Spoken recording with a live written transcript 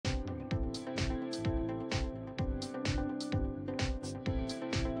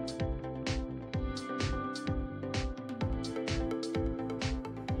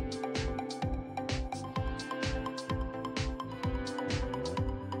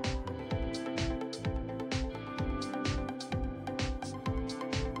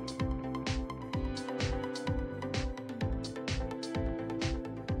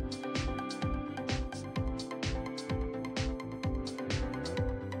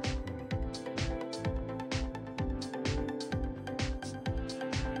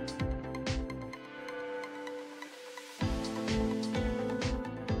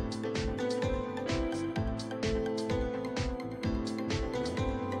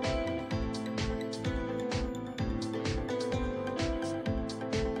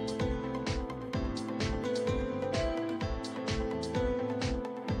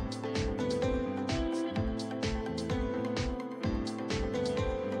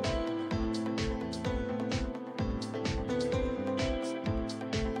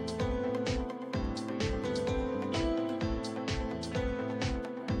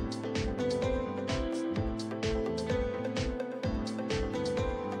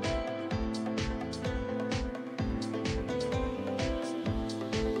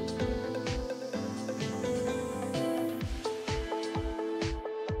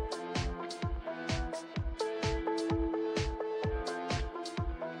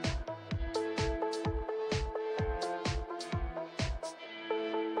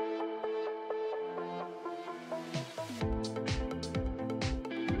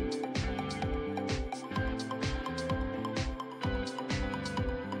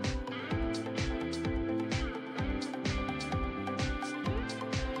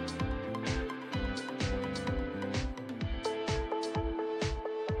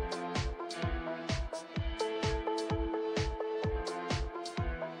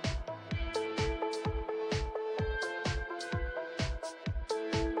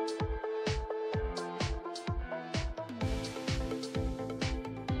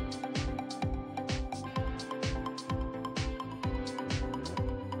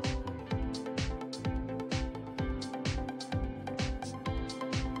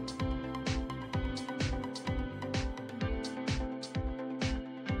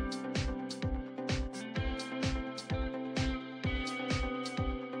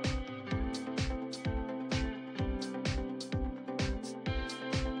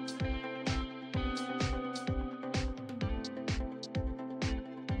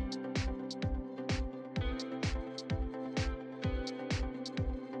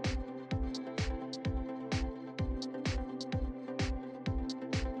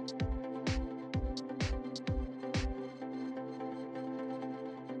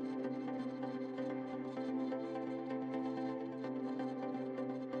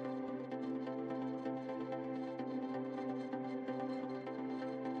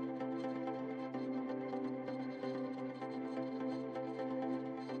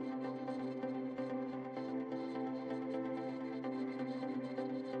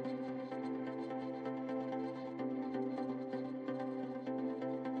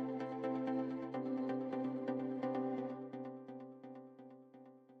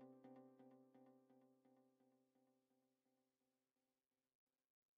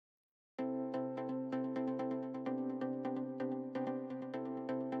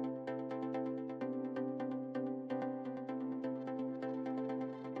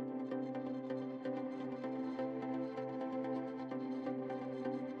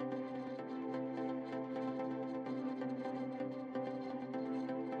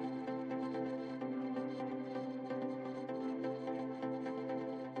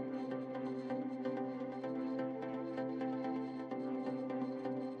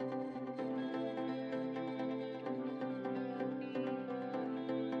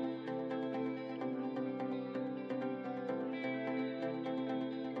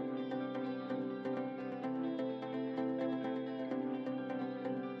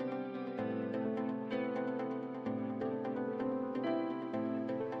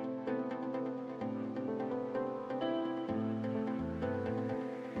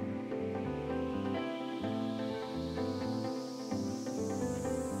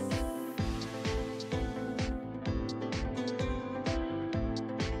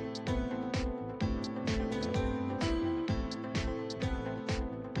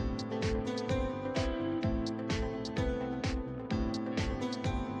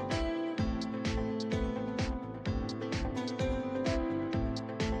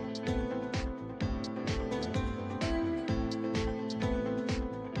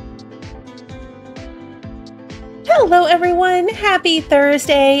Hello everyone, happy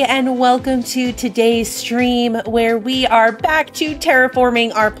Thursday and welcome to today's stream where we are back to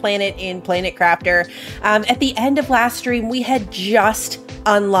terraforming our planet in Planet Crafter. At the end of last stream we had just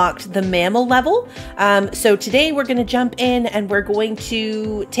unlocked the mammal level, so today we're going to jump in and we're going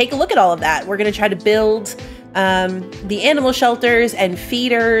to take a look at all of that. We're going to try to build the animal shelters and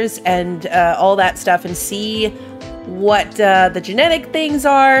feeders and all that stuff and see what the genetic things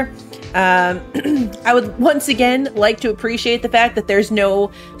are. I would once again like to appreciate the fact that there's no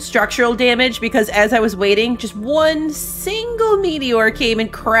structural damage, because as I was waiting, just one single meteor came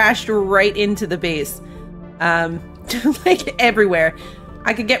and crashed right into the base. Like everywhere.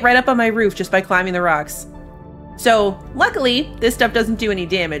 I could get right up on my roof just by climbing the rocks. So luckily this stuff doesn't do any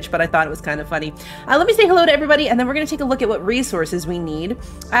damage, but I thought it was kind of funny. Let me say hello to everybody and then we're going to take a look at what resources we need.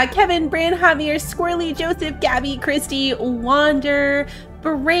 Kevin, Bran, Javier, Squirrely, Joseph, Gabby, Christy, Wander,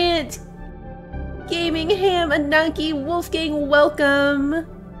 Brant, Gaming, Ham, Ananki, Wolfgang, welcome.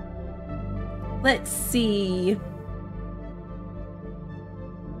 Let's see.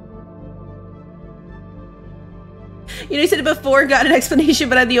 You know, you said it before, got an explanation,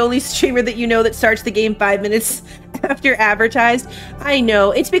 but I'm the only streamer that you know that starts the game 5 minutes after advertised. I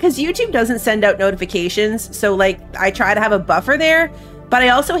know, it's because YouTube doesn't send out notifications, so like I try to have a buffer there, but I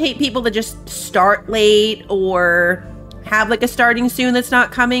also hate people that just start late or have like a starting soon that's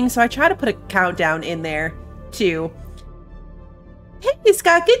not coming, so I try to put a countdown in there too. Hey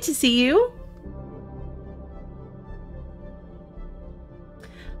Scott, good to see you.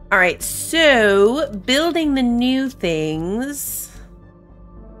 All right, so building the new things.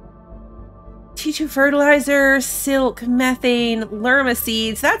 T2 fertilizer, silk, methane, lerma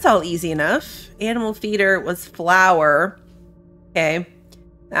seeds, that's all easy enough. Animal feeder was flour. Okay,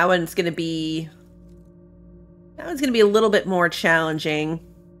 that one's gonna be a little bit more challenging.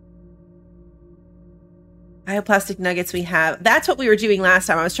 Bioplastic nuggets we have. That's what we were doing last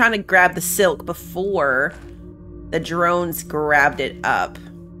time. I was trying to grab the silk before the drones grabbed it up.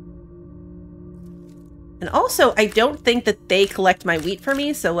 And also, I don't think that they collect my wheat for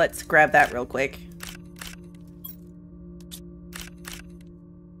me, so let's grab that real quick.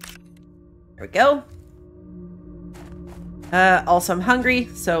 There we go. Also, I'm hungry,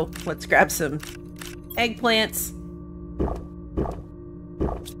 so let's grab some eggplants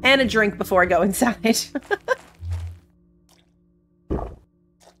and a drink before I go inside.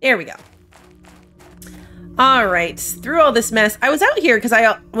 There we go. All right, through all this mess, I was out here because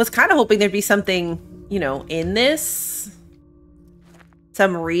I was kind of hoping there'd be something, you know, in this,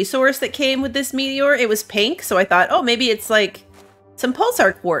 some resource that came with this meteor. It was pink, so I thought, oh, maybe it's like some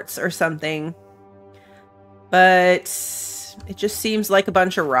pulsar quartz or something, but it just seems like a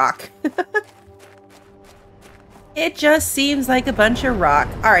bunch of rock. It just seems like a bunch of rock.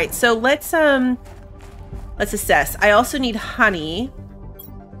 All right, so let's assess. I also need honey.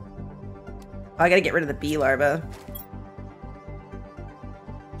 Oh, I gotta get rid of the bee larva.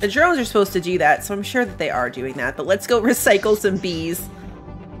 The drones are supposed to do that, so I'm sure that they are doing that, but let's go recycle some bees.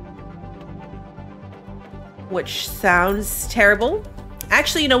 Which sounds terrible.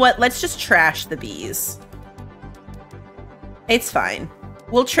 Actually, you know what? Let's just trash the bees. It's fine.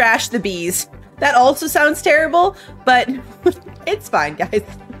 We'll trash the bees. That also sounds terrible, but it's fine, guys.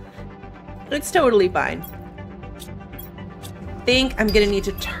 It's totally fine. I think I'm gonna need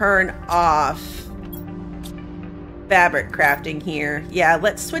to turn off fabric crafting here. Yeah,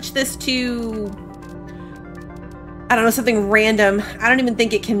 let's switch this to, I don't know, something random. I don't even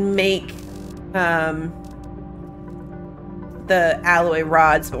think it can make the alloy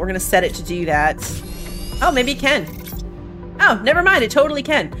rods, but we're gonna set it to do that. Oh, maybe it can. Oh, never mind, it totally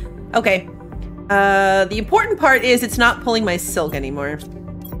can. Okay. The important part is it's not pulling my silk anymore.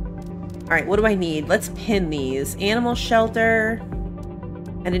 All right, what do I need? Let's pin these. Animal shelter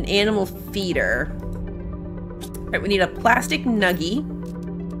and an animal feeder. All right, we need a plastic nuggie,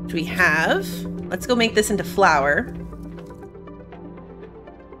 which we have. Let's go make this into flour.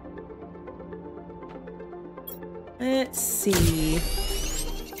 Let's see.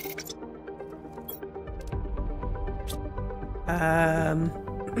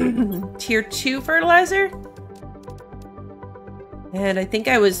 Tier 2 fertilizer. And I think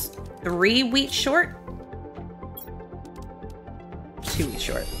I was 3 wheat short. 2 wheat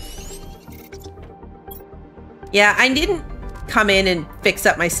short. Yeah, I didn't come in and fix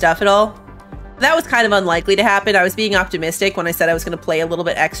up my stuff at all. That was kind of unlikely to happen. I was being optimistic when I said I was going to play a little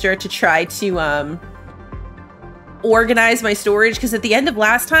bit extra to try to organize my storage, because at the end of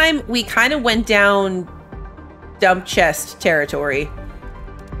last time, we kind of went down dump chest territory.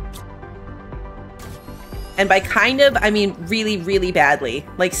 And by kind of, I mean really, really badly.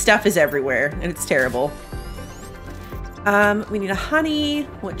 Like, stuff is everywhere, and it's terrible. We need a honey,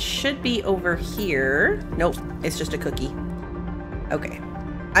 which should be over here. Nope, it's just a cookie. Okay.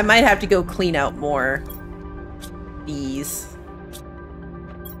 I might have to go clean out more bees.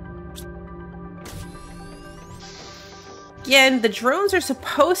 Again, the drones are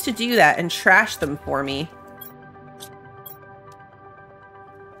supposed to do that and trash them for me.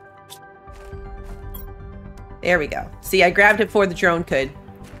 There we go. See, I grabbed it before the drone could.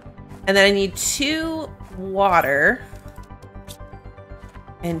 And then I need 2 water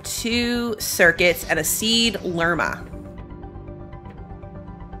and 2 circuits and a seed lerma.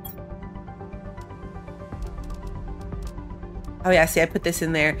 Oh yeah, see, I put this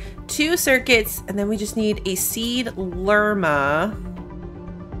in there. 2 circuits, and then we just need a seed lerma,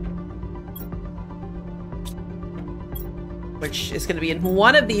 which is going to be in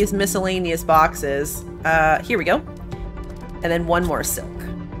one of these miscellaneous boxes. Here we go. And then 1 more silk.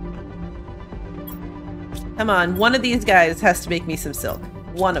 Come on, one of these guys has to make me some silk.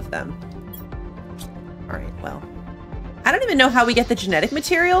 One of them. All right, well. I don't even know how we get the genetic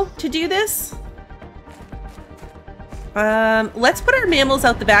material to do this. Let's put our mammals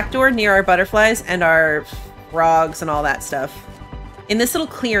out the back door near our butterflies and our frogs and all that stuff. In this little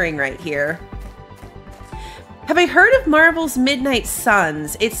clearing right here. Have I heard of Marvel's Midnight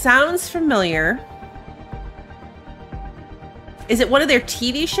Suns? It sounds familiar. Is it one of their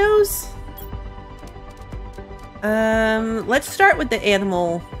TV shows? Let's start with the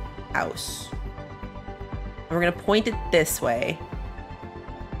animal house. And we're gonna point it this way.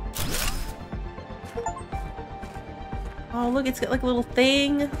 Oh, look, it's got like a little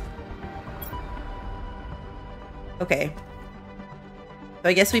thing. Okay. So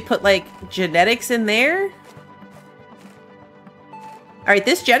I guess we put like genetics in there. All right,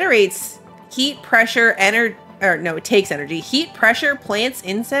 this generates heat, pressure, energy, or no, it takes energy. Heat, pressure, plants,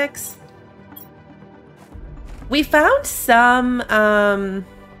 insects. We found some,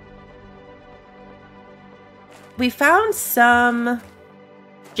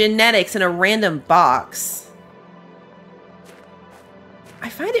 genetics in a random box. I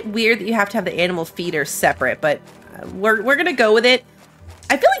find it weird that you have to have the animal feeder separate, but we're gonna go with it.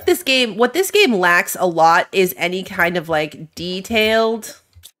 I feel like this game, what this game lacks a lot is any kind of like detailed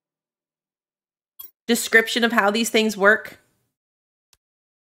description of how these things work.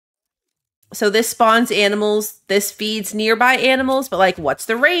 So this spawns animals, this feeds nearby animals, but like what's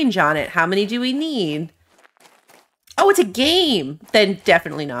the range on it? How many do we need? Oh, it's a game. Then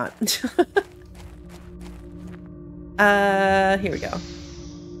definitely not. Here we go.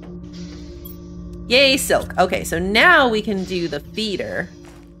 Yay, silk. Okay, so now we can do the feeder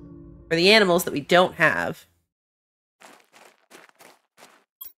for the animals that we don't have.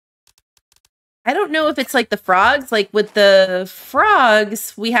 I don't know if it's like the frogs. Like with the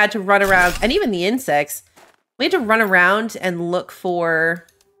frogs, we had to run around, and even the insects, we had to run around and look for,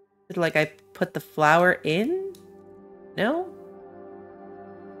 like I put the flower in? No?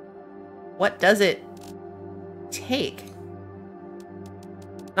 What does it take?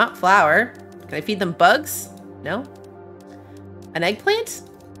 Not flour. Can I feed them bugs? No? An eggplant?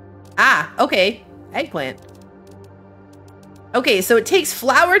 Ah, okay. Eggplant. Okay, so it takes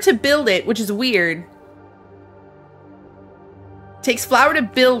flour to build it, which is weird. It takes flour to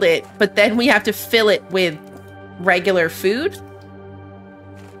build it, but then we have to fill it with regular food?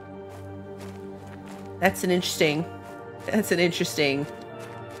 That's an interesting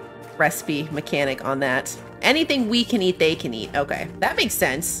recipe mechanic on that. Anything we can eat, they can eat. Okay, that makes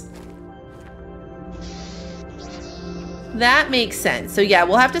sense. That makes sense. So yeah,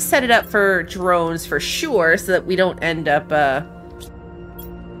 we'll have to set it up for drones for sure so that we don't end up,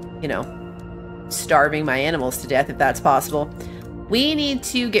 you know, starving my animals to death if that's possible. We need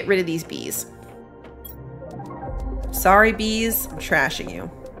to get rid of these bees. Sorry, bees. I'm trashing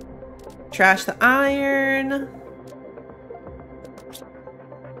you. Trash the iron.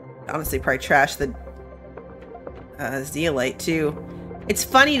 Honestly, probably trash the zeolite too. It's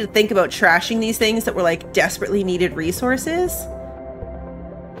funny to think about trashing these things that were like desperately needed resources.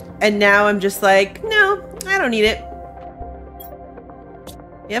 And now I'm just like, no, I don't need it.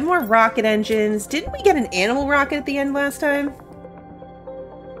 We have more rocket engines. Didn't we get an animal rocket at the end last time?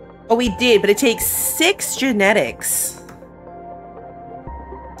 Oh, we did, but it takes 6 genetics.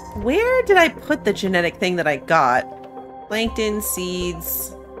 Where did I put the genetic thing that I got? Plankton,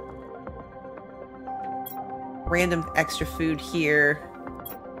 seeds. Random extra food here.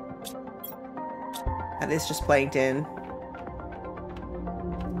 That is just plankton.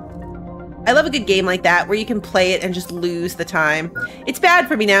 I love a good game like that where you can play it and just lose the time. It's bad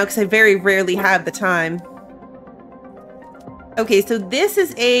for me now because I very rarely have the time. Okay, so this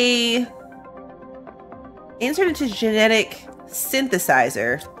is a Insert into genetic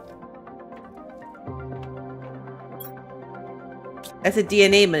synthesizer. That's a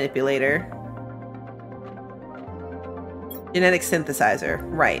DNA manipulator. Genetic synthesizer.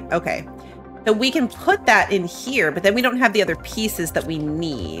 Right, okay. So we can put that in here, but then we don't have the other pieces that we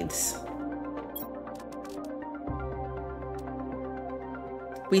need.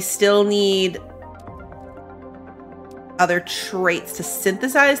 We still need other traits to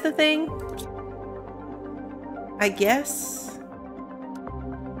synthesize the thing, I guess.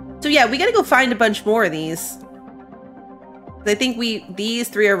 So yeah, we gotta go find a bunch more of these. I think these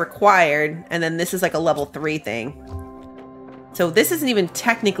 3 are required, and then this is like a level 3 thing. So this isn't even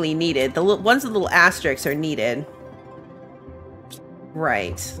technically needed. The ones with little asterisks are needed.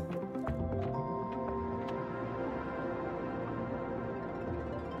 Right.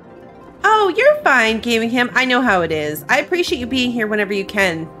 Oh, you're fine, Gaming Him. I know how it is. I appreciate you being here whenever you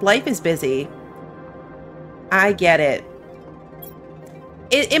can. Life is busy. I get it.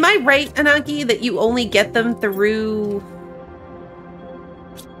 Am I right, Anaki, that you only get them through...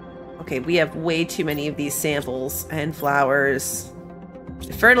 Okay, we have way too many of these samples and flowers.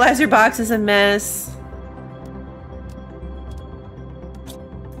 The fertilizer box is a mess.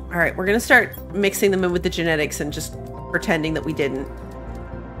 All right, we're gonna start mixing them in with the genetics and just pretending that we didn't.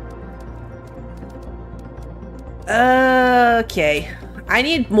 Okay. I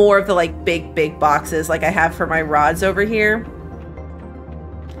need more of the, like, big boxes like I have for my rods over here.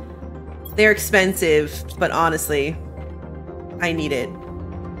 They're expensive, but honestly, I need it.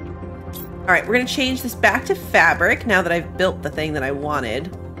 All right, we're going to change this back to fabric now that I've built the thing that I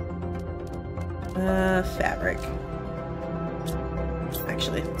wanted. Fabric.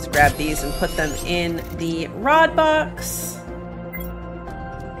 Actually, let's grab these and put them in the rod box.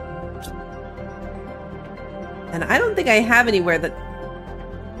 And I don't think I have anywhere that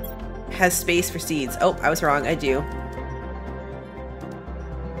has space for seeds. Oh, I was wrong. I do.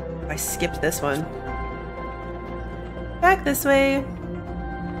 I skipped this one. Back this way.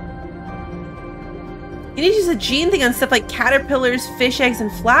 You need to use a gene thing on stuff like caterpillars, fish eggs,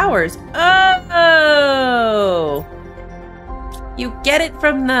 and flowers. Oh! You get it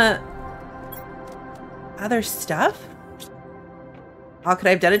from the other stuff? Oh, could I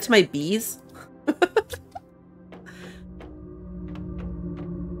have done it to my bees?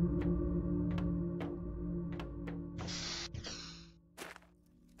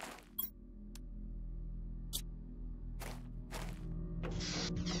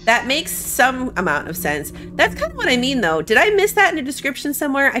 That makes some amount of sense. That's kind of what I mean, though. Did I miss that in a description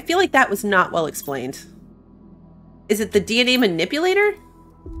somewhere? I feel like that was not well explained. Is it the DNA manipulator?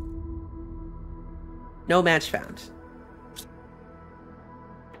 No match found.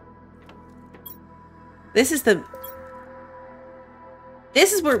 This is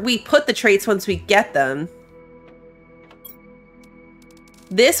where we put the traits once we get them.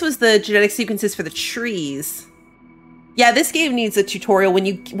 This was the genetic sequences for the trees. Yeah, this game needs a tutorial when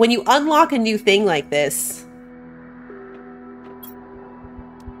you unlock a new thing like this.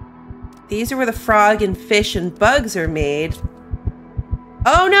 These are where the frog and fish and bugs are made.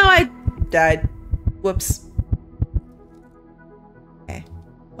 Oh no, I died. Whoops. Okay,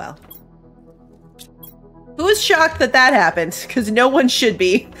 well. Who was shocked that that happened? Because no one should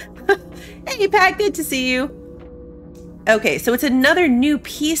be. Hey, Pat, good to see you. Okay, so it's another new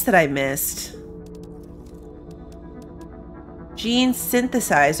piece that I missed. Gene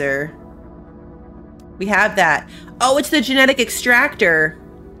synthesizer. We have that. Oh, it's the genetic extractor.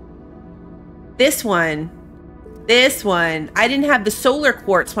 This one. This one. I didn't have the solar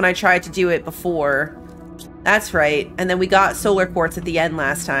quartz when I tried to do it before. That's right. And then we got solar quartz at the end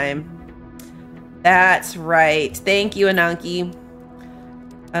last time. That's right. Thank you, Ananki.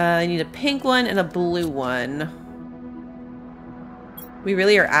 I need a pink one and a blue one. We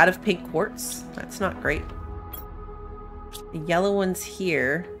really are out of pink quartz? That's not great. The yellow one's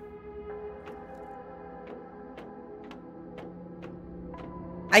here.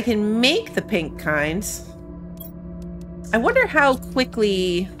 I can make the pink kinds. I wonder how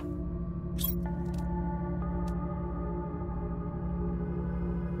quickly...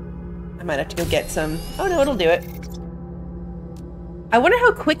 I might have to go get some. Oh no, it'll do it. I wonder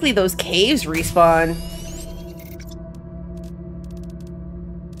how quickly those caves respawn.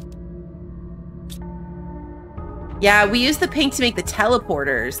 Yeah, we used the pink to make the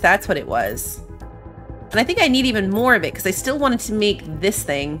teleporters. That's what it was. And I think I need even more of it because I still wanted to make this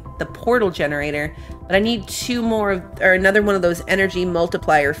thing, the portal generator. But I need two more of, or another one of those energy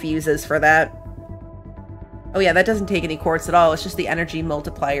multiplier fuses for that. Oh yeah, that doesn't take any quartz at all. It's just the energy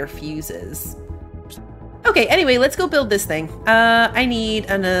multiplier fuses. Okay, anyway, let's go build this thing. I need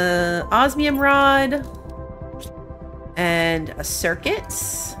an osmium rod. And a circuit.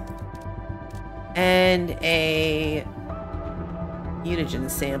 And a mutagen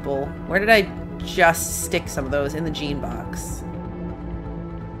sample. Where did I just stick some of those? In the gene box.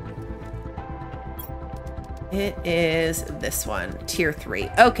 It is this one, tier 3.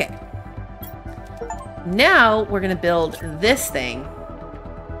 Okay. Now we're gonna build this thing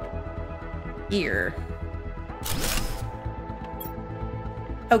here.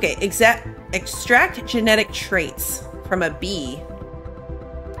 Okay, extract genetic traits from a bee.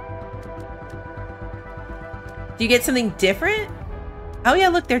 Do you get something different? Oh yeah,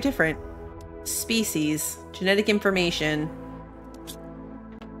 look, they're different. Species, genetic information.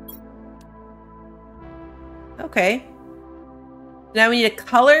 Okay. Now we need a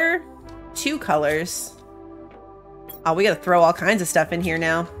color, 2 colors. Oh, we gotta throw all kinds of stuff in here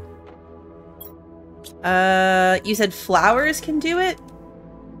now. You said flowers can do it?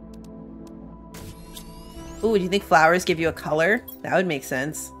 Ooh, do you think flowers give you a color? That would make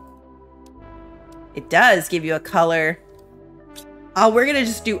sense. It does give you a color. Oh, we're gonna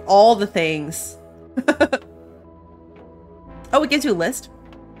just do all the things. Oh, it gives you a list.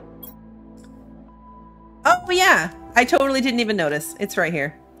 Oh, yeah. I totally didn't even notice. It's right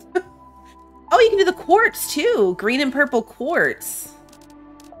here. Oh, you can do the quartz, too. Green and purple quartz.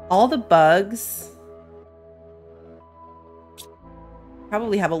 All the bugs.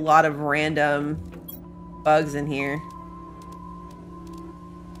 Probably have a lot of random bugs in here.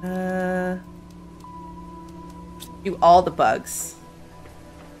 Do all the bugs.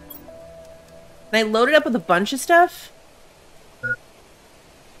 Can I load it up with a bunch of stuff?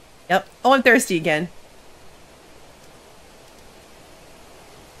 Yep. Oh, I'm thirsty again.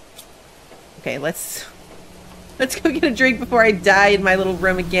 Okay, let's go get a drink before I die in my little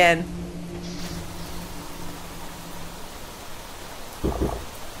room again.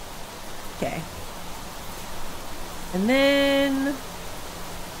 Okay. And then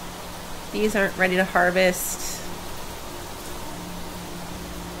these aren't ready to harvest.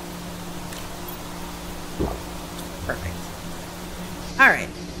 Perfect. All right.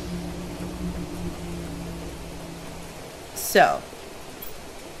 So,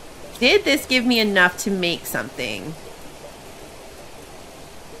 did this give me enough to make something?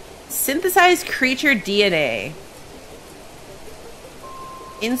 Synthesize creature DNA.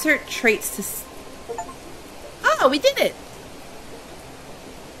 Insert traits to... Oh, we did it!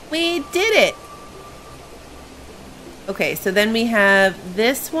 We did it! Okay, so then we have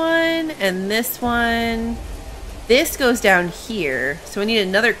this one and this one. This goes down here, so we need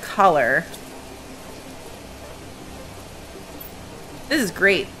another color. This is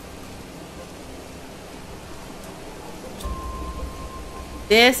great.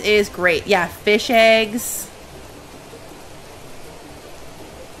 This is great. Yeah, fish eggs.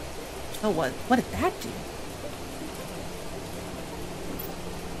 Oh, what did that do?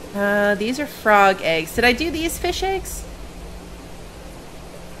 These are frog eggs. Did I do these fish eggs?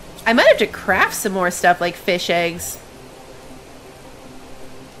 I might have to craft some more stuff like fish eggs.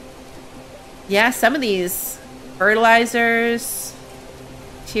 Yeah, some of these fertilizers,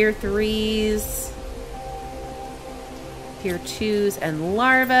 tier 3s, tier 2s, and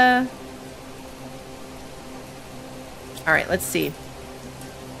larvae. All right, let's see.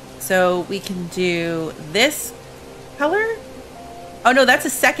 So we can do this color. Oh no, that's a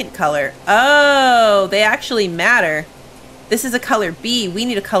second color. Oh, they actually matter. This is a color B. We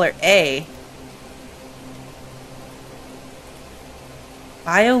need a color A.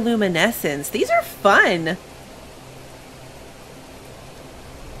 Bioluminescence. These are fun.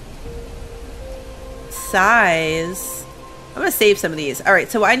 Size. I'm gonna save some of these. All right,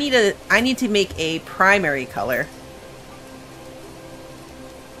 so I need to make a primary color.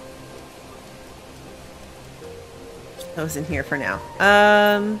 Those in here for now.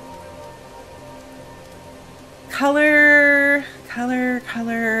 Color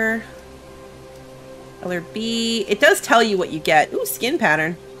B. It does tell you what you get. Ooh, skin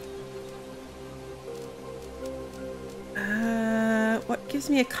pattern. What gives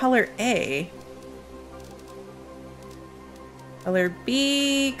me a color A? Color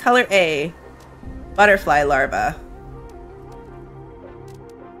B, color A. Butterfly larva.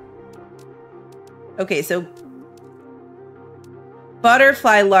 Okay, so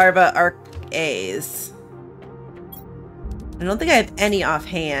butterfly larvae are A's. I don't think I have any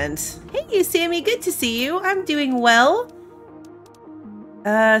offhand. Hey, Sammy, good to see you. I'm doing well.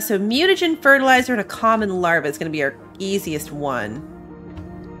 So mutagen fertilizer and a common larva is going to be our easiest one.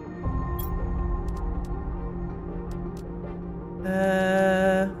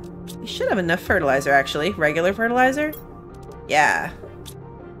 We should have enough fertilizer, actually. Regular fertilizer? Yeah.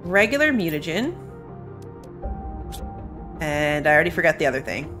 Regular mutagen. And I already forgot the other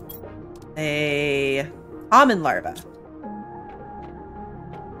thing. A almond larva.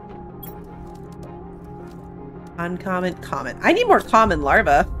 Uncommon, common. I need more common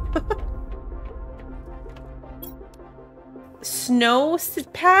larva. Snow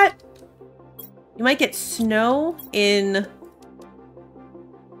pat? You might get snow in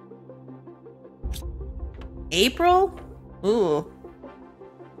April? Ooh.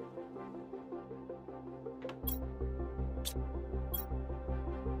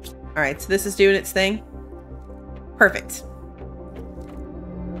 Alright, so this is doing its thing. Perfect.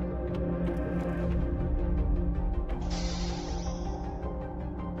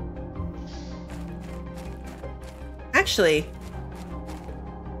 Actually,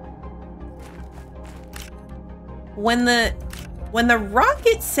 when the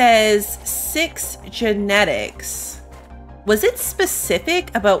rocket says 6 genetics, was it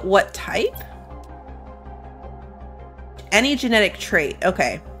specific about what type? Any genetic trait.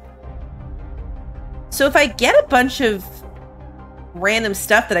 Okay. So if I get a bunch of random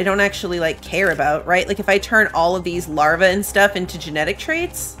stuff that I don't actually like care about, right? Like if I turn all of these larvae and stuff into genetic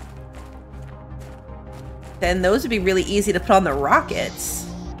traits, then those would be really easy to put on the rockets.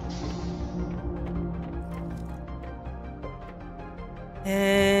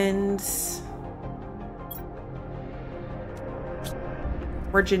 And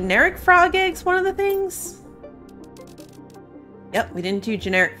were generic frog eggs one of the things? Yep, we didn't do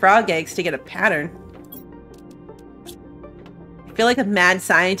generic frog eggs to get a pattern. I feel like a mad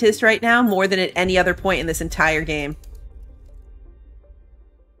scientist right now more than at any other point in this entire game.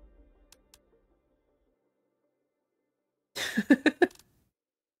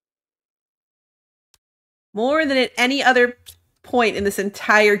 More than at any other point in this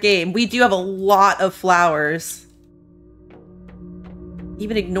entire game. We do have a lot of flowers.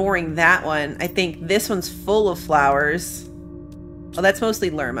 Even ignoring that one, I think this one's full of flowers. Oh, that's mostly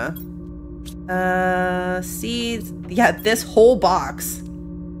Lerma. Seeds. Yeah, this whole box.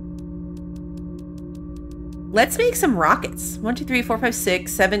 Let's make some rockets. 1, 2, 3, 4, 5,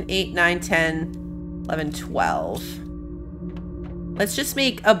 6, 7, 8, 9, 10, 11, 12. Let's just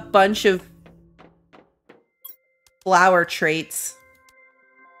make a bunch of flower traits.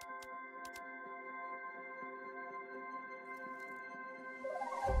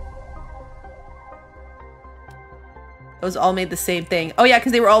 Those all made the same thing. Oh yeah,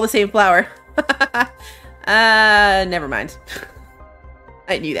 because they were all the same flower. Never mind.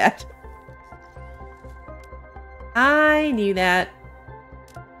 I knew that. I knew that.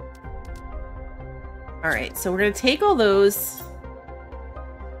 Alright, so we're gonna take all those.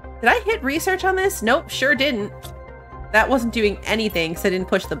 Did I hit research on this? Nope, sure didn't. That wasn't doing anything because I didn't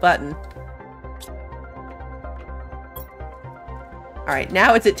push the button. Alright,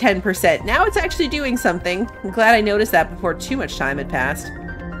 now it's at 10%. Now it's actually doing something. I'm glad I noticed that before too much time had passed.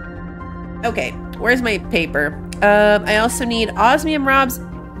 Okay, where's my paper? I also need osmium rods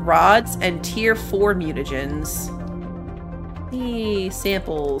and tier 4 mutagens.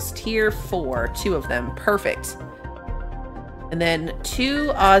 Samples, tier 4, 2 of them. Perfect. And then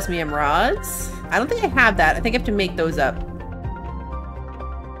 2 osmium rods. I don't think I have that. I think I have to make those up.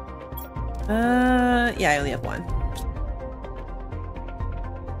 Yeah, I only have 1.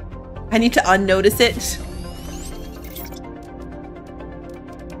 I need to unnotice it.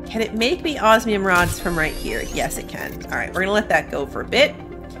 Can it make me osmium rods from right here? Yes, it can. All right, we're gonna let that go for a bit.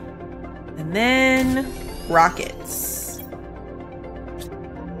 And then rockets.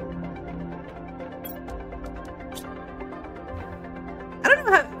 I don't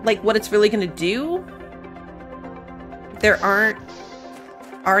know how, like, what it's really gonna do. There aren't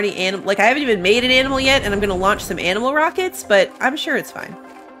already animal, like I haven't even made an animal yet, and I'm gonna launch some animal rockets, but I'm sure it's fine.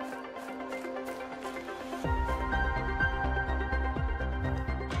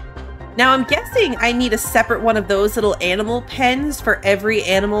 Now I'm guessing I need a separate one of those little animal pens for every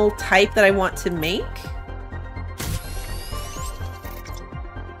animal type that I want to make.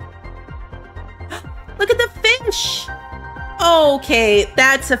 Look at the fish! Okay,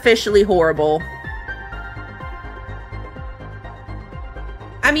 that's officially horrible.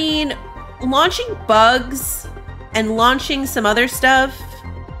 I mean, launching bugs and launching some other stuff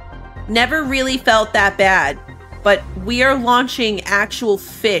never really felt that bad. But we are launching actual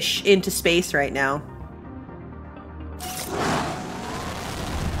fish into space right now.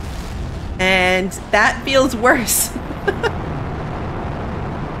 And that feels worse.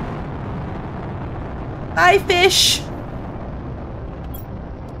 Bye, fish.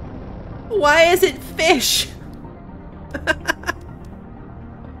 Why is it fish?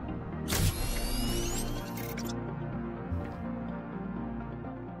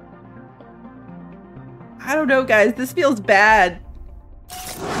 I don't know, guys. This feels bad.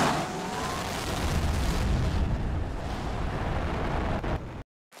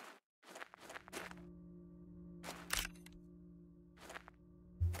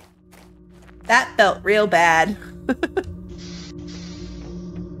 That felt real bad.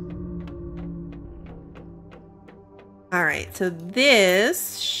 All right, so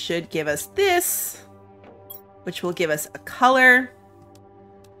this should give us this, which will give us a color.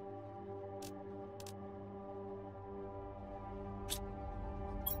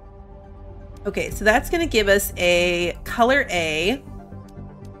 Okay, so that's going to give us a color A.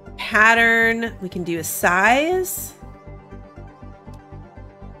 Pattern, we can do a size.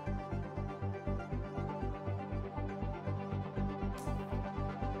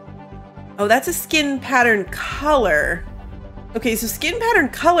 Oh, that's a skin pattern color. Okay, so skin pattern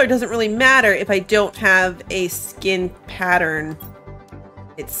color doesn't really matter if I don't have a skin pattern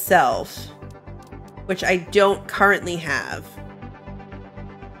itself, which I don't currently have.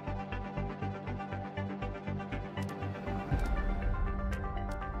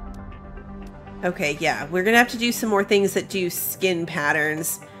 Okay, yeah, we're gonna have to do some more things that do skin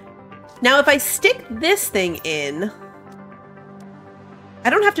patterns. Now, if I stick this thing in, I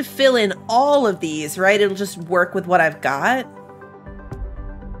don't have to fill in all of these, right? It'll just work with what I've got.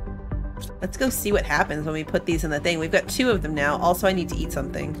 Let's go see what happens when we put these in the thing. We've got 2 of them now. Also, I need to eat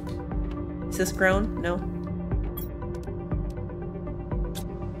something. Is this grown? No.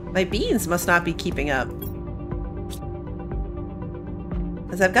 My beans must not be keeping up.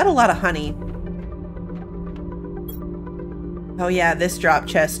 Because I've got a lot of honey. Oh yeah, this drop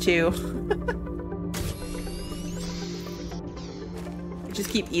chest too. I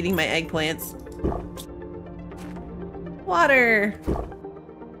just keep eating my eggplants. Water.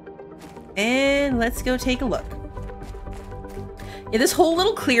 And let's go take a look. Yeah, this whole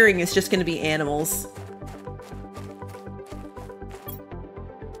little clearing is just going to be animals.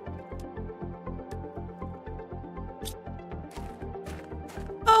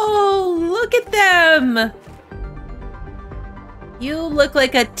 Oh, look at them! You look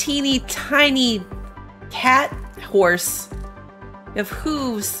like a teeny tiny cat horse. You have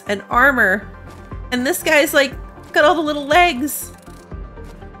hooves and armor. And this guy's like, got all the little legs.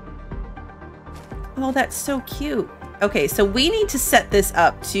 Oh, that's so cute. Okay, so we need to set this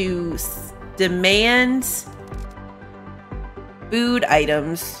up to demand food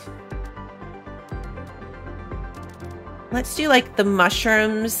items. Let's do like the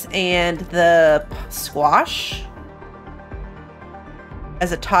mushrooms and the squash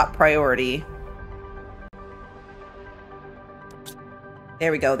as a top priority.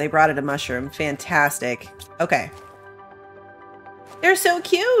 There we go. They brought it a mushroom. Fantastic. Okay. They're so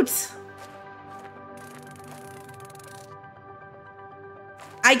cute.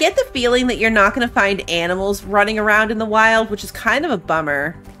 I get the feeling that you're not going to find animals running around in the wild, which is kind of a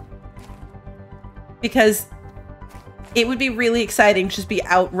bummer. Because it would be really exciting to just be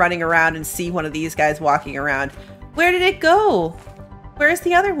out running around and see one of these guys walking around. Where did it go? Where's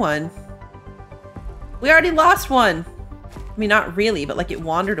the other one? We already lost one. I mean, not really, but like it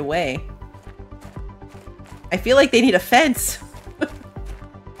wandered away. I feel like they need a fence.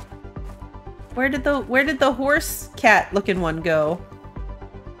 Where did the horse cat looking one go?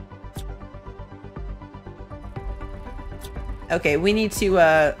 Okay, we need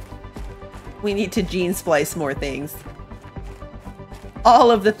to gene splice more things.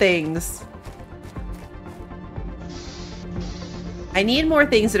 All of the things. I need more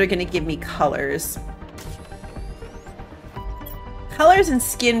things that are going to give me colors. Colors and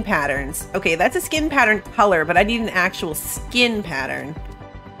skin patterns. Okay, that's a skin pattern color, but I need an actual skin pattern.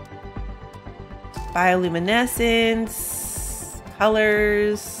 Bioluminescence.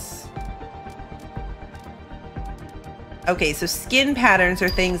 Colors. Okay, so skin patterns are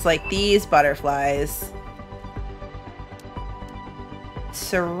things like these butterflies.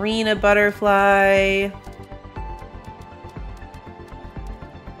 Serena butterfly.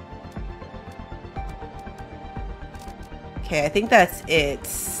 Okay, I think that's it.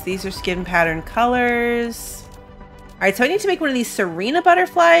 These are skin pattern colors. All right, so I need to make one of these Serena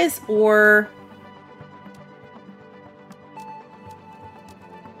butterflies or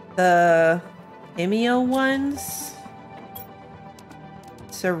the Imeo ones.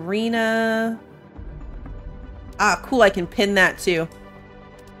 Serena. Ah, cool, I can pin that too.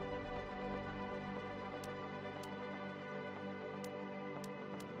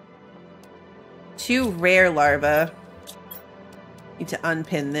 Two rare larvae. Need to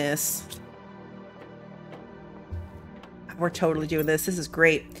unpin this. We're totally doing this. This is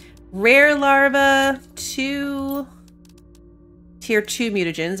great. Rare larva, 2 tier 2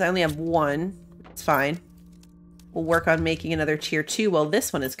 mutagens. I only have 1. It's fine. We'll work on making another tier 2 while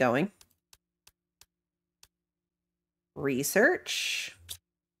this one is going. Research.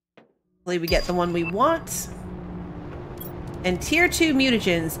 Hopefully we get the one we want. And tier 2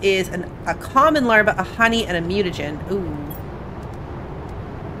 mutagens is a common larva, a honey, and a mutagen. Ooh.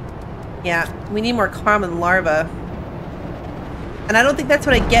 Yeah, we need more common larvae. And I don't think that's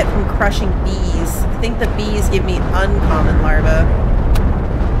what I get from crushing bees. I think the bees give me uncommon larvae.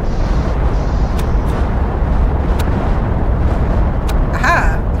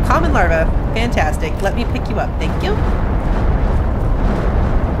 Aha! Common larva. Fantastic. Let me pick you up. Thank you.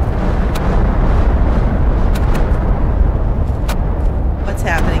 What's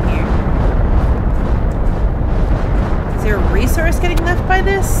happening here? Is there a resource getting left by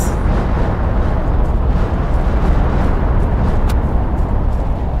this?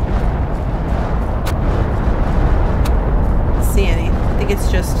 See any. I think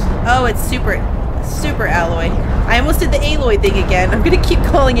it's just... Oh, it's super alloy. I almost did the alloy thing again. I'm gonna keep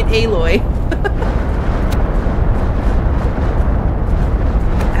calling it alloy.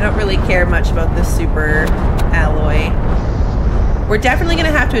 I don't really care much about the super alloy. We're definitely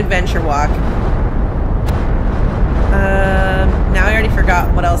gonna have to adventure walk. Now I already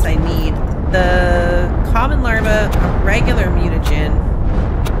forgot what else I need. The common larva, a regular mutagen.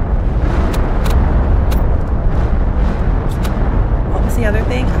 What was the other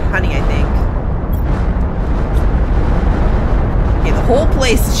thing? Honey, I think. Okay, the whole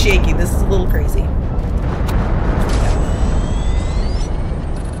place is shaking. This is a little crazy.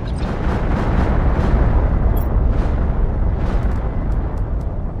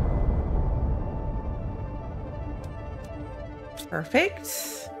 Perfect.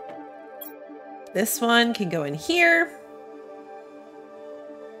 This one can go in here.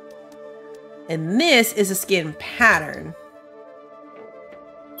 And this is a skin pattern.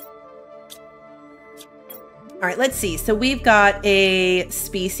 All right, let's see. So we've got a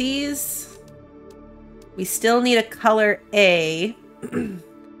species. We still need a color A.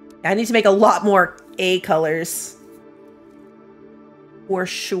 I need to make a lot more A colors. For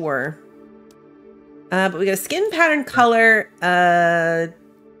sure. But we got a skin pattern color,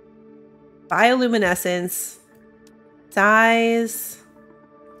 bioluminescence, size.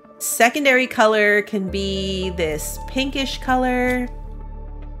 Secondary color can be this pinkish color.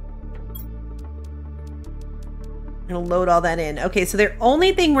 I'm gonna load all that in. Okay, so the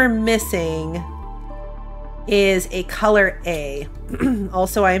only thing we're missing is a color A.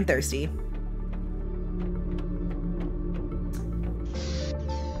 Also, I am thirsty.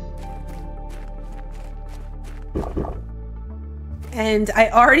 And I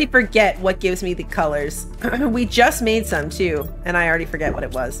already forget what gives me the colors. We just made some too, and I already forget what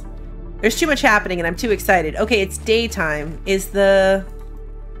it was. There's too much happening and I'm too excited. Okay, it's daytime. Is the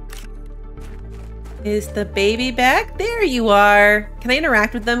baby back? There you are. Can I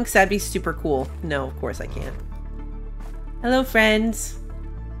interact with them? Because that'd be super cool. No, of course I can't. Hello, friends.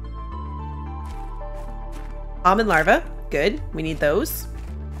 Almond larva. Good. We need those.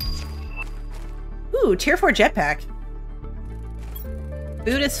 Ooh, tier 4 jetpack.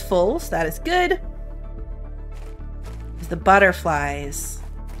 Food is full, so that is good. There's the butterflies.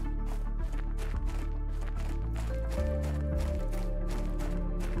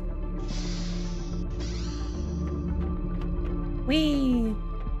 Whee!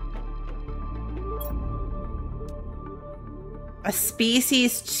 A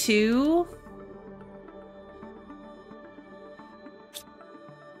species 2?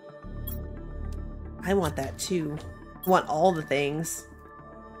 I want that too. I want all the things.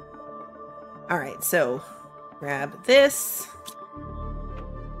 Alright, so grab this.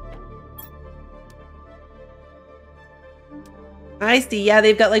 I see. Yeah,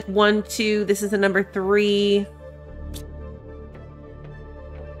 they've got like 1, 2. This is the number 3.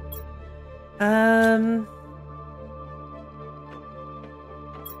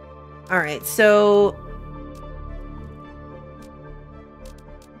 Alright, so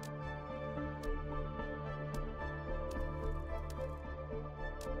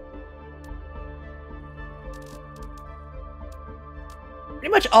pretty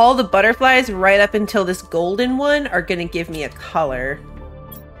much all the butterflies right up until this golden one are going to give me a color.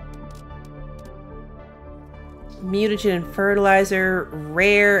 Mutagen and fertilizer,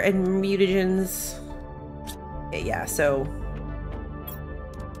 rare and mutagens. Okay, yeah, so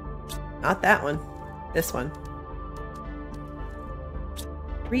not that one. This one.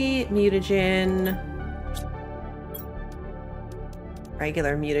 Mutagen.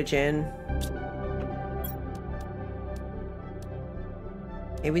 Regular mutagen.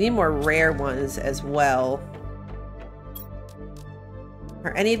 Okay, we need more rare ones as well.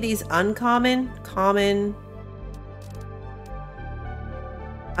 Are any of these uncommon? Common?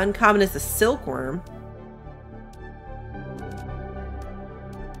 Uncommon is the silkworm.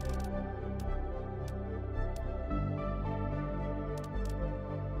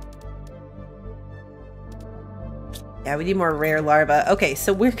 Yeah, we need more rare larvae. Okay,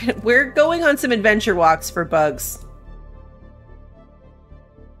 so we're going on some adventure walks for bugs.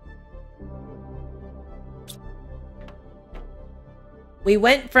 We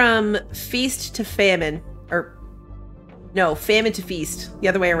went from feast to famine, or no, famine to feast, the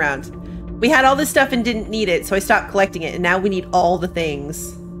other way around. We had all this stuff and didn't need it, so I stopped collecting it, and now we need all the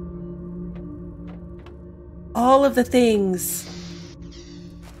things. All of the things.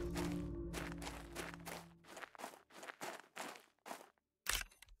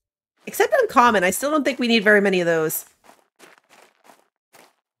 Except uncommon, I still don't think we need very many of those.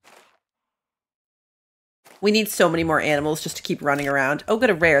 We need so many more animals just to keep running around. Oh, good,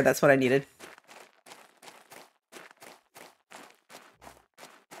 a rare, that's what I needed.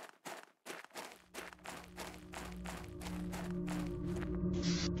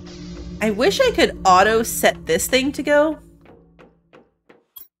 I wish I could auto set this thing to go.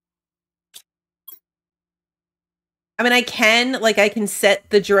 I mean, I can set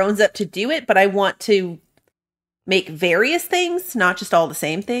the drones up to do it, but I want to make various things, not just all the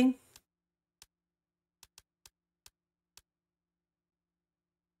same thing.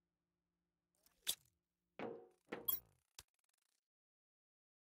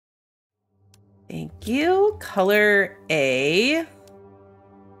 Thank you. Color A.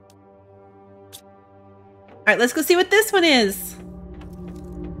 All right, let's go see what this one is.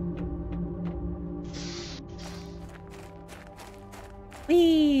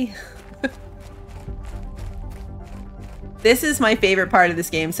 Whee! This is my favorite part of this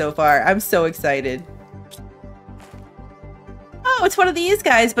game so far. I'm so excited. Oh, it's one of these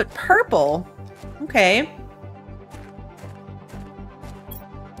guys, but purple. Okay.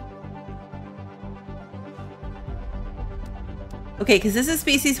 Okay, because this is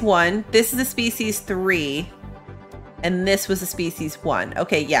species 1, this is a species 3, and this was a species 1.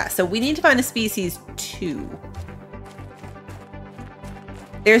 Okay, yeah, so we need to find a species 2.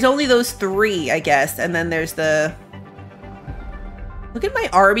 There's only those 3, I guess, and then there's the... Look at my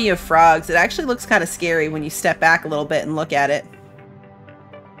army of frogs. It actually looks kind of scary when you step back a little bit and look at it.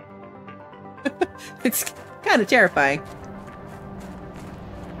 It's kind of terrifying.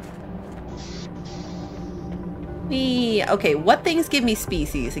 Okay, what things give me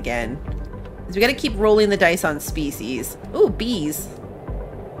species again? Because we gotta keep rolling the dice on species. Ooh, bees.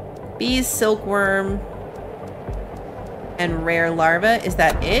 Bees, silkworm, and rare larva. Is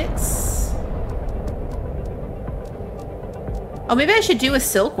that it? Oh, maybe I should do a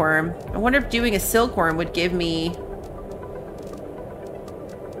silkworm. I wonder if doing a silkworm would give me...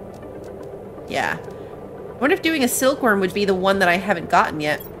 Yeah. I wonder if doing a silkworm would be the one that I haven't gotten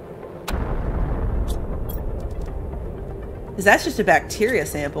yet. Because that's just a bacteria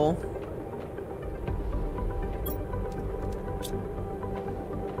sample.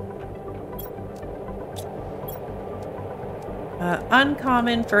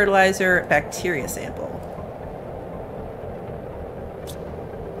 Uncommon fertilizer bacteria sample.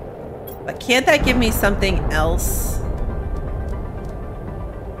 But can't that give me something else?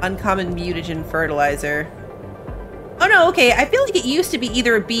 Uncommon mutagen fertilizer. Oh no, okay. I feel like it used to be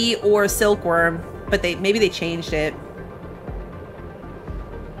either a bee or a silkworm, but maybe they changed it.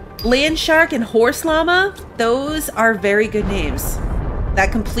 Land shark and horse llama, those are very good names.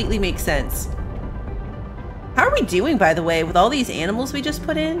 That completely makes sense. How are we doing, by the way, with all these animals we just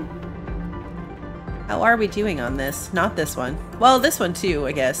put in? How are we doing on this? Not this one. Well, this one too,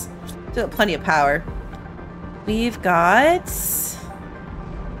 I guess. Still got plenty of power. We've got...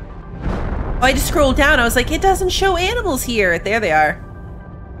 Oh, I just scrolled down. I was like, it doesn't show animals here. There they are.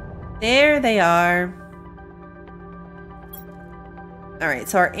 There they are. All right,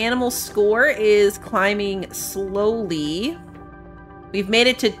 so our animal score is climbing slowly. We've made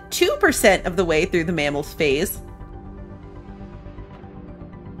it to 2% of the way through the mammals phase.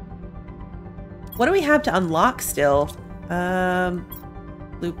 What do we have to unlock still?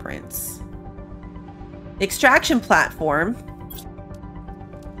 Blueprints. Extraction platform.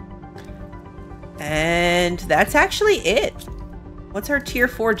 And that's actually it. What's our tier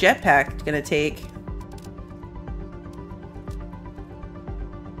 4 jetpack gonna take?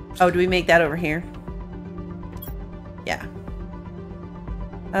 Oh, do we make that over here? Yeah.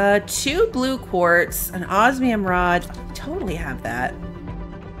 2 blue quartz, an osmium rod. You totally have that.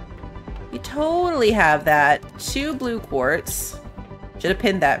 You totally have that. 2 blue quartz. Should have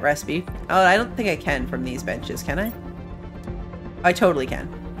pinned that recipe. Oh, I don't think I can from these benches, can I? Oh, I totally can.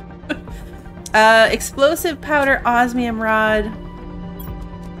 Explosive powder, osmium rod.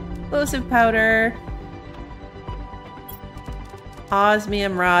 explosive powder,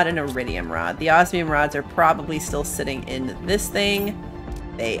 osmium rod, and iridium rod. The osmium rods are probably still sitting in this thing.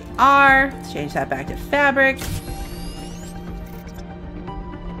 They are. Let's change that back to fabric.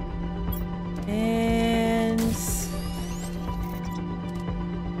 And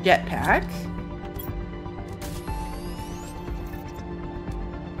jetpack.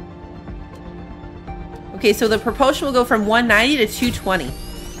 Okay, so the propulsion will go from 190 to 220.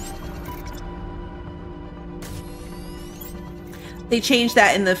 They changed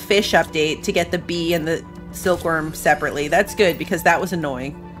that in the fish update to get the bee and the silkworm separately. That's good because that was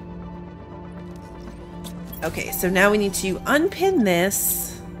annoying. Okay, so now we need to unpin this.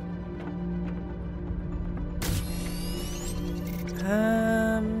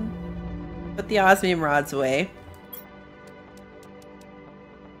 Put the osmium rods away.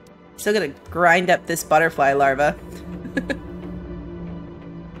 Still gonna grind up this butterfly larva.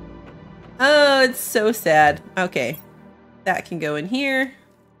 Oh, it's so sad. Okay. That can go in here.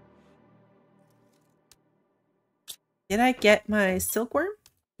 Did I get my silkworm?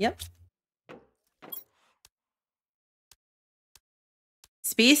 Yep.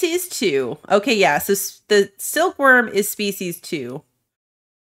 Species 2. Okay, yeah, so the silkworm is species 2.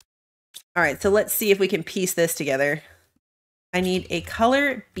 Alright, so let's see if we can piece this together. I need a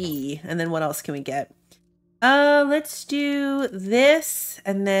color B, and then what else can we get? Let's do this,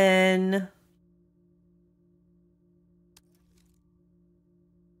 and then...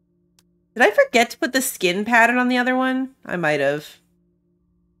 Did I forget to put the skin pattern on the other one? I might have.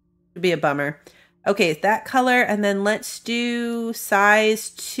 Would be a bummer. Okay, that color, and then let's do size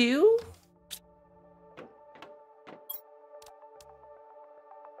 2.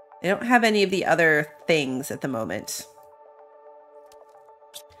 I don't have any of the other things at the moment.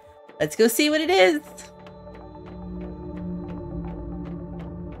 Let's go see what it is.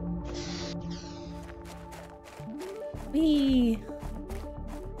 Whee!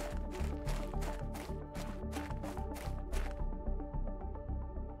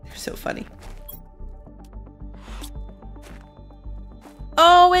 They're so funny.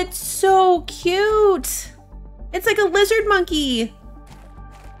 Oh, it's so cute! It's like a lizard monkey!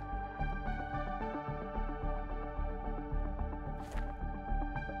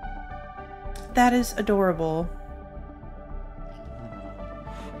 That is adorable.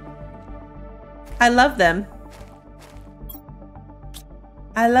 I love them.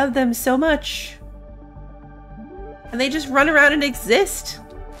 I love them so much. And they just run around and exist.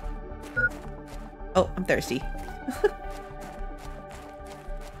 Oh, I'm thirsty.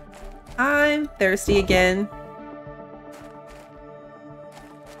 I'm thirsty again.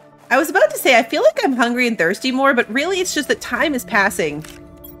 I was about to say, I feel like I'm hungry and thirsty more, but really it's just that time is passing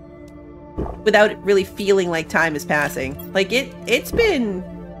without it really feeling like time is passing. Like we've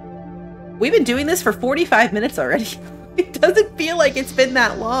been doing this for 45 minutes already. It doesn't feel like it's been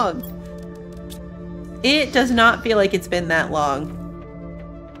that long. It does not feel like it's been that long.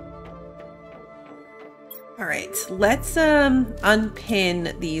 All right, let's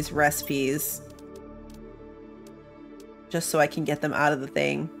unpin these recipes just so I can get them out of the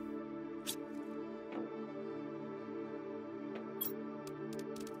thing.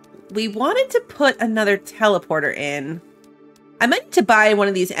 We wanted to put another teleporter in. I might need to buy one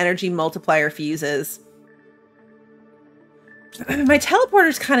of these energy multiplier fuses. My teleporter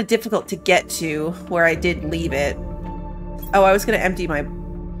is kind of difficult to get to where I did leave it. Oh, I was going to empty my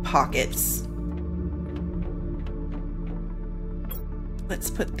pockets. Let's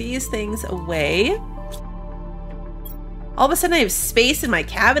put these things away. All of a sudden I have space in my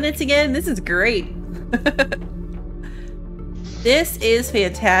cabinets again. This is great. This is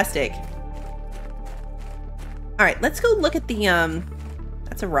fantastic. All right, let's go look at the,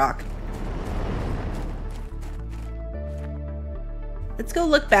 that's a rock. Let's go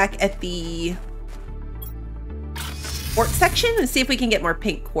look back at the quartz section and see if we can get more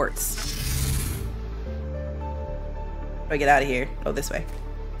pink quartz. How do I get out of here? Oh, this way.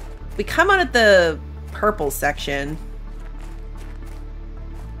 We come out at the purple section,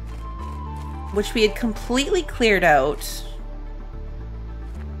 which we had completely cleared out.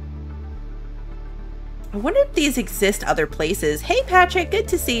 I wonder if these exist other places. Hey, Patrick, good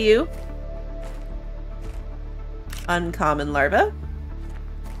to see you. Uncommon larva.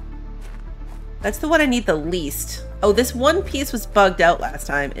 That's the one I need the least. Oh, this one piece was bugged out last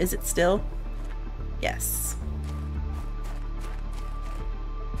time. Is it still? Yes.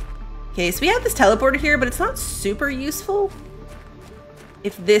 Okay, so we have this teleporter here, but it's not super useful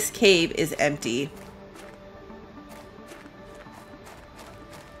if this cave is empty.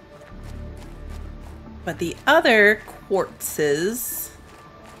 But the other quartzes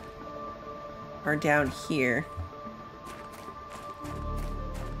are down here.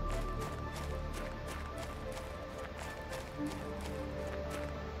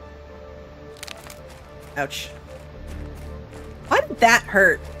 Ouch. Why did that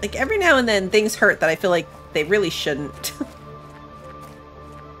hurt? Like, every now and then things hurt that I feel like they really shouldn't.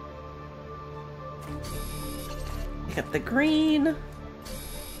 Pick up the green.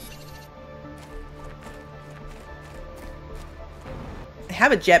 I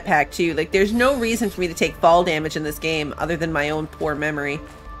have a jetpack too. Like, there's no reason for me to take fall damage in this game other than my own poor memory.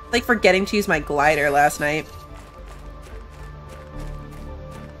 Like forgetting to use my glider last night.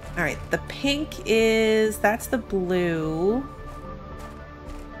 Alright, the pink is... that's the blue.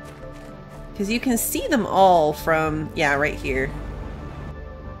 Because you can see them all from... yeah, right here.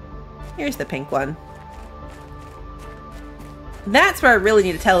 Here's the pink one. That's where I really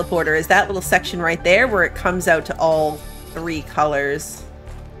need a teleporter, is that little section right there where it comes out to all 3 colors.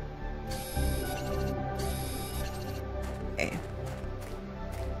 Okay.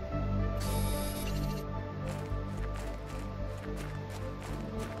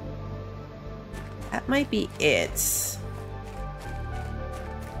 That might be it.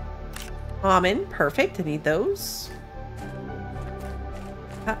 Common, perfect. I need those.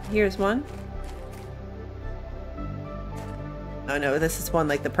 Ah, here's one. Oh no, this is one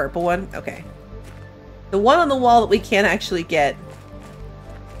like the purple one? Okay. The one on the wall that we can't actually get.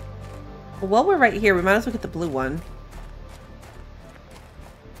 Well, while we're right here, we might as well get the blue one.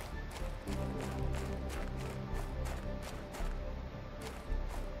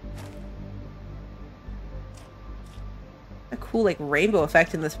 A cool like rainbow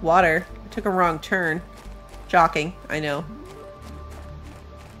effect in this water. I took a wrong turn. Shocking, I know.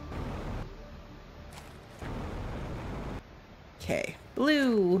 Okay,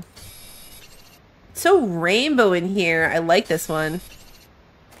 blue. It's so rainbow in here. I like this one.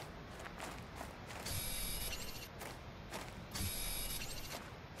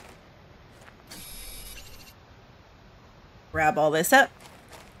 Grab all this up.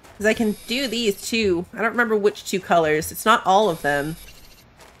 Because I can do these too. I don't remember which 2 colors. It's not all of them.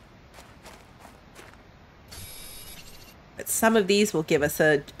 But some of these will give us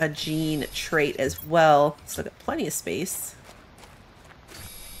a gene trait as well. Still got plenty of space.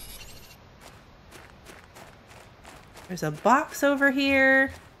 There's a box over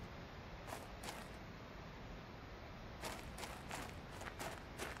here.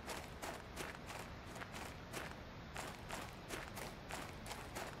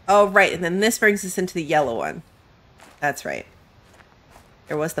 Oh, right. And then this brings us into the yellow one. That's right.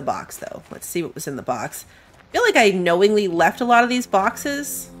 There was the box, though. Let's see what was in the box. I feel like I knowingly left a lot of these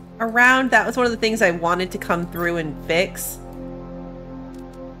boxes around. That was one of the things I wanted to come through and fix.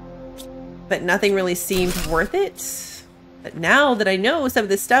 But nothing really seemed worth it. But now that I know some of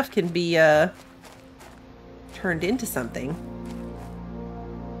this stuff can be turned into something.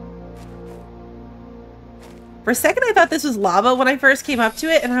 For a second I thought this was lava when I first came up to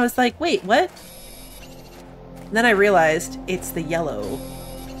it, and I was like, wait, what? And then I realized it's the yellow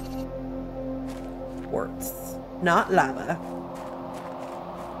quartz, not lava.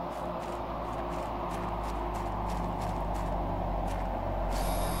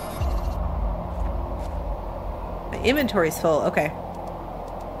 Inventory's full. Okay.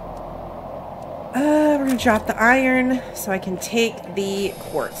 We're gonna drop the iron so I can take the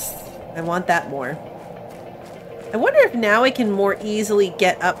quartz. I want that more. I wonder if now I can more easily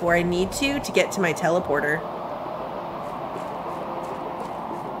get up where I need to get to my teleporter.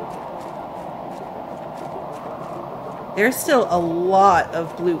 There's still a lot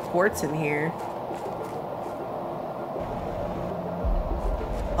of blue quartz in here.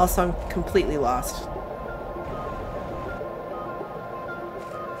 Also, I'm completely lost.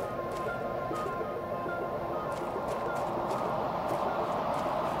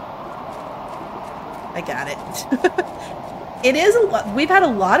 I got it. It is a lot. We've had a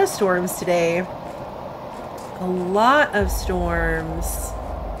lot of storms today. A lot of storms.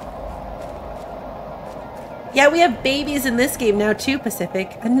 Yeah, we have babies in this game now too,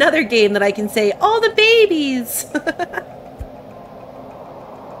 Pacific. Another game that I can say, all the babies! I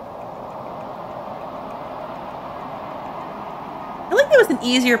feel like there was an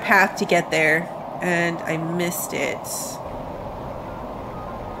easier path to get there, and I missed it.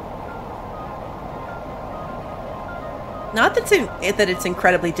 Not that it's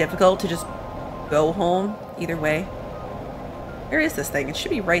incredibly difficult to just go home either way. Where is this thing? It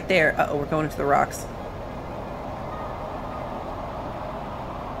should be right there. Uh-oh, we're going into the rocks.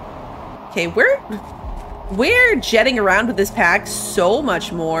 Okay, we're jetting around with this pack so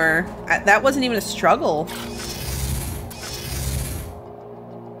much more. That wasn't even a struggle.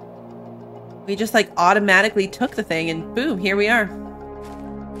 We just like automatically took the thing and boom, here we are.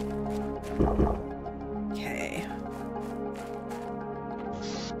 Okay.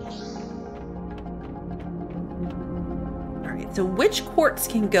 All right, so which quartz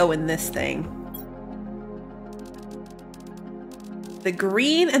can go in this thing? The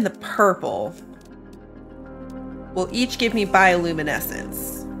green and the purple will each give me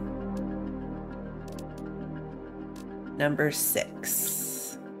bioluminescence. Number 6.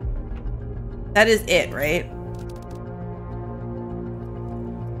 That is it, right?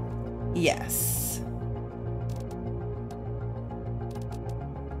 Yes.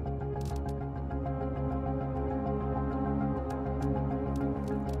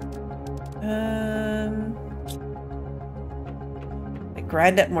 I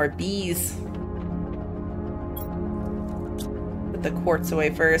grind up more bees. Put the quartz away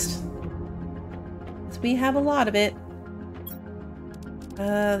first. Because we have a lot of it.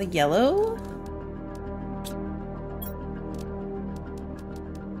 The yellow?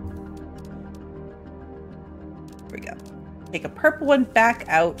 Here we go. Take a purple one back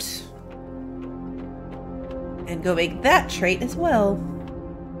out. And go make that trait as well.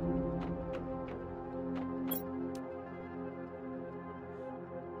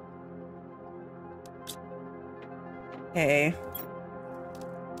 Okay.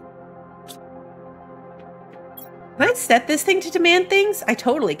 Can I set this thing to demand things? I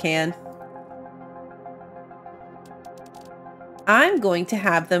totally can. I'm going to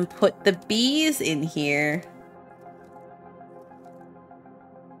have them put the bees in here.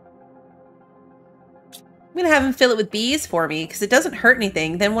 I'm going to have them fill it with bees for me because it doesn't hurt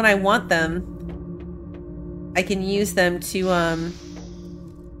anything. Then when I want them, I can use them to,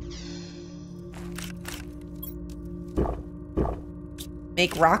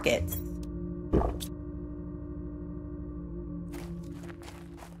 make rockets.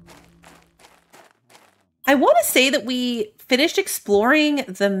 I want to say that we finished exploring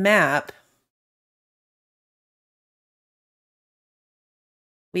the map.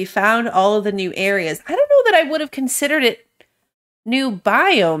 We found all of the new areas. I don't know that I would have considered it new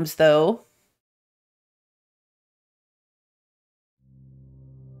biomes, though.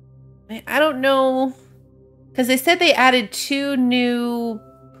 I don't know. Because they said they added 2 new...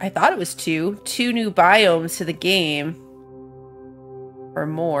 I thought it was 2 new biomes to the game. Or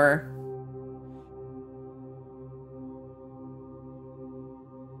more.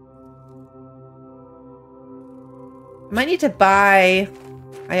 Might need to buy...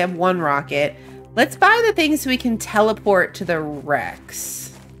 I have 1 rocket. Let's buy the things so we can teleport to the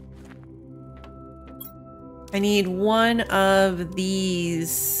Rex. I need 1 of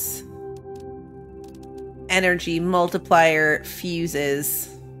these energy multiplier fuses.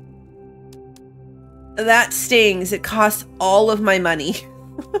 That stings. It costs all of my money.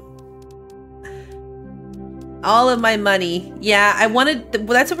 All of my money. Yeah, I wanted...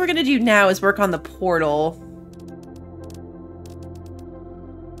 Well, that's what we're going to do now is work on the portal.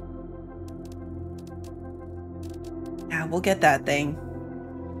 Yeah, we'll get that thing.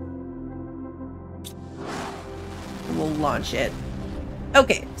 We'll launch it.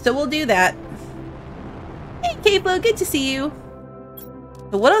 Okay, so we'll do that. Hey, Capo, good to see you.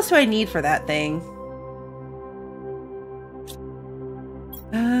 So what else do I need for that thing?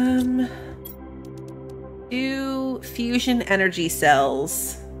 2 fusion energy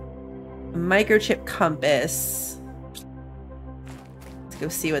cells. A microchip compass. Let's go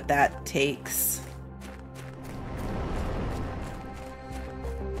see what that takes.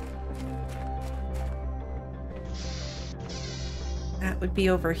 That would be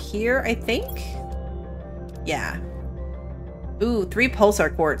over here, I think. Yeah. Ooh, 3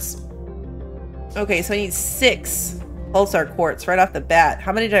 pulsar quartz. Okay, so I need 6 pulsar quartz right off the bat.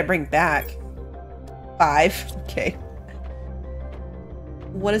 How many did I bring back? 5. Okay.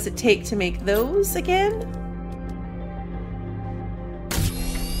 What does it take to make those again?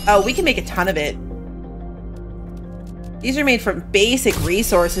 Oh, we can make a ton of it. These are made from basic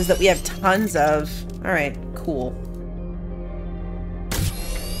resources that we have tons of. All right, cool.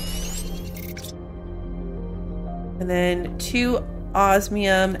 And then 2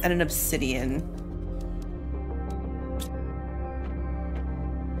 osmium and an obsidian.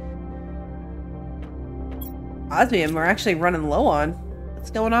 Osmium we're actually running low on.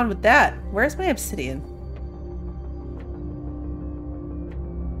 What's going on with that? Where's my obsidian?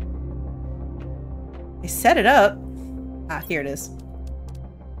 I set it up. Ah, here it is.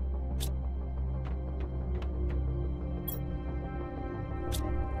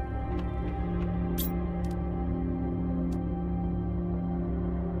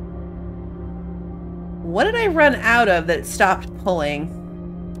 What did I run out of that it stopped pulling?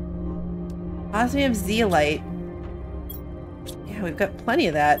 Osmium zeolite. Yeah, we've got plenty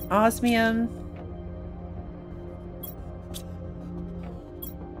of that. Osmium.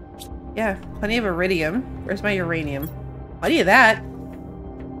 Yeah, plenty of iridium. Where's my uranium? Plenty of that.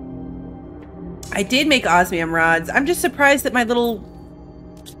 I did make osmium rods. I'm just surprised that my little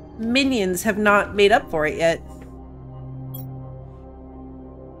minions have not made up for it yet.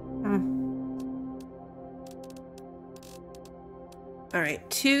 Alright,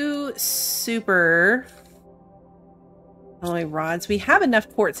 2 super alloy rods. We have enough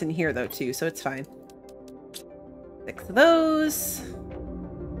quartz in here though too, so it's fine. 6 of those.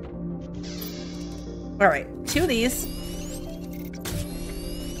 Alright, 2 of these.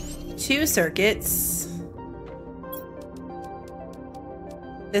 2 circuits.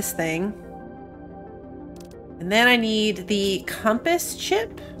 This thing. And then I need the compass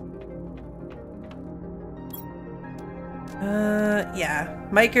chip. Yeah.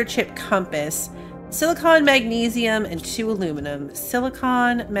 Microchip compass. Silicon, magnesium, and 2 aluminum.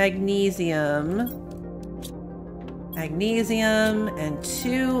 Silicon, magnesium, and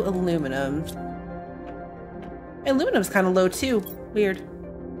 2 aluminum. Aluminum's kind of low too. Weird.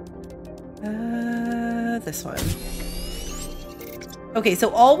 This one. Okay,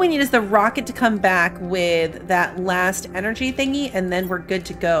 so all we need is the rocket to come back with that last energy thingy, and then we're good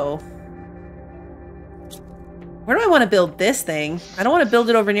to go. Where do I want to build this thing? I don't want to build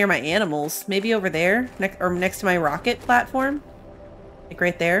it over near my animals. Maybe over there? Next to my rocket platform? Like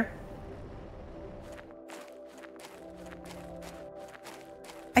right there?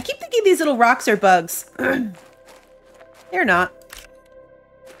 I keep thinking these little rocks are bugs. They're not.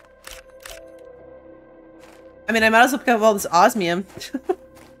 I mean, I might as well pick up all this osmium.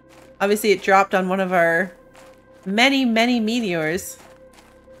 Obviously, it dropped on one of our many, many meteors.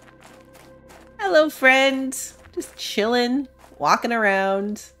 Hello, friend. Just chilling, walking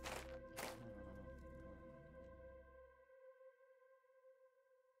around.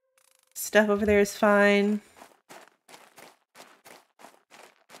 Stuff over there is fine.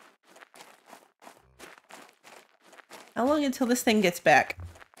 How long until this thing gets back?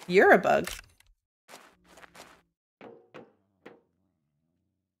 You're a bug.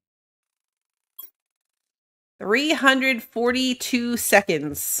 $342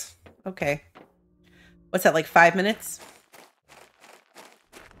 seconds. Okay. What's that, like 5 minutes?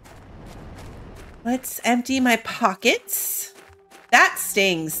 Let's empty my pockets. That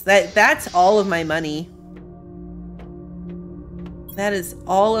stings. That's all of my money. That is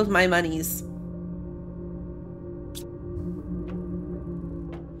all of my monies.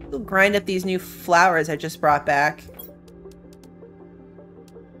 We'll grind up these new flowers I just brought back.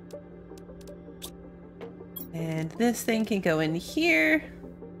 And this thing can go in here.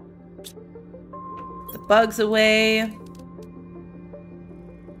 The bugs away.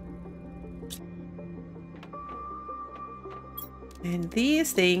 And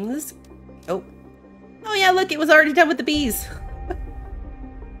these things... Oh. Oh yeah, look, it was already done with the bees.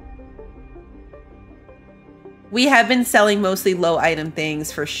 We have been selling mostly low item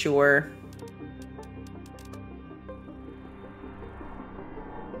things for sure.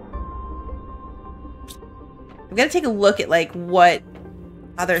 I'm gonna take a look at like what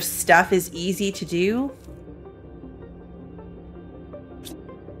other stuff is easy to do.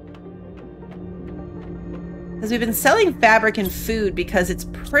 Because we've been selling fabric and food because it's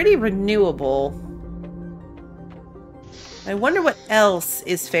pretty renewable. I wonder what else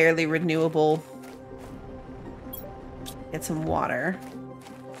is fairly renewable. Get some water.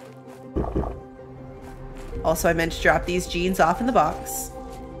 Also, I meant to drop these jeans off in the box.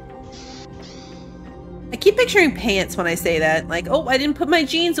 I keep picturing pants when I say that. Like, oh, I didn't put my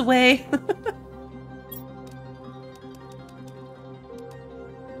jeans away.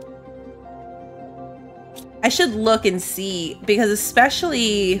 I should look and see, because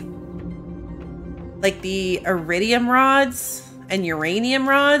especially like the iridium rods and uranium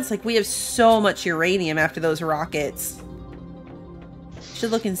rods, like we have so much uranium after those rockets. Should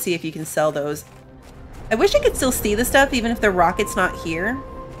look and see if you can sell those. I wish I could still see the stuff even if the rocket's not here.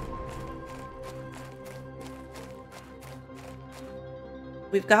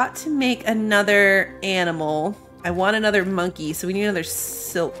 We've got to make another animal. I want another monkey, so we need another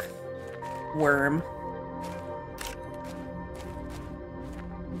silk worm.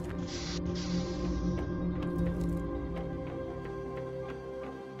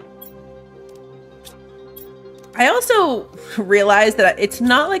 I also realized that it's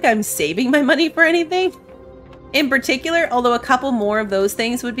not like I'm saving my money for anything in particular, although a couple more of those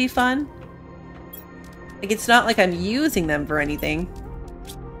things would be fun. Like, it's not like I'm using them for anything.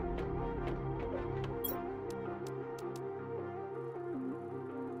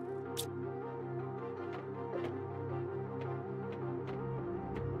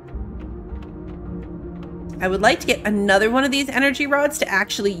 I would like to get another one of these energy rods to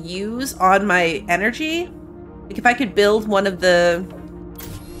actually use on my energy. Like if I could build one of the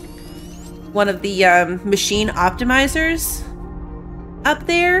machine optimizers up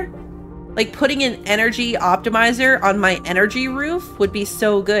there, like putting an energy optimizer on my energy roof would be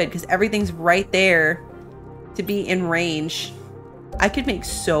so good because everything's right there to be in range. I could make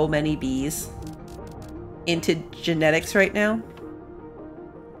so many bees into genetics right now.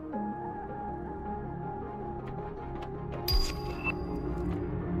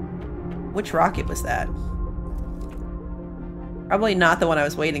 Which rocket was that? Probably not the one I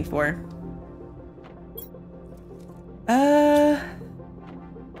was waiting for.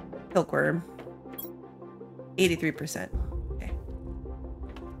 Silkworm. 83%. Okay.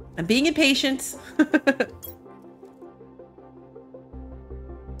 I'm being impatient.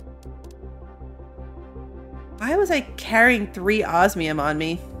 Why was I carrying 3 osmium on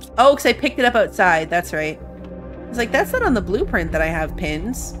me? Oh, because I picked it up outside. That's right. I was like, that's not on the blueprint that I have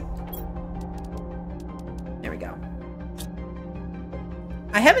pins. There we go.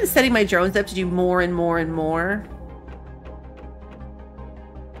 I have been setting my drones up to do more and more and more.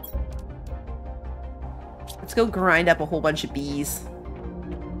 Let's go grind up a whole bunch of bees.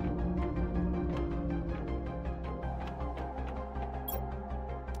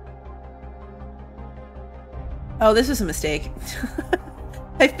 Oh, this was a mistake.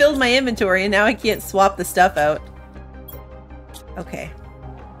 I filled my inventory and now I can't swap the stuff out. Okay.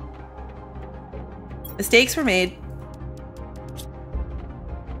 Mistakes were made.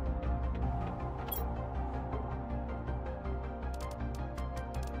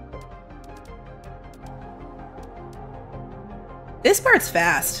 This part's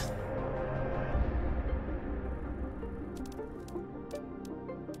fast.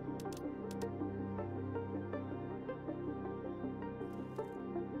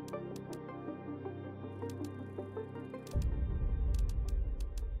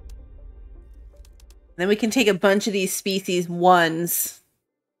 Then we can take a bunch of these species 1s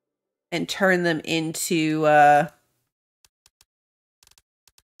and turn them into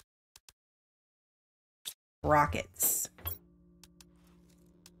rockets.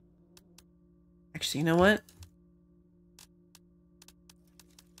 Actually, you know what?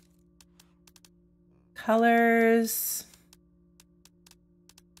 Colors.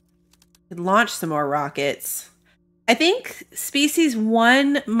 Could launch some more rockets. I think species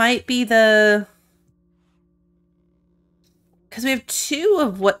 1 might be the... Because we have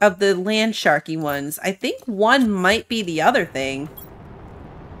 2 of the land sharky ones. I think 1 might be the other thing.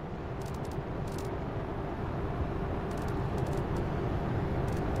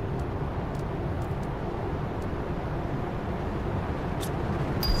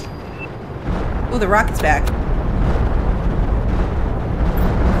 Oh, the rocket's back.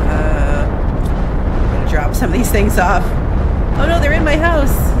 I'm gonna drop some of these things off. Oh no, they're in my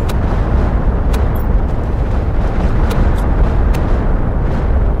house.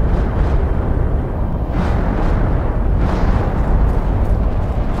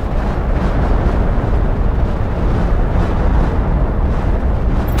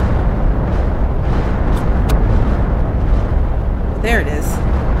 There it is.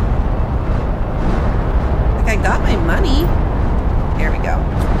 Like I got my money. There we go.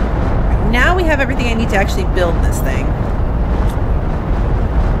 Right, now we have everything I need to actually build this thing.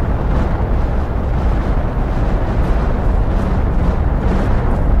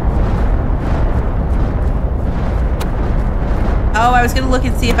 Oh, I was gonna look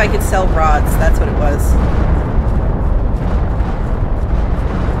and see if I could sell rods. That's what it was.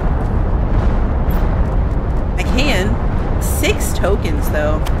 I can. 6 tokens,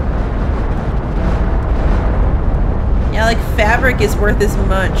 though. Yeah, like, fabric is worth as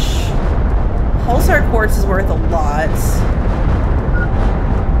much. Pulsar quartz is worth a lot.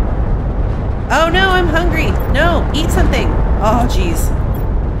 Oh, no, I'm hungry. No, eat something. Oh, jeez.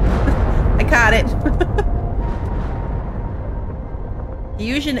 I caught it.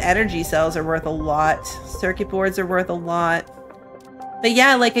 Fusion energy cells are worth a lot. Circuit boards are worth a lot. But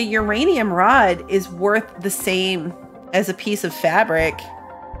yeah, like, a uranium rod is worth the same as a piece of fabric.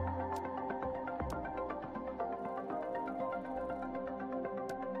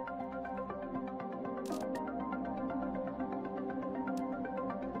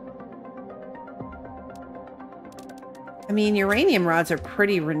 I mean, uranium rods are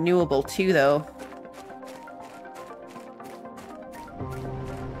pretty renewable too, though.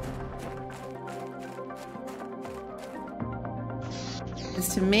 Is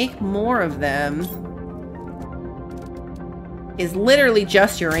to make more of them is literally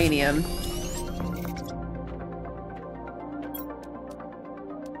just uranium.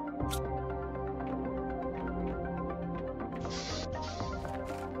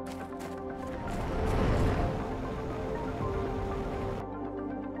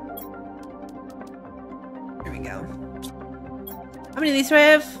 There we go. How many of these do I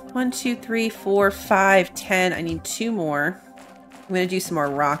have? 1, 2, 3, 4, 5, 10. I need 2 more. I'm going to do some more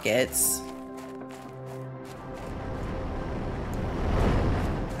rockets.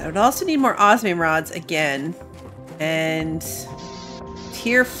 I would also need more osmium rods again. And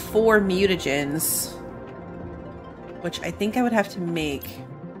tier 4 mutagens, which I think I would have to make.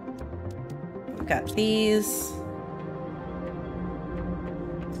 We've got these.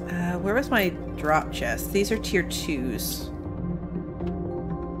 Where was my drop chest? These are tier 2s.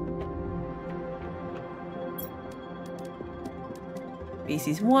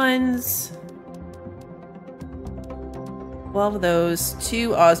 Species 1s. 12 of those,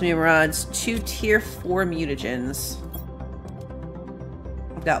 2 osmium rods, 2 tier 4 mutagens.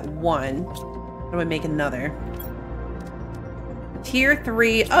 I've got 1. How do I make another? Tier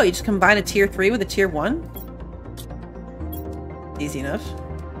 3. Oh, you just combine a tier 3 with a tier 1? Easy enough.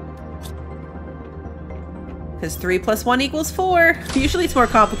 Because 3 plus 1 equals 4. Usually it's more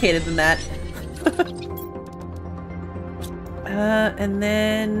complicated than that. And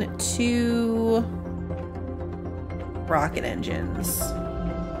then 2 rocket engines.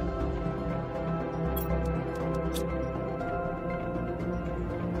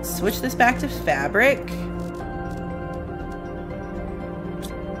 Switch this back to fabric.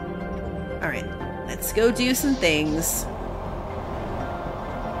 Alright, let's go do some things.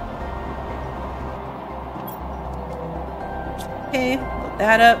 Okay, load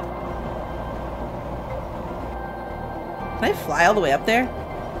that up. Can I fly all the way up there?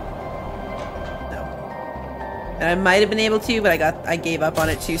 No. And I might have been able to, but I gave up on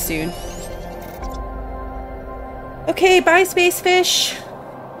it too soon. Okay, bye space fish.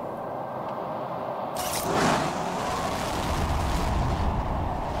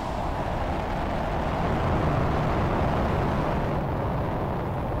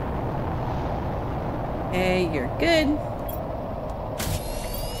 Okay, you're good.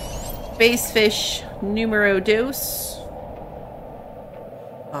 Space fish numero dos.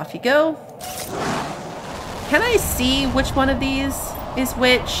 Off you go. Can I see which one of these is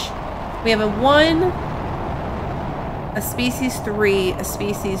which? We have a 1, a species 3, a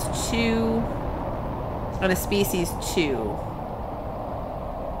species 2, and a species 2.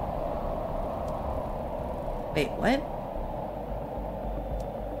 Wait, what?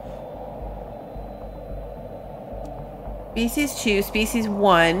 Species 2, species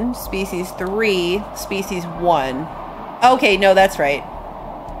 1, species 3, species 1. Okay, no, that's right.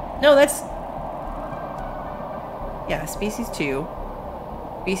 No, that's... Yeah, species 2,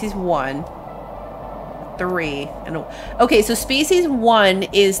 species 1, 3, and... Okay, so species 1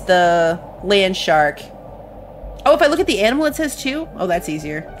 is the land shark. Oh, if I look at the animal, it says 2? Oh, that's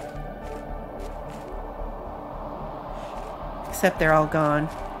easier. Except they're all gone.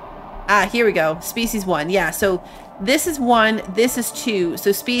 Ah, here we go. Species 1. Yeah, so this is 1, this is 2.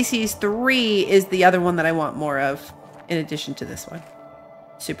 So species 3 is the other one that I want more of, in addition to this one.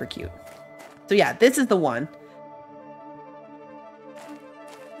 Super cute. So yeah, this is the one.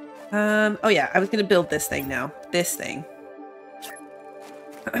 Oh yeah, I was gonna build this thing now. This thing.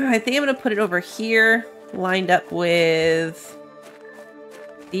 I think I'm gonna put it over here, lined up with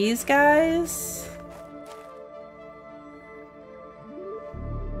these guys.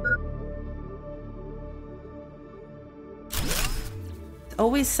 It's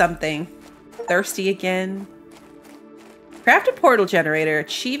always something. Thirsty again. Craft a portal generator.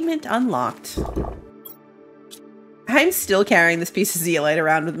 Achievement unlocked. I'm still carrying this piece of zeolite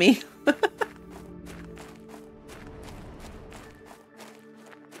around with me.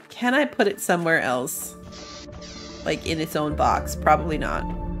 Can I put it somewhere else? Like in its own box? Probably not.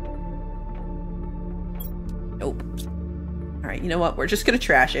 Nope. Alright, you know what? We're just gonna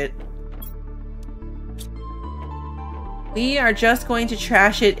trash it. We are just going to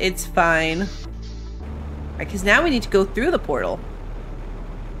trash it. It's fine. Alright, because now we need to go through the portal.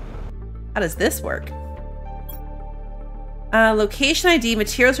 How does this work? Location ID,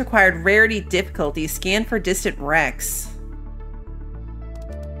 materials required, rarity, difficulty, scan for distant wrecks.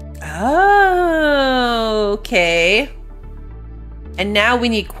 Oh, okay. And now we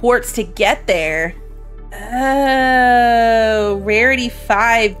need quartz to get there. Oh, rarity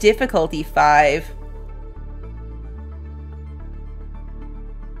 5, difficulty 5.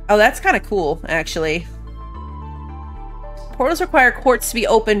 Oh, that's kind of cool, actually. Portals require quartz to be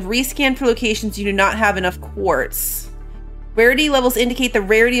opened. Rescan for locations you do not have enough quartz. Rarity levels indicate the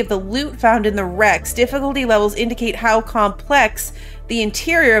rarity of the loot found in the wrecks. Difficulty levels indicate how complex the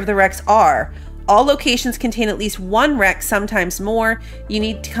interior of the wrecks are. All locations contain at least one wreck, sometimes more. You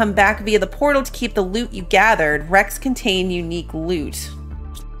need to come back via the portal to keep the loot you gathered. Wrecks contain unique loot.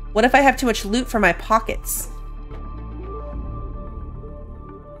 What if I have too much loot for my pockets?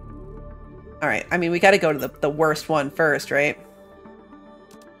 All right. I mean, we got to go to the worst one first, right?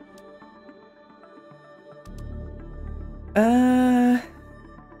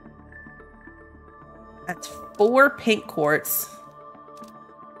 That's 4 pink quartz.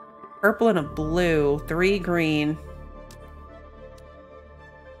 Purple and a blue. 3 green.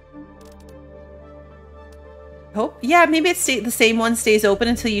 Hope. Yeah, maybe it's the same one stays open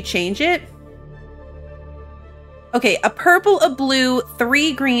until you change it. Okay, a purple, a blue,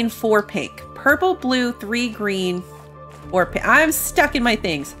 3 green, 4 pink. Purple, blue, 3 green, 4 pink. I'm stuck in my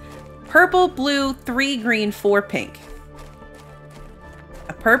things. Purple, blue, 3 green, 4 pink.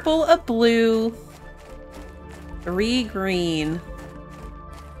 A purple, a blue, 3 green,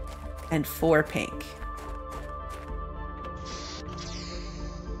 and 4 pink.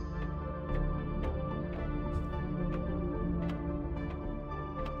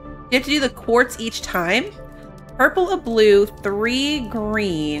 You have to do the quartz each time. Purple, a blue, 3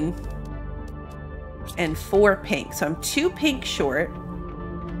 green, and 4 pink. So I'm 2 pink short.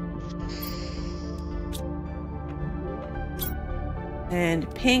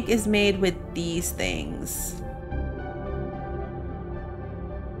 And pink is made with these things.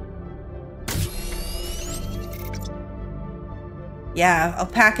 Yeah, I'll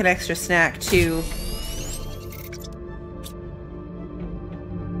pack an extra snack too.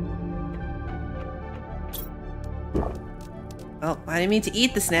 Oh, I didn't mean to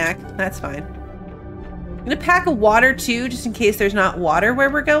eat the snack. That's fine. I'm gonna pack a water too, just in case there's not water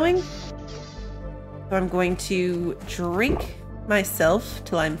where we're going. So I'm going to drink myself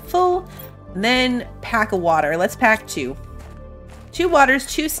till I'm full, and then pack a water. Let's pack 2. 2 waters,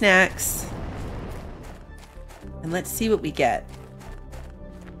 2 snacks. And let's see what we get.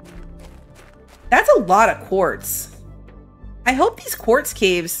 That's a lot of quartz. I hope these quartz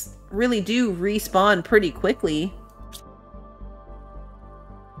caves really do respawn pretty quickly.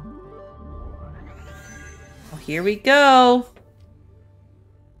 Here we go.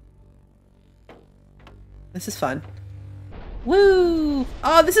 This is fun. Woo!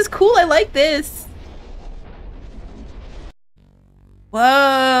 Oh, this is cool. I like this.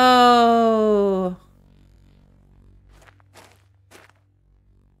 Whoa!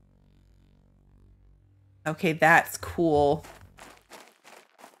 Okay, that's cool.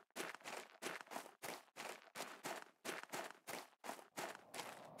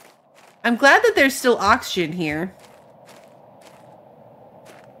 I'm glad that there's still oxygen here.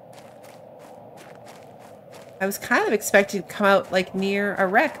 I was kind of expecting to come out like near a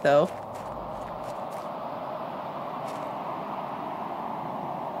wreck though.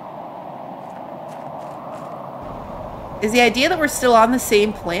 Is the idea that we're still on the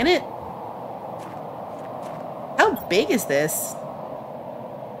same planet? How big is this?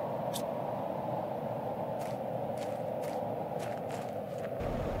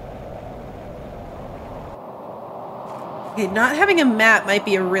 Okay, not having a map might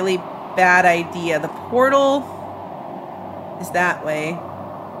be a really bad idea. The portal is that way.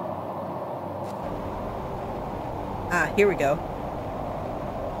 Ah, here we go.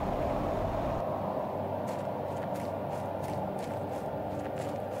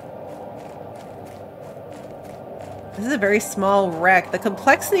 This is a very small wreck. The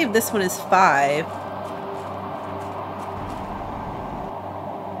complexity of this one is 5.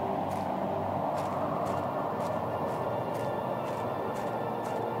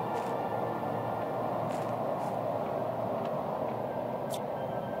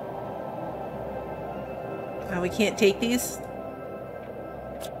 We can't take these.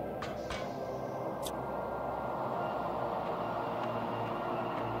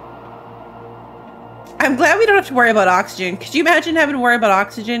 I'm glad we don't have to worry about oxygen. Could you imagine having to worry about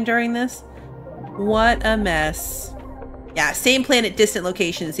oxygen during this? What a mess. Yeah, same planet, distant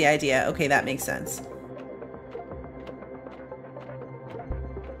location is the idea. Okay, that makes sense.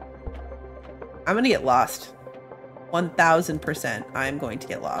 I'm gonna get lost. 1000%. I'm going to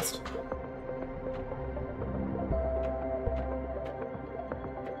get lost.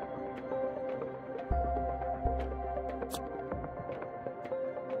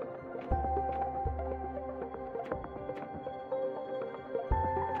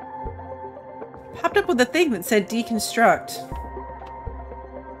 Popped up with a thing that said deconstruct.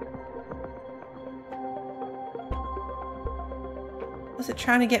 Was it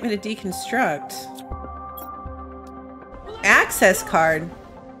trying to get me to deconstruct? Access card.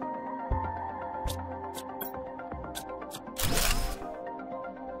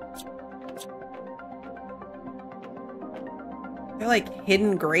 They're like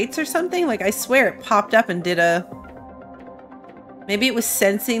hidden grates or something? Like I swear it popped up and did a... Maybe it was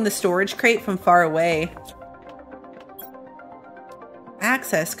sensing the storage crate from far away.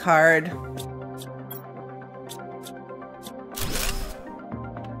 Access card.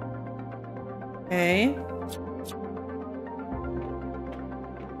 Okay.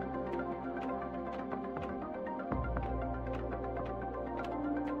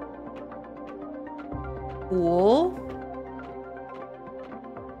 Cool.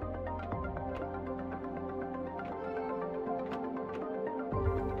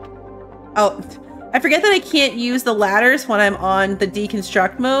 Oh, I forget that I can't use the ladders when I'm on the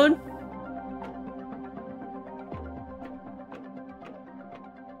deconstruct mode.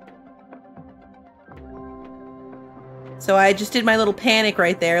 So I just did my little panic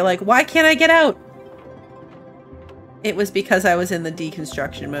right there, like, why can't I get out? It was because I was in the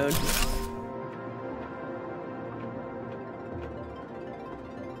deconstruction mode.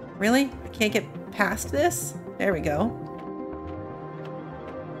 Really? I can't get past this? There we go.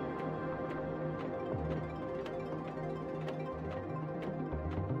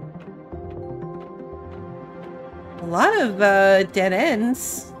 A lot of dead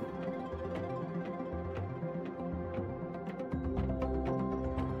ends.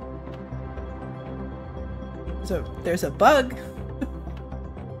 So there's a bug.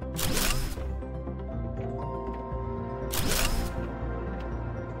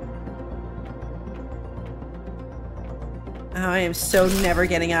 I am so never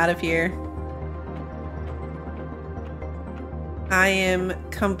getting out of here. I am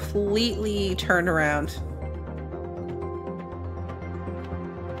completely turned around.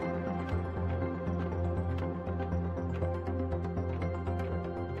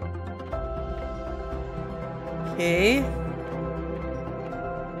 Okay.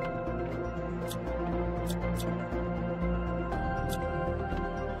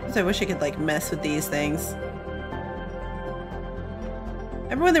 I wish I could like mess with these things.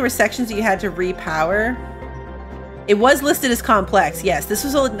 Remember when there were sections that you had to repower? It was listed as complex. Yes, this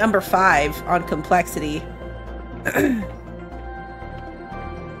was number 5 on complexity.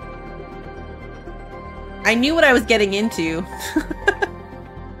 I knew what I was getting into.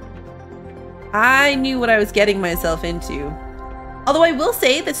 I knew what I was getting myself into. Although I will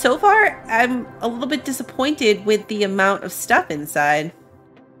say that so far, I'm a little bit disappointed with the amount of stuff inside.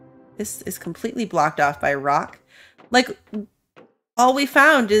 This is completely blocked off by rock. Like, all we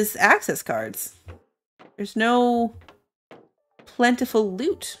found is access cards. There's no plentiful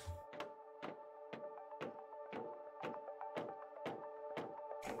loot.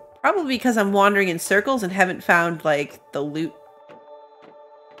 Probably because I'm wandering in circles and haven't found, like, the loot.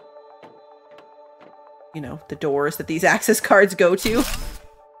 You know, the doors that these access cards go to.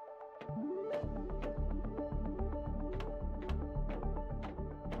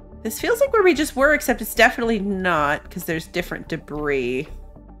 This feels like where we just were, except it's definitely not, because there's different debris.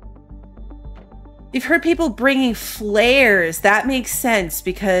 You've heard people bringing flares. That makes sense,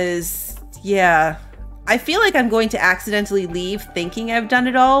 because, yeah. I feel like I'm going to accidentally leave thinking I've done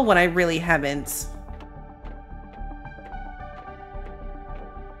it all when I really haven't.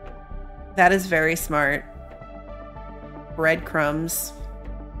 That is very smart. Breadcrumbs.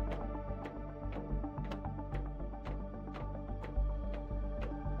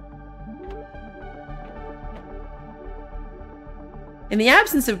 In the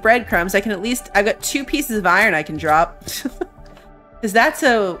absence of breadcrumbs, I can at least... I've got 2 pieces of iron I can drop. Because that's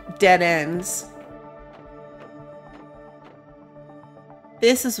a dead ends.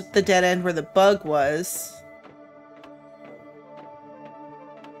 This is the dead end where the bug was.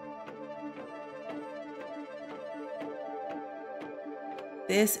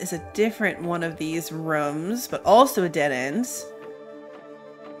 This is a different one of these rooms, but also a dead end.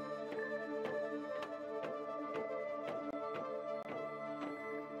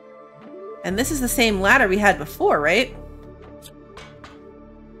 And this is the same ladder we had before, right?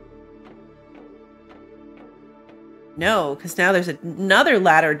 No, because now there's another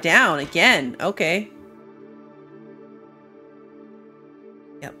ladder down again. Okay.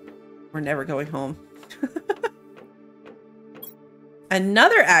 Yep. We're never going home.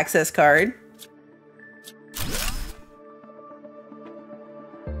 Another access card.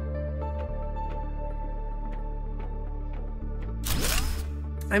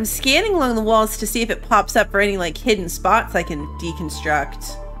 I'm scanning along the walls to see if it pops up for any like hidden spots I can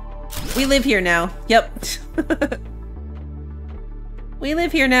deconstruct. We live here now. Yep. We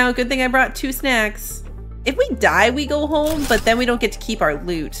live here now. Good thing I brought 2 snacks. If we die, we go home, but then we don't get to keep our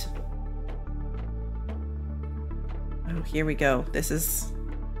loot. Oh, here we go. This is...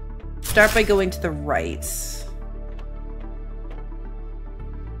 Start by going to the right.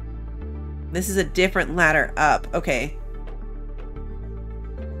 This is a different ladder up. Okay.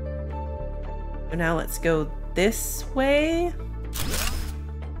 So now let's go this way.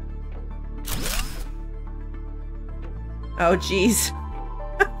 Oh, geez.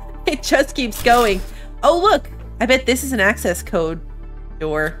 It It just keeps going. Oh, look. I bet this is an access code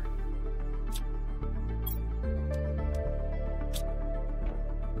door.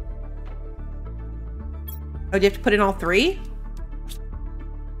 Oh, do you have to put in all 3?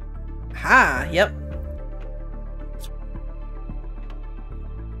 Ha, yep.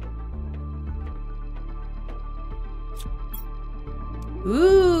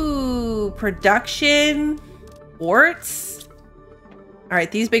 Ooh, production, quartz. All right,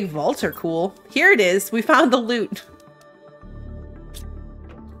 these big vaults are cool. Here it is. We found the loot.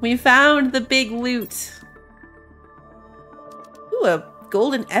 We found the big loot. Ooh, a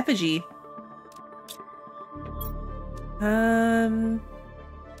golden effigy. I'm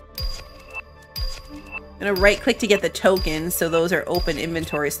gonna right click to get the tokens, so those are open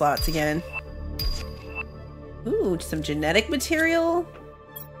inventory slots again. Ooh, some genetic material.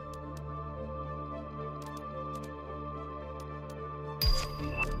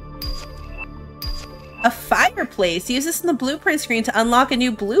 A fireplace. Use this in the blueprint screen to unlock a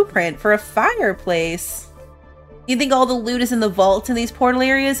new blueprint for a fireplace. You think all the loot is in the vaults in these portal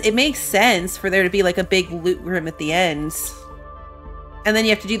areas? It makes sense for there to be like a big loot room at the end. And then you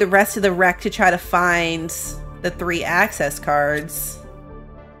have to do the rest of the wreck to try to find the 3 access cards.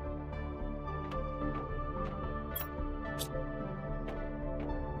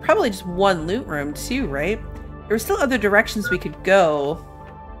 Probably just 1 loot room too, right? There were still other directions we could go.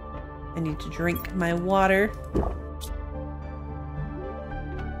 I need to drink my water.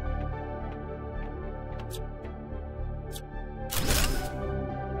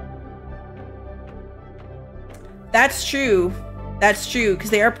 That's true. That's true,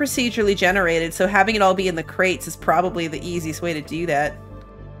 because they are procedurally generated, so having it all be in the crates is probably the easiest way to do that.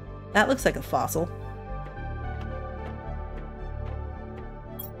 That looks like a fossil.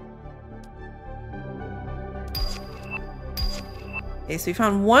 Okay, so we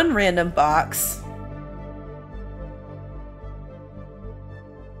found 1 random box.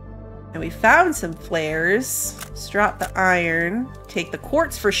 And we found some flares. Let's drop the iron. Take the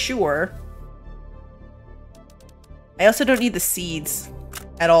quartz for sure. I also don't need the seeds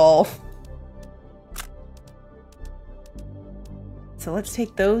at all. So let's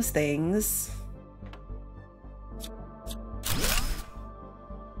take those things.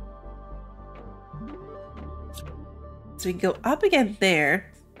 So we can go up again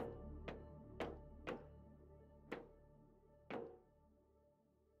there.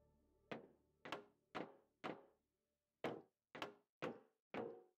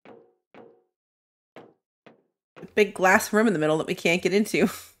 A big glass room in the middle that we can't get into.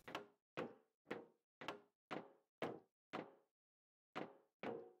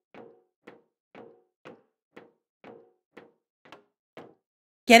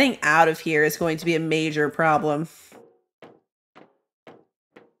 Getting out of here is going to be a major problem.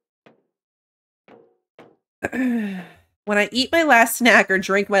 When I eat my last snack or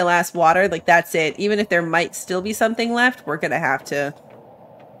drink my last water, like that's it. Even if there might still be something left, we're gonna have to...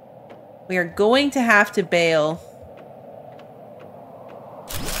 We are going to have to bail.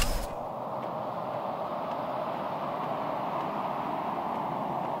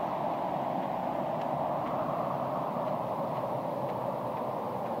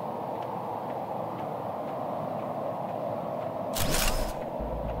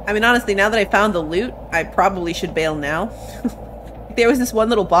 I mean, honestly, now that I found the loot, I probably should bail now. There was this one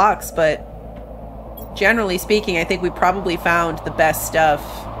little box, but generally speaking, I think we probably found the best stuff.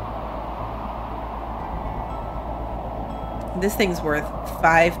 This thing's worth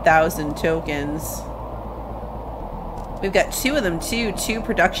 5,000 tokens. We've got 2 of them too, 2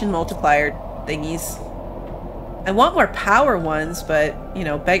 production multiplier thingies. I want more power ones, but, you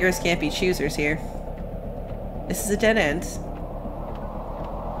know, beggars can't be choosers here. This is a dead end.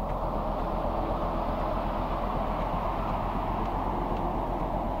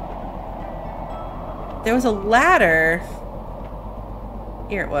 There was a ladder.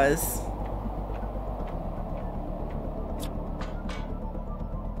 Here it was.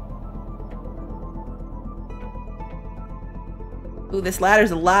 Ooh, this ladder's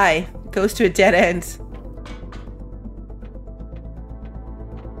a lie. It goes to a dead end.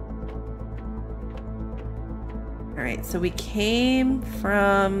 Alright, so we came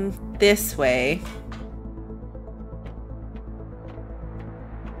from this way.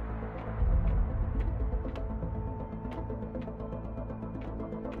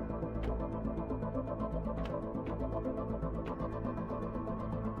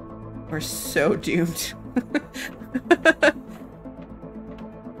 We're so doomed.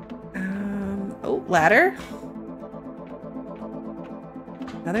 Oh, ladder?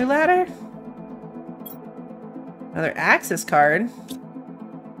 Another ladder? Another access card.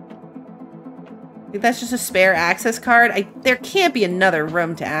 I think that's just a spare access card. There can't be another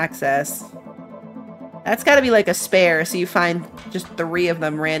room to access. That's got to be like a spare, so you find just 3 of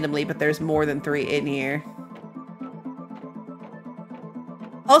them randomly, but there's more than 3 in here.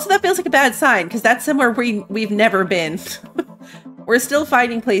 Also, that feels like a bad sign, because that's somewhere we've never been. We're still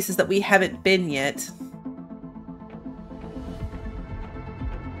finding places that we haven't been yet.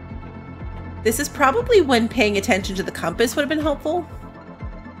 This is probably when paying attention to the compass would have been helpful.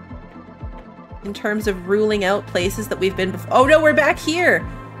 In terms of ruling out places that we've been before. Oh no, we're back here!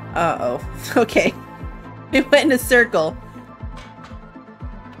 Uh-oh. Okay. We went in a circle.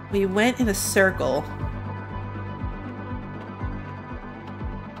 We went in a circle.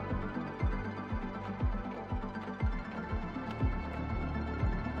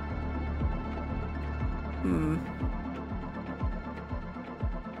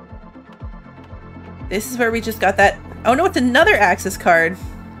 This is where we just got that. Oh no, it's another access card.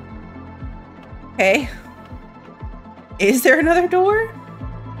 Okay. Is there another door?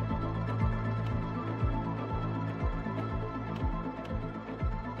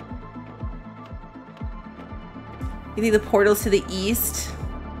 You think the portal's to the east?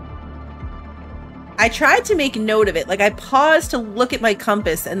 I tried to make note of it. Like, I paused to look at my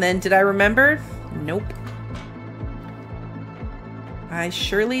compass, and then did I remember? Nope. I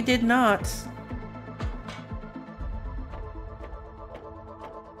surely did not.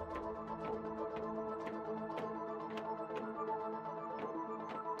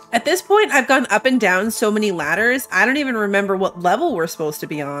 At this point, I've gone up and down so many ladders, I don't even remember what level we're supposed to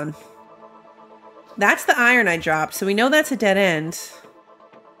be on. That's the iron I dropped, so we know that's a dead end.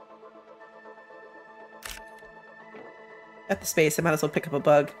 At the space, I might as well pick up a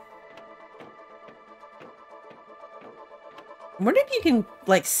bug. I wonder if you can,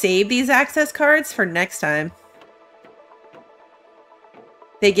 like, save these access cards for next time.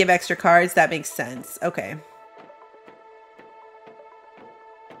 They give extra cards, that makes sense. Okay.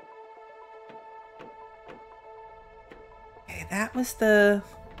 Okay, that was the...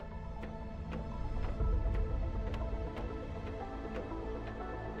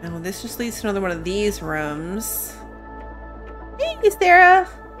 Oh, this just leads to another one of these rooms. Hey, Sarah!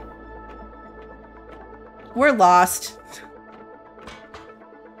 We're lost.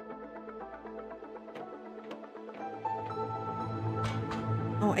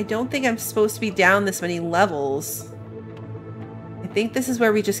 Oh, I don't think I'm supposed to be down this many levels. I think this is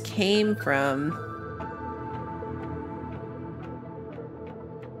where we just came from.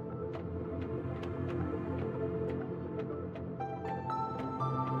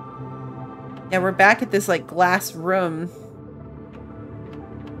 Yeah, we're back at this, like, glass room.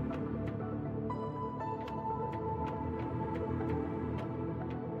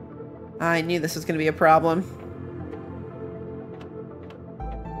 I knew this was going to be a problem.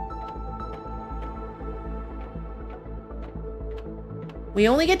 We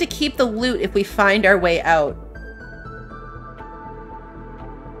only get to keep the loot if we find our way out.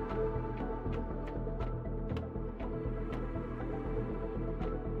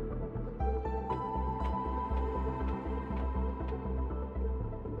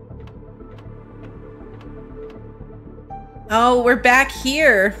 Oh, we're back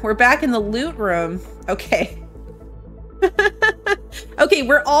here. We're back in the loot room. Okay. Okay,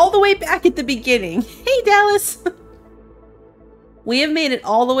 we're all the way back at the beginning. Hey, Dallas. We have made it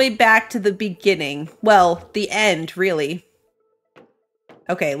all the way back to the beginning. Well, the end, really.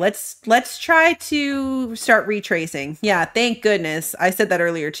 Okay, let's try to start retracing. Yeah, thank goodness. I said that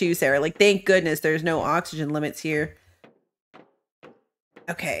earlier too, Sarah. Like, thank goodness there's no oxygen limits here.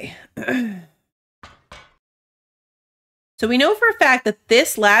 Okay. So we know for a fact that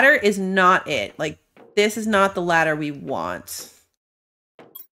this ladder is not it. Like, this is not the ladder we want.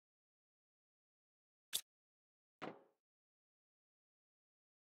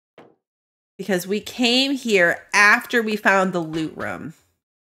 Because we came here after we found the loot room.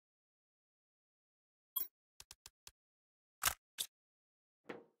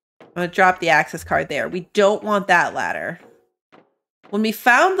 I'm going to drop the access card there. We don't want that ladder. When we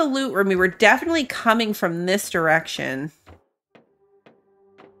found the loot room, we were definitely coming from this direction.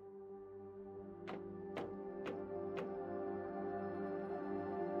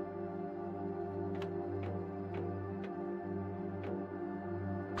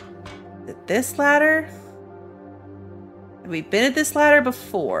 This ladder? Have we been at this ladder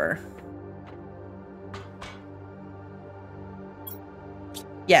before?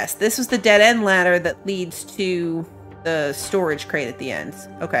 Yes, this was the dead end ladder that leads to the storage crate at the end.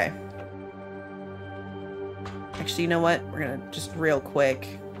 Okay. Actually, you know what? We're gonna just real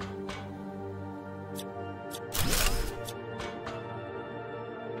quick.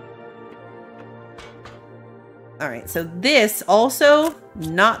 All right, so this also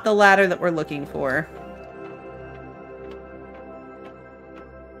not the ladder that we're looking for.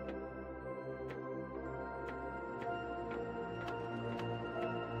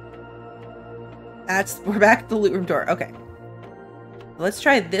 We're back at the loot room door. Okay. Let's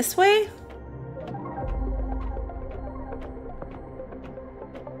try this way.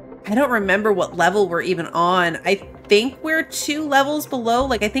 I don't remember what level we're even on. I think we're 2 levels below.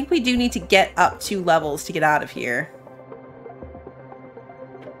 Like, I think we do need to get up 2 levels to get out of here.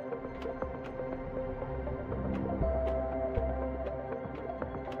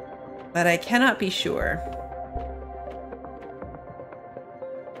 But I cannot be sure.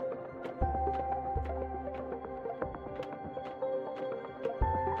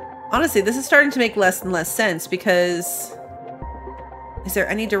 Honestly, this is starting to make less and less sense because... Is there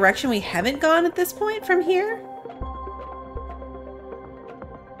any direction we haven't gone at this point from here?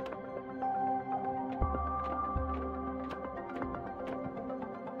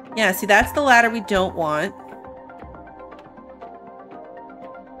 Yeah, see, that's the ladder we don't want.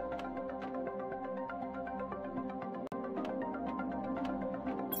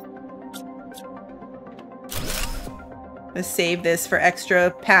 Let's save this for extra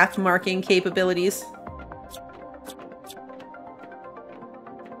path marking capabilities.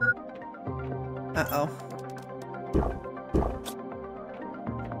 Uh-oh.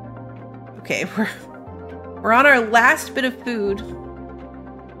 Okay, we're on our last bit of food.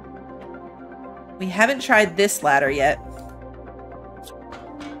 We haven't tried this ladder yet.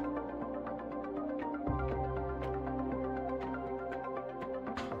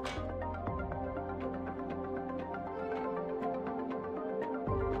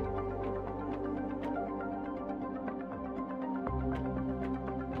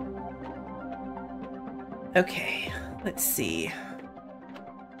 Okay, let's see.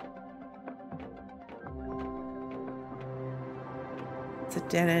 It's a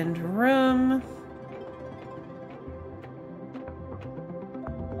dead-end room.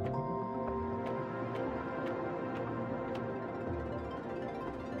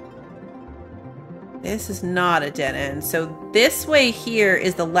 This is not a dead end. So this way here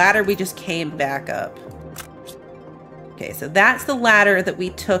is the ladder we just came back up. Okay, so that's the ladder that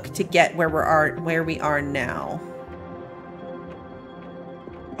we took to get where we are now.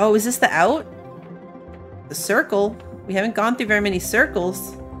 Oh, is this the out? The circle? We haven't gone through very many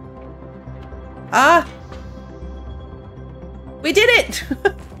circles. Ah! We did it!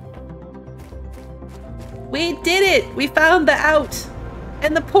 We did it! We found the out!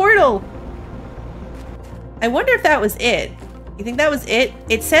 And the portal! I wonder if that was it. You think that was it?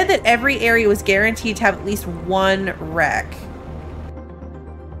 It said that every area was guaranteed to have at least 1 wreck.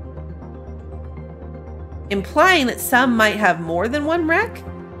 Implying that some might have more than 1 wreck?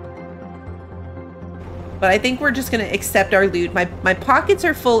 But I think we're just gonna accept our loot. My pockets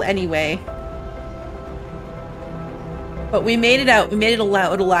are full anyway. But we made it out. We made it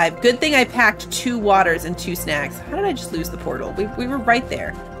alive. Good thing I packed 2 waters and 2 snacks. How did I just lose the portal? We were right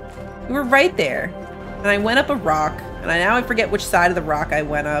there. We were right there. And I went up a rock. And now I forget which side of the rock I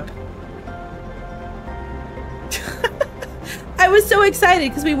went up. I was so excited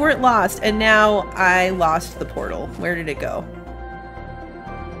because we weren't lost. And now I lost the portal. Where did it go?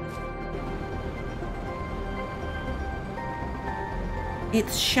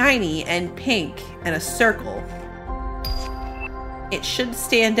 It's shiny and pink and a circle. It should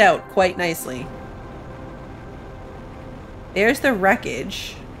stand out quite nicely. There's the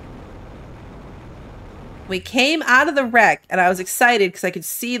wreckage. We came out of the wreck and I was excited because I could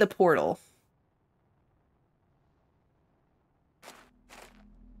see the portal.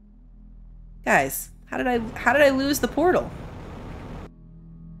 Guys, how did I lose the portal?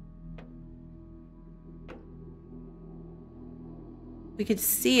 We could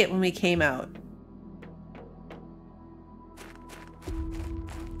see it when we came out.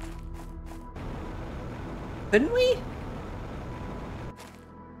 Couldn't we?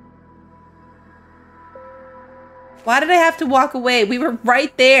 Why did I have to walk away? We were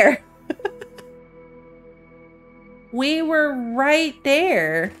right there. We were right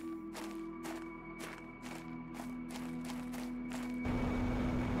there.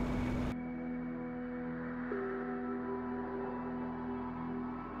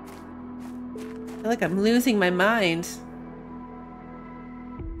 I feel like I'm losing my mind.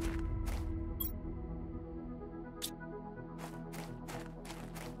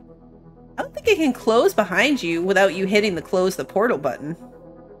 I don't think it can close behind you without you hitting the close the portal button.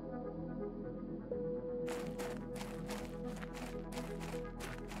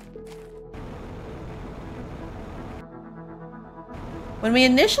 When we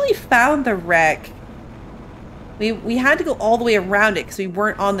initially found the wreck, We had to go all the way around it because we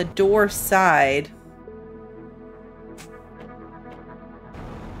weren't on the door side.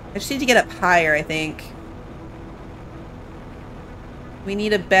 I just need to get up higher, I think. We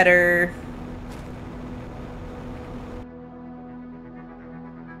need a better...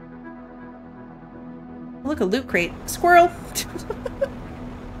 Look, a loot crate. Squirrel!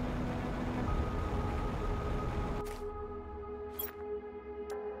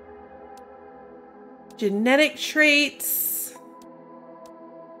 Genetic traits.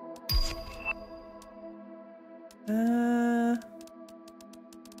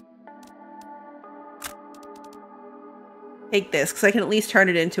 Take this, because I can at least turn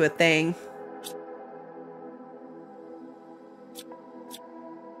it into a thing.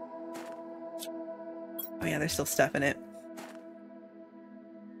 Oh yeah, there's still stuff in it.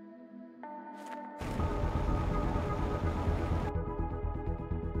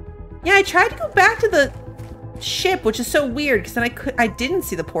 Yeah, I tried to go back to the ship, which is so weird, because then I didn't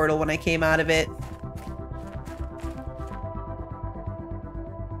see the portal when I came out of it.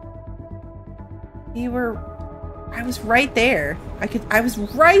 I was right there. I was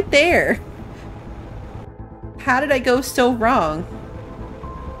right there. How did I go so wrong?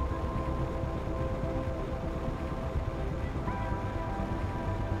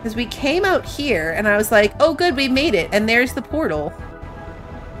 Because we came out here, and I was like, oh good, we made it, and there's the portal.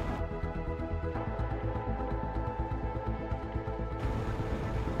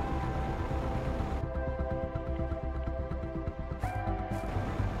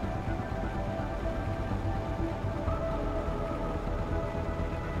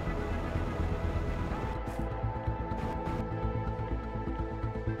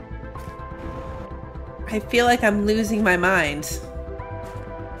 I feel like I'm losing my mind.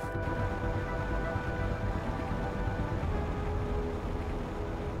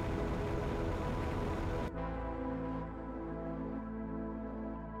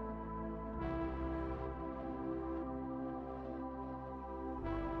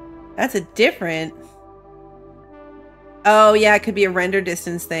 That's a different... Oh yeah, it could be a render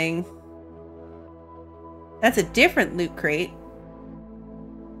distance thing. That's a different loot crate.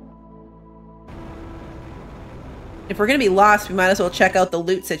 If we're gonna be lost, we might as well check out the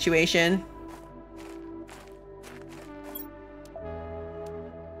loot situation.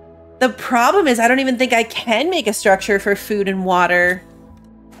 The problem is I don't even think I can make a structure for food and water.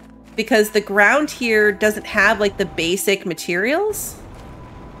 Because the ground here doesn't have like the basic materials.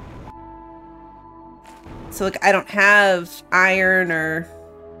 So like I don't have iron or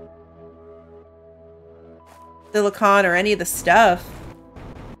silicon or any of the stuff.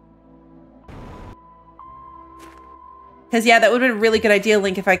 Because, yeah, that would have been a really good idea,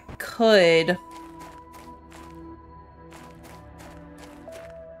 Link, if I could.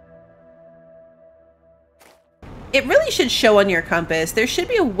 It really should show on your compass. There should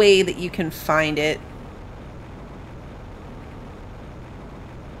be a way that you can find it.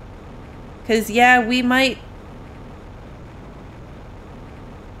 Because, yeah, we might...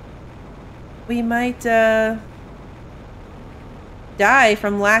 die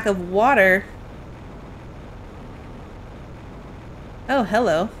from lack of water. Oh,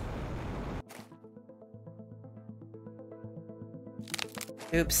 hello.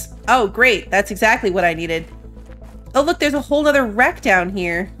 Oops. Oh, great. That's exactly what I needed. Oh, look, there's a whole other wreck down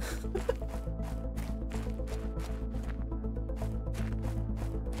here.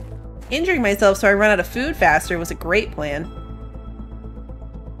 Injuring myself so I run out of food faster was a great plan.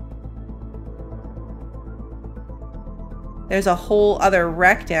 There's a whole other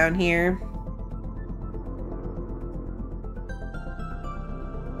wreck down here.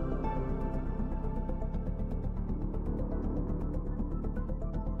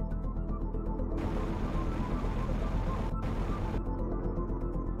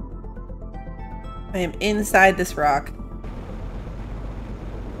 I am inside this rock.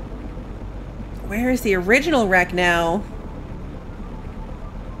 Where is the original wreck now?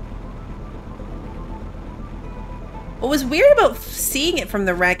 What was weird about seeing it from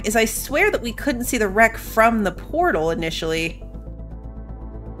the wreck is I swear that we couldn't see the wreck from the portal initially.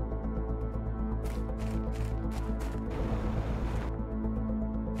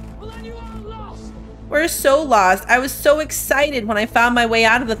 Well, then you are lost. We're so lost. I was so excited when I found my way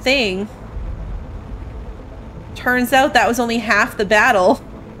out of the thing. Turns out that was only half the battle.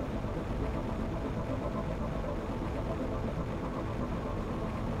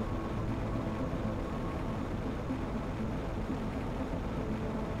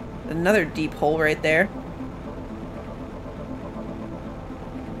 Another deep hole right there.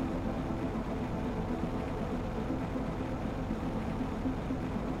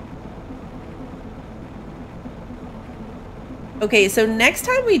 Okay, so next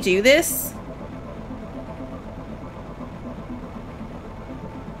time we do this...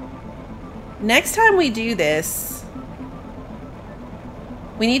 Next time we do this...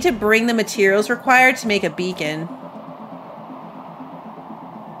 We need to bring the materials required to make a beacon.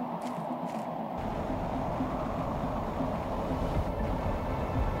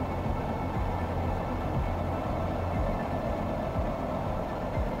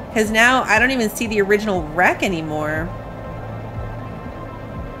 Because now I don't even see the original wreck anymore.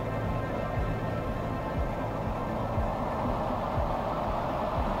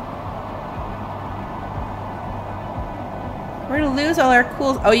 We're gonna lose all our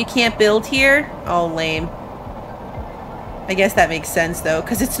cool... Oh, you can't build here? Oh, lame. I guess that makes sense, though,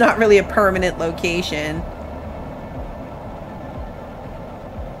 because it's not really a permanent location.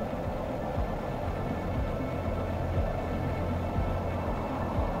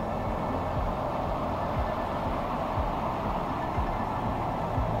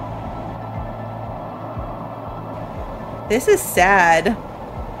 This is sad.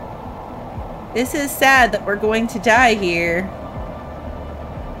 This is sad that we're going to die here.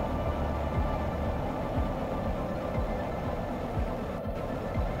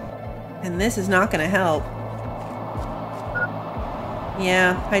 And this is not going to help.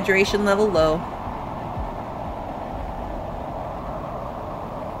 Yeah, hydration level low.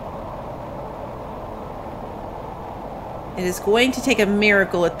 It is going to take a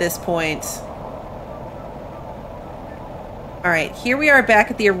miracle at this point. Alright, here we are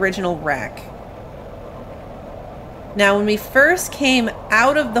back at the original wreck. Now, when we first came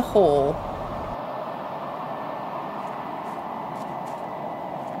out of the hole...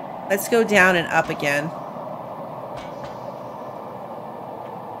 Let's go down and up again.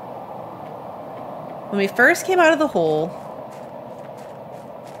 When we first came out of the hole...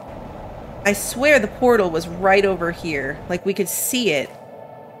 I swear the portal was right over here. Like, we could see it.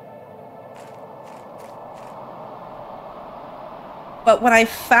 But when I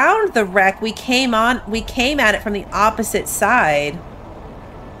found the wreck, we came at it from the opposite side.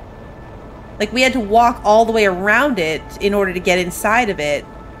 Like, we had to walk all the way around it in order to get inside of it.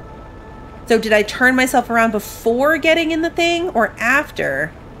 So did I turn myself around before getting in the thing or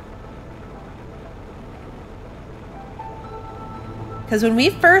after? Because when we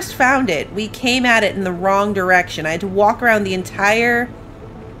first found it, we came at it in the wrong direction. I had to walk around the entire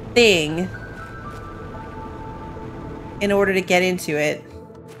thing in order to get into it.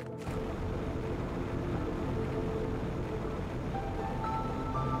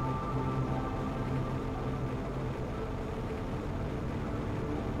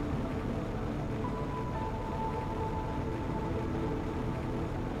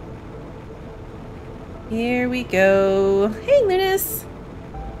 Here we go. Hey, Lunas.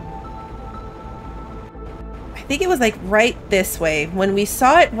 I think it was like right this way. When we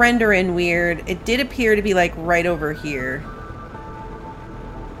saw it render in weird, it did appear to be like right over here.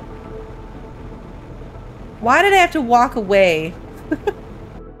 Why did I have to walk away?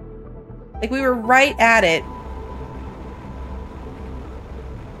 Like we were right at it.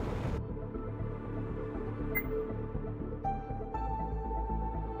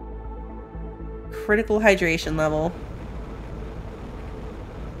 Critical hydration level.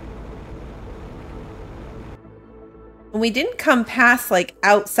 When we didn't come past like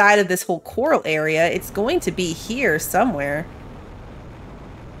outside of this whole coral area, it's going to be here somewhere.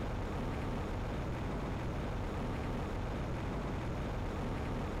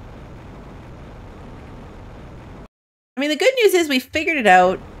 I mean, the good news is we figured it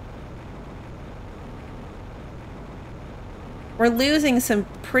out. We're losing some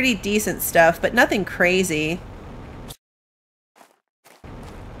pretty decent stuff, but nothing crazy.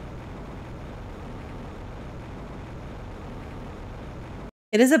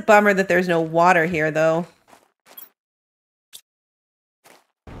 It is a bummer that there's no water here, though.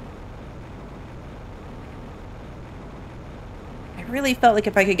 I really felt like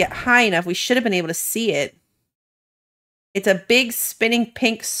if I could get high enough, we should have been able to see it. It's a big spinning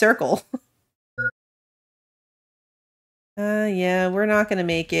pink circle. Yeah, we're not gonna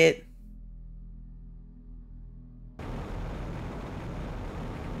make it.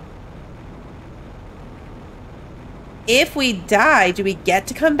 If we die, do we get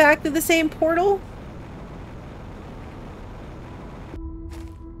to come back through the same portal?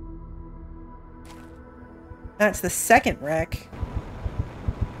 That's the second wreck.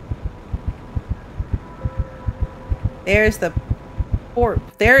 There's the port.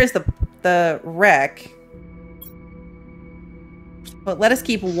 There is the wreck. But let us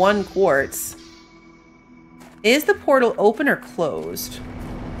keep one quartz. Is the portal open or closed?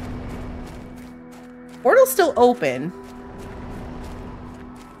 Portal's still open.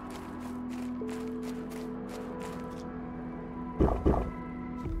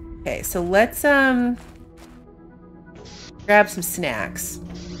 Okay, so let's grab some snacks.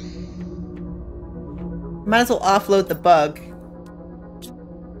 Might as well offload the bug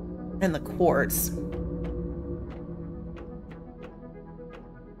and the quartz.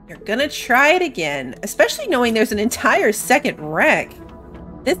 You're gonna try it again, especially knowing there's an entire second wreck.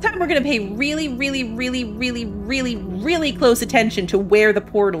 This time we're gonna pay really, really, really, really, really, really close attention to where the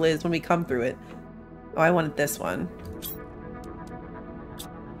portal is when we come through it. Oh, I wanted this one.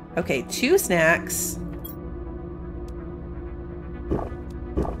 Okay, 2 snacks.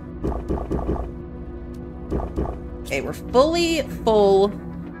 Okay, we're fully full.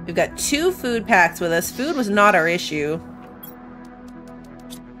 We've got 2 food packs with us. Food was not our issue.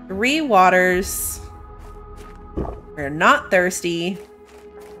 3 waters. We're not thirsty.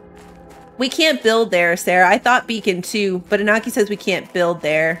 We can't build there, Sarah. I thought beacon too, but Inaki says we can't build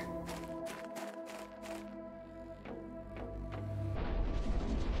there.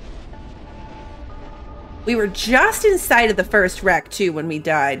 We were just inside of the first wreck too when we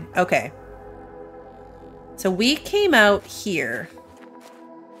died. Okay. So we came out here.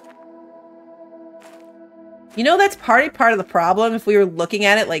 You know, that's part of the problem. If we were looking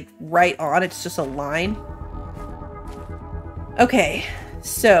at it like right on, it's just a line. Okay,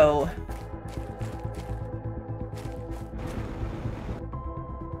 so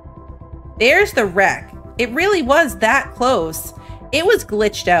there's the wreck. It really was that close. It was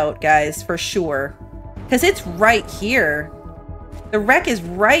glitched out, guys, for sure. Because it's right here. The wreck is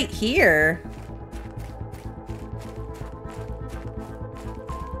right here.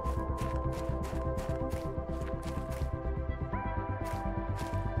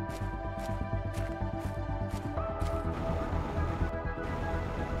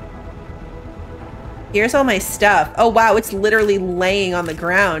 Here's all my stuff. Oh, wow, it's literally laying on the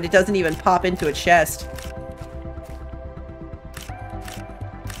ground. It doesn't even pop into a chest.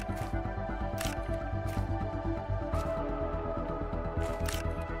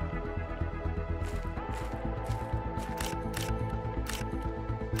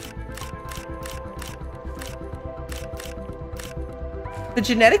 The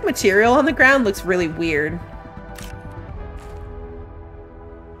genetic material on the ground looks really weird.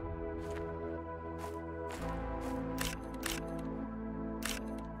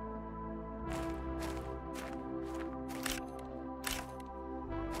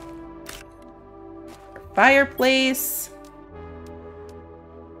 Fireplace.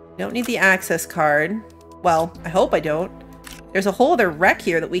 Don't need the access card. Well, I hope I don't. There's a whole other wreck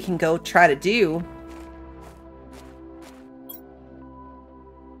here that we can go try to do.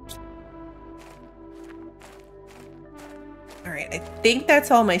 Alright, I think that's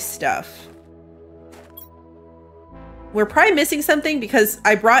all my stuff. We're probably missing something because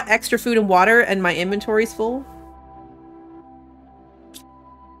I brought extra food and water and my inventory's full.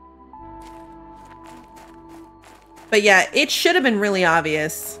 But yeah, it should have been really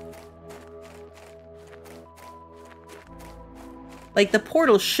obvious. Like, the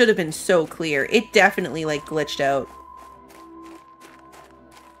portal should have been so clear. It definitely, like, glitched out.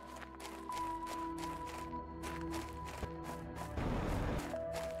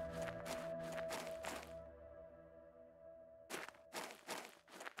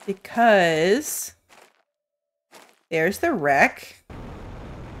 Because there's the wreck.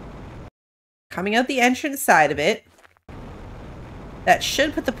 Coming out the entrance side of it. That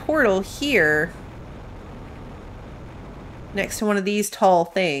should put the portal here. Next to one of these tall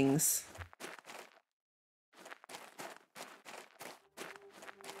things.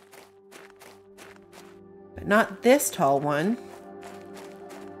 But not this tall one.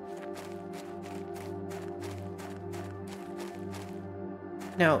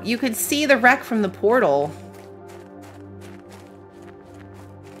 No, you could see the wreck from the portal.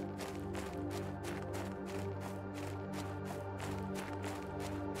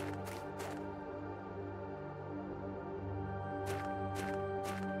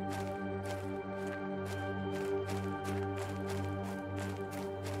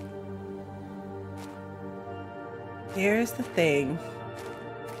 Here's the thing.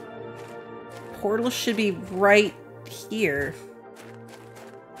 Portal should be right here.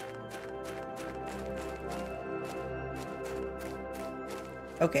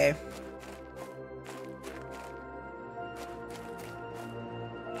 Okay.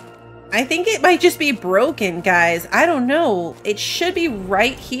 I think it might just be broken, guys. I don't know. It should be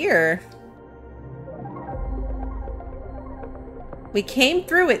right here. We came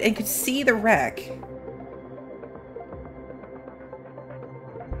through it and could see the wreck.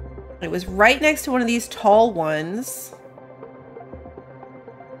 It was right next to one of these tall ones.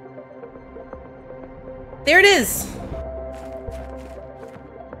 There it is.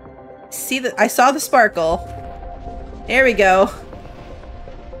 I saw the sparkle. There we go.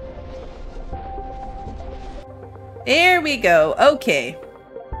 There we go. Okay.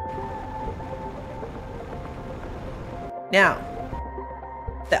 Now,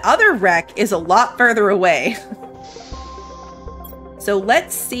 the other wreck is a lot further away. So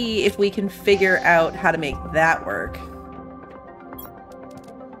let's see if we can figure out how to make that work.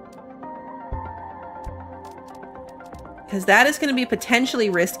 Because that is going to be potentially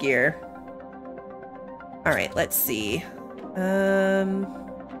riskier. All right, let's see.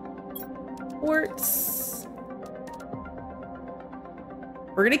 Quartz.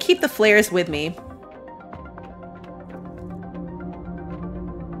 We're going to keep the flares with me.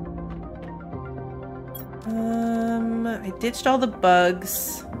 I ditched all the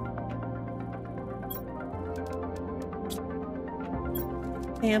bugs.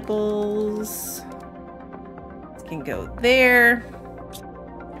 Samples. This can go there.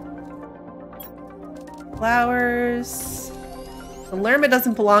 Flowers. The lerma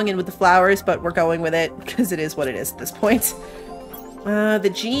doesn't belong in with the flowers, but we're going with it because it is what it is at this point.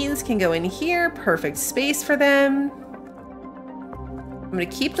 The jeans can go in here. Perfect space for them. I'm gonna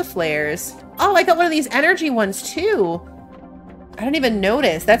keep the flares. Oh, I got one of these energy ones too. I didn't even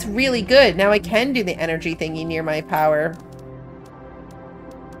notice. That's really good. Now I can do the energy thingy near my power.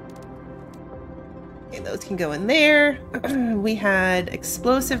 Okay, those can go in there. We had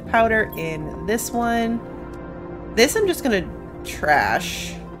explosive powder in this one. This I'm just gonna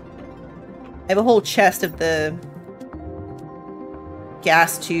trash. I have a whole chest of the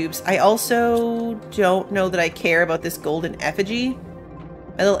gas tubes. I also don't know that I care about this golden effigy.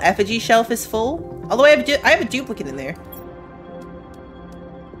 My little effigy shelf is full. Although I have a duplicate in there.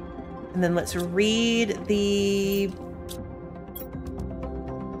 And then let's read the...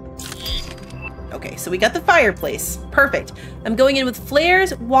 Okay, so we got the fireplace. Perfect. I'm going in with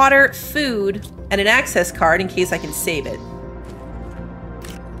flares, water, food, and an access card in case I can save it.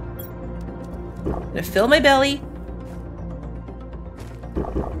 I'm gonna fill my belly.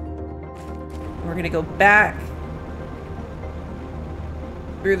 We're gonna go back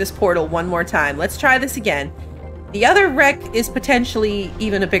through this portal one more time. Let's try this again. The other wreck is potentially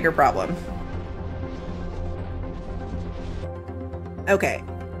even a bigger problem. Okay.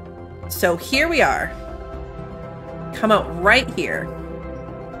 So here we are. Come out right here.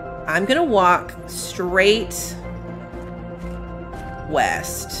 I'm gonna walk straight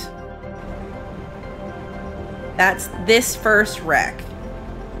west. That's this first wreck.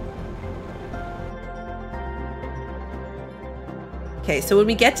 Okay, so when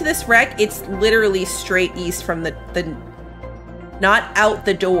we get to this wreck, it's literally straight east from the not out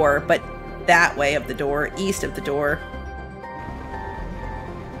the door, but that way of the door, east of the door.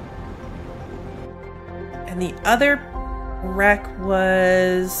 And the other wreck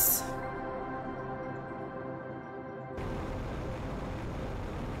was...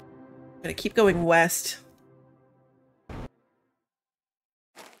 I'm gonna keep going west.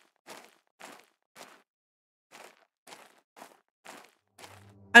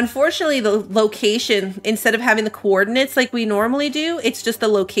 Unfortunately, the location, instead of having the coordinates like we normally do, it's just the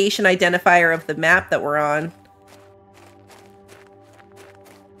location identifier of the map that we're on.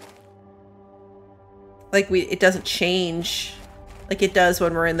 Like, it doesn't change like it does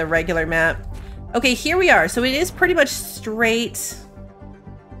when we're in the regular map. Okay, here we are. So it is pretty much straight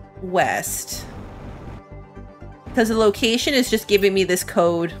west. Because the location is just giving me this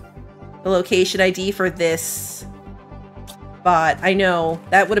code. The location ID for this spot. I know,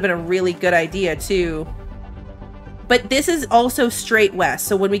 that would have been a really good idea too. But this is also straight west.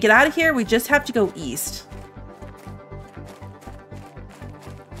 So when we get out of here, we just have to go east.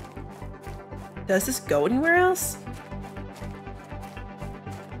 Does this go anywhere else?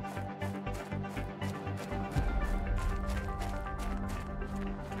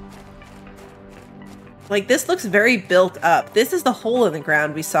 Like, this looks very built up. This is the hole in the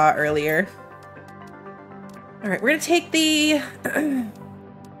ground we saw earlier. Alright, we're gonna take the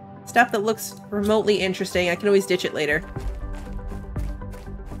stuff that looks remotely interesting. I can always ditch it later.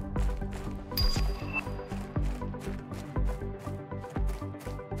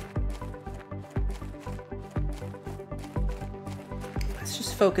 Let's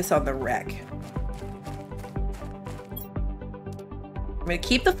just focus on the wreck. I'm gonna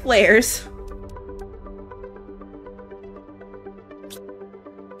keep the flares.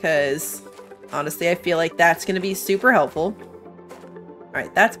 Because honestly, I feel like that's going to be super helpful. All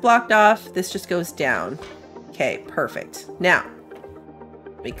right, that's blocked off. This just goes down. Okay, perfect. Now,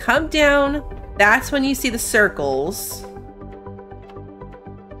 we come down. That's when you see the circles.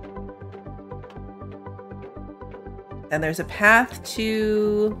 And there's a path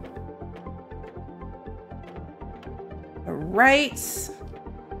to right.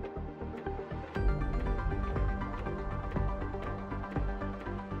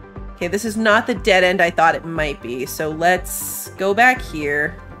 Okay, this is not the dead end I thought it might be, so let's go back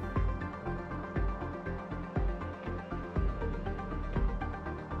here.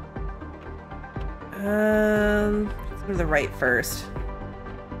 Let's go to the right first.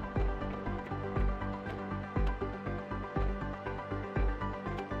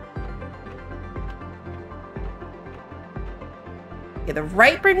 Okay, the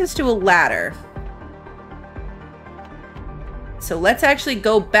right brings us to a ladder. So let's actually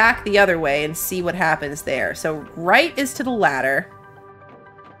go back the other way and see what happens there. So right is to the ladder.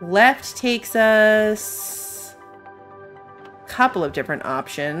 Left takes us a couple of different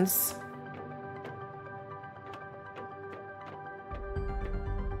options.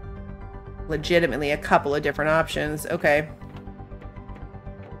 Legitimately a couple of different options. Okay.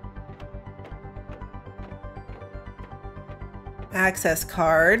 Access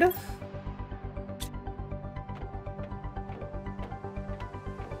card.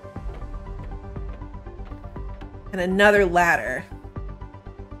 And another ladder.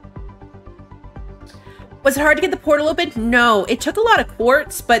 Was it hard to get the portal open? No, it took a lot of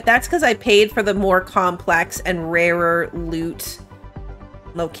quartz, but that's because I paid for the more complex and rarer loot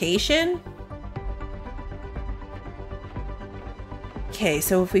location. Okay,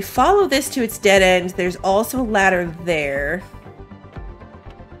 so if we follow this to its dead end, there's also a ladder there.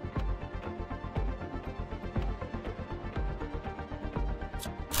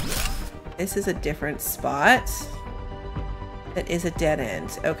 This is a different spot. That is a dead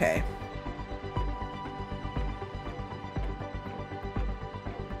end. Okay.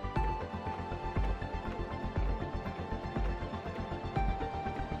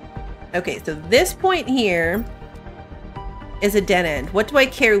 Okay, so this point here is a dead end. What do I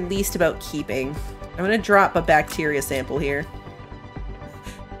care least about keeping? I'm going to drop a bacteria sample here.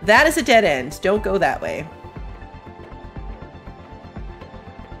 That is a dead end. Don't go that way.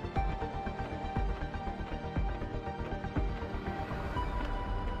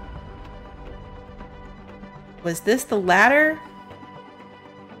 Was this the ladder?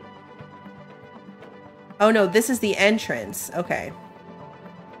 Oh no, this is the entrance. Okay.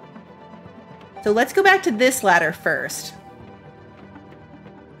 So let's go back to this ladder first.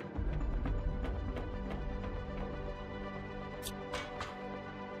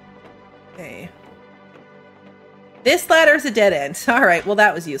 Okay. This ladder is a dead end. All right, well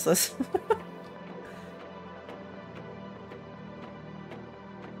that was useless.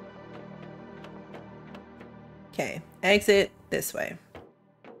 Okay, exit this way.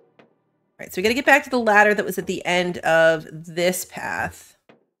 All right, so we gotta get back to the ladder that was at the end of this path.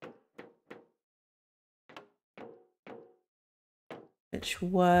 Which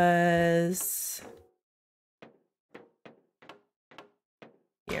was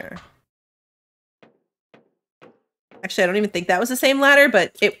here. Actually, I don't even think that was the same ladder,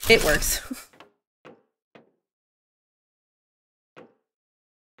 but it works.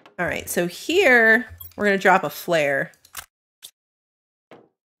 All right, so here we're going to drop a flare.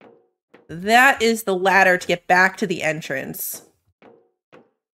 That is the ladder to get back to the entrance.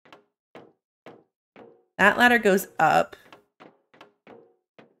 That ladder goes up.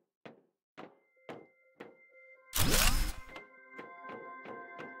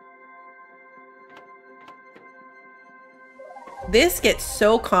 This gets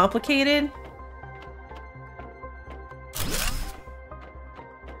so complicated.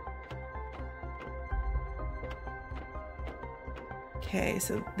 Okay,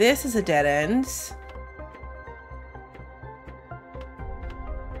 so this is a dead end.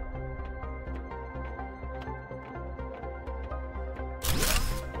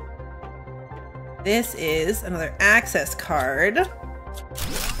 This is another access card.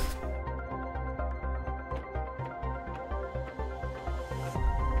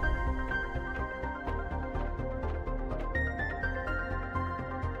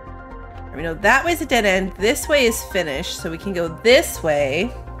 We know that way's a dead end. This way is finished, so we can go this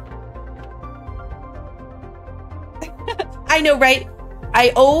way. I know, right?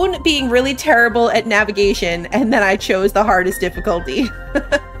 I own being really terrible at navigation, and then I chose the hardest difficulty.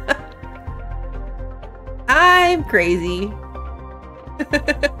 I'm crazy.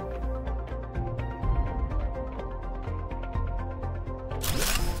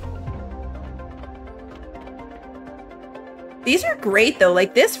 These are great though,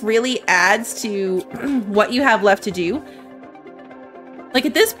 like this really adds to what you have left to do. Like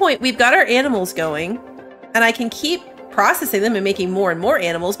at this point, we've got our animals going, and I can keep processing them and making more and more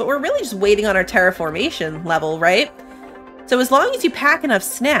animals, but we're really just waiting on our terraformation level, right? So as long as you pack enough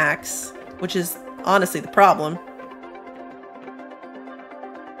snacks, which is honestly the problem,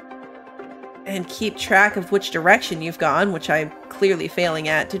 and keep track of which direction you've gone, which I'm clearly failing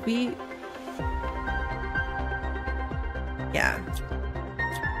at. Did we? Yeah.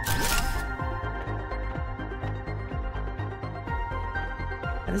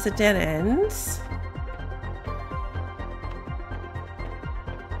 That is a dead end.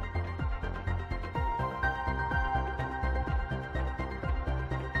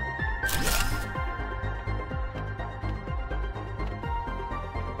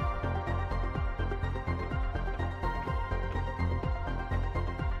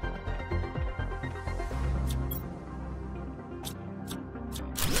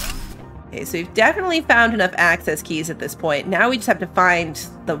 Okay, so we've definitely found enough access keys at this point. Now we just have to find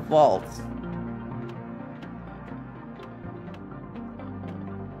the vault.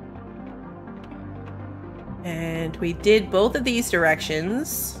 And we did both of these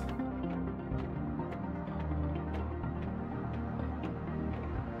directions.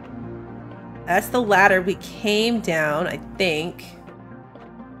 That's the ladder we came down, I think.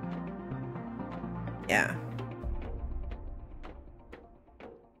 Yeah.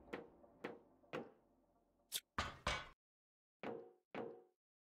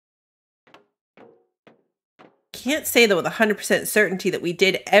 Can't say though with 100% certainty that we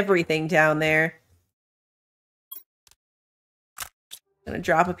did everything down there. I'm gonna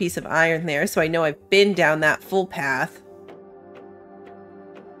drop a piece of iron there so I know I've been down that full path.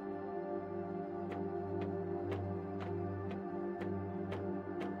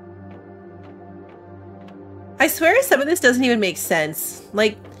 I swear some of this doesn't even make sense.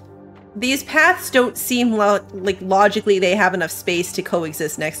 Like, these paths don't seem like logically they have enough space to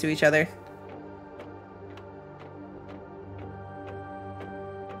coexist next to each other.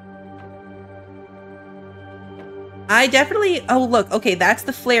 I definitely... Oh, look. Okay, that's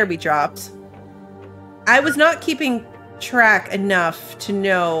the flare we dropped. I was not keeping track enough to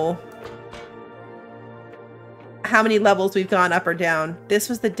know how many levels we've gone up or down. This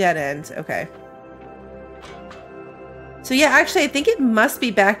was the dead end. Okay. So yeah, actually, I think it must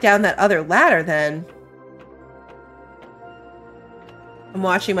be back down that other ladder then. I'm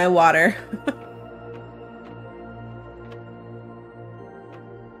watching my water.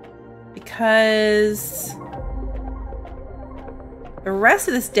 Because... the rest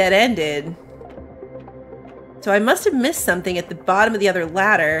of this dead-ended. So I must have missed something at the bottom of the other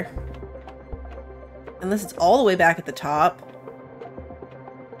ladder. Unless it's all the way back at the top.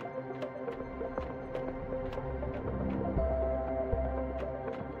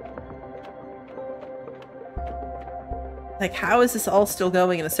 Like, how is this all still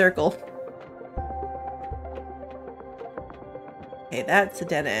going in a circle? Okay, that's a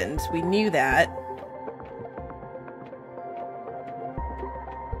dead end. We knew that.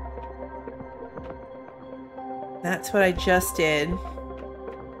 That's what I just did.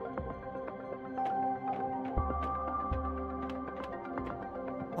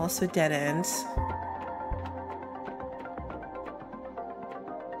 Also dead end.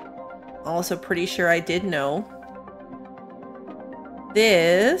 Also pretty sure I did know.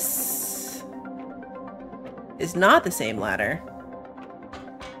 This is not the same ladder.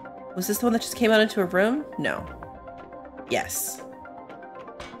 Was this the one that just came out into a room? No. Yes.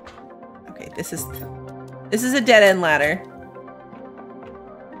 Okay, this is a dead-end ladder.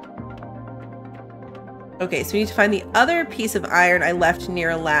 Okay, so we need to find the other piece of iron I left near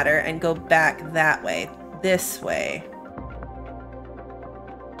a ladder and go back that way. This way.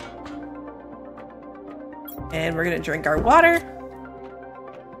 And we're gonna drink our water.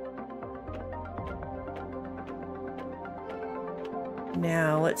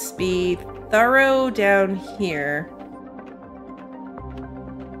 Now, let's be thorough down here.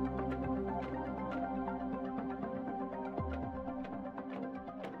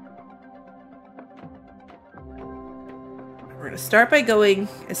 We're going to start by going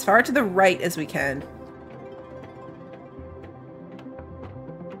as far to the right as we can.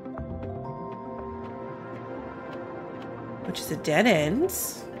 Which is a dead end.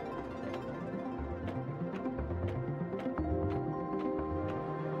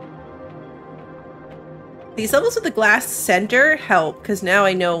 These levels with the glass center help, because now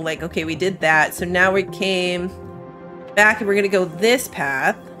I know, like, okay, we did that. So now we came back and we're going to go this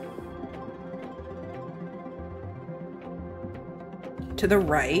path. To the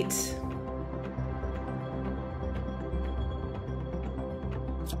right.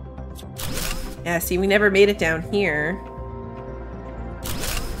 Yeah, see, we never made it down here.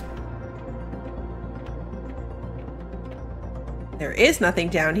 There is nothing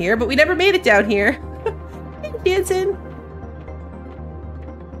down here, but we never made it down here. Dancing.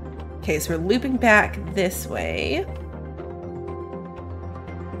 Okay, so we're looping back this way.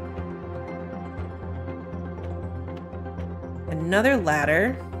 another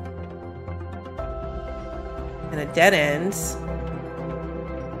ladder. And a dead end.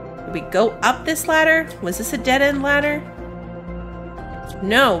 Did we go up this ladder? Was this a dead end ladder?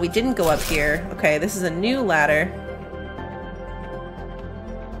 No, we didn't go up here. Okay, this is a new ladder.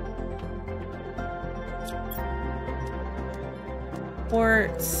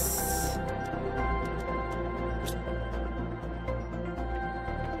 Quartz.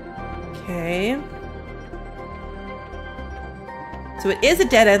 Okay. So it is a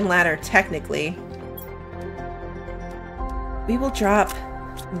dead end ladder, technically. We will drop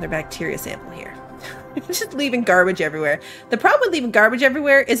another bacteria sample here. Just leaving garbage everywhere. The problem with leaving garbage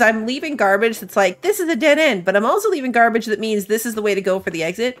everywhere is I'm leaving garbage that's like, this is a dead end, but I'm also leaving garbage that means this is the way to go for the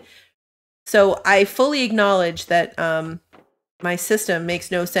exit. So I fully acknowledge that my system makes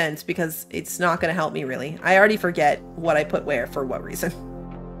no sense because it's not going to help me really. I already forget what I put where for what reason.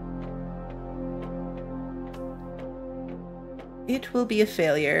 It will be a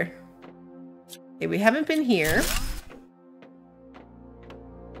failure. Okay, we haven't been here.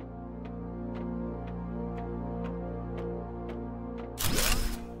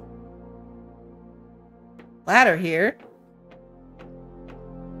 Ladder here.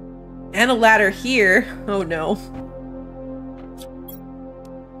 And a ladder here. Oh no.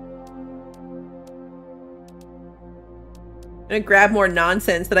 I'm gonna grab more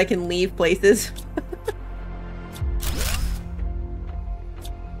nonsense that I can leave places.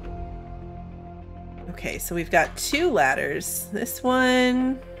 Okay, so we've got two ladders. This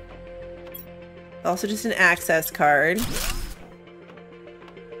one, also just an access card.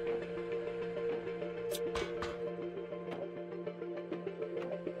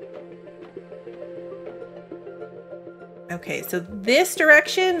 Okay, so this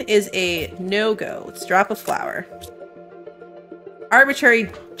direction is a no-go. Let's drop a flower. Arbitrary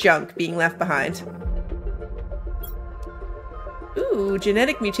junk being left behind. Ooh,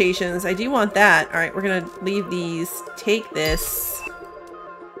 genetic mutations. I do want that. All right, we're gonna leave these. Take this.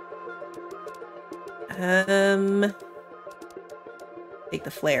 Take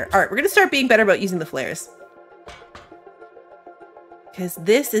the flare. All right, we're gonna start being better about using the flares. Because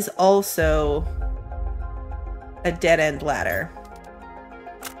this is also a dead-end ladder.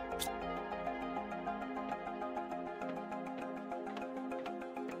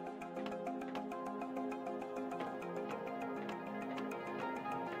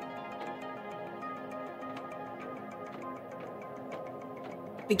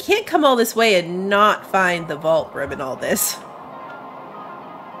 We can't come all this way and not find the vault room in all this.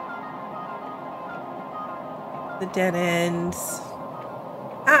 The dead ends.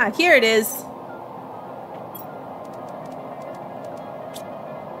 Ah, here it is.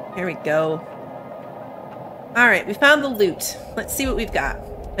 There we go. Alright, we found the loot. Let's see what we've got.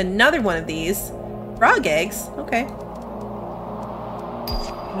 Another one of these. Frog eggs. Okay.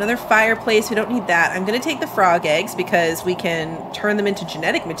 Another fireplace. We don't need that. I'm going to take the frog eggs because we can turn them into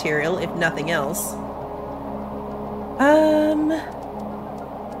genetic material, if nothing else. I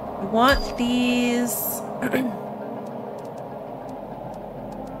want these.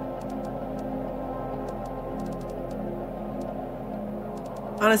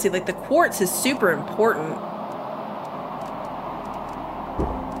 Honestly, like, the quartz is super important.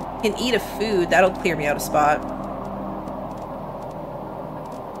 Can eat a food. That'll clear me out a spot.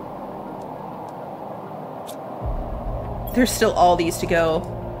 There's still all these to go.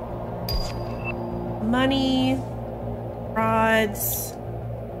 Money. Rods.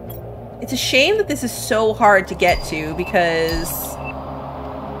 It's a shame that this is so hard to get to because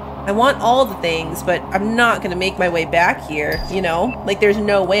I want all the things, but I'm not going to make my way back here, you know? Like, there's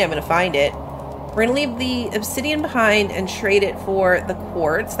no way I'm going to find it. We're going to leave the obsidian behind and trade it for the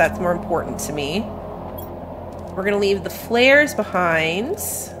quartz. That's more important to me. We're going to leave the flares behind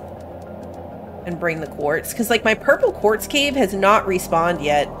and bring the quartz. Because, like, my purple quartz cave has not respawned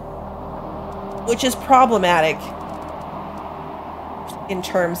yet, which is problematic in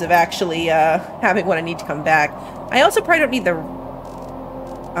terms of actually having what I need to come back. I also probably don't need the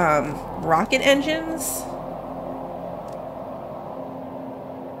rocket engines.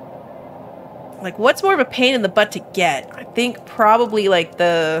 Like, what's more of a pain in the butt to get? I think probably like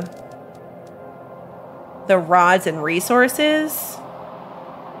the rods and resources.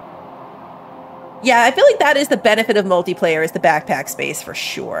 Yeah, I feel like that is the benefit of multiplayer, is the backpack space for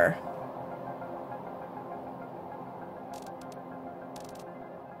sure.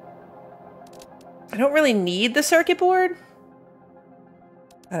 I don't really need the circuit board.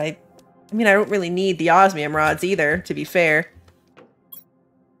 But I mean, I don't really need the osmium rods either, to be fair.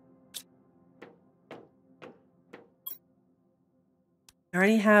 I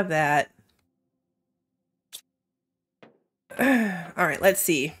already have that. All right, let's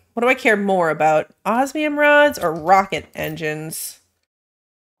see. What do I care more about? Osmium rods or rocket engines?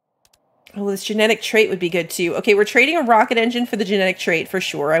 Oh, this genetic trait would be good too. Okay, we're trading a rocket engine for the genetic trait for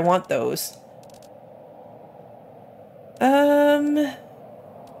sure. I want those.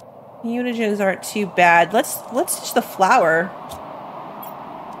 Mutagens aren't too bad. Let's ditch the flower.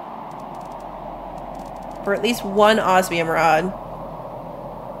 For at least one osmium rod.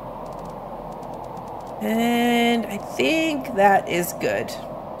 And I think that is good.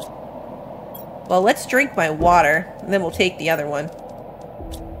 Well, let's drink my water, and then we'll take the other one.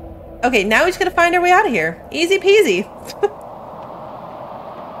 Okay, now we just gotta find our way out of here. Easy peasy.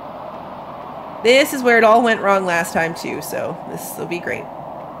 This is where it all went wrong last time too, so this will be great.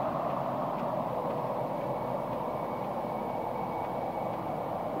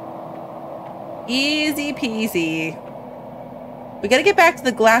 Easy peasy. We gotta get back to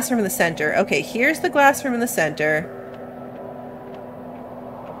the glass room in the center. Okay, here's the glass room in the center.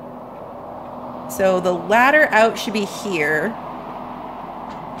 So the ladder out should be here.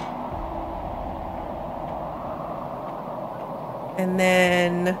 And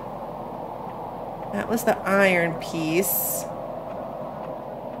then that was the iron piece.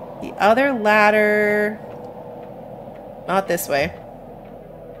 The other ladder, not this way.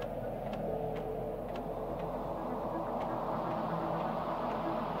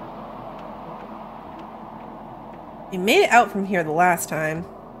 We made it out from here the last time.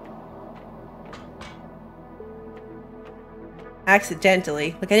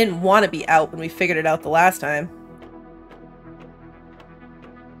 Accidentally. Like, I didn't want to be out when we figured it out the last time.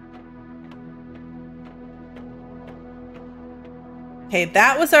 Okay,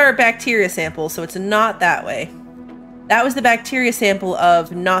 that was our bacteria sample, so it's not that way. That was the bacteria sample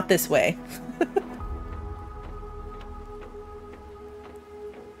of not this way.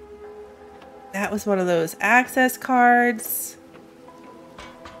 That was one of those access cards.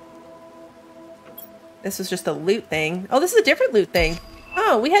 This was just a loot thing. Oh, this is a different loot thing.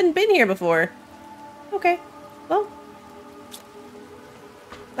 Oh, we hadn't been here before. Okay, well,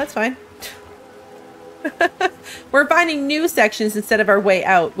 that's fine. We're finding new sections instead of our way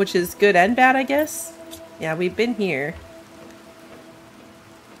out, which is good and bad, I guess. Yeah, we've been here.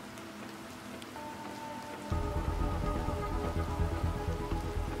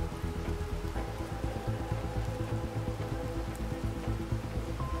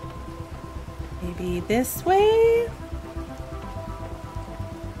 Maybe this way?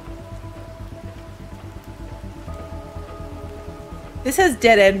 This has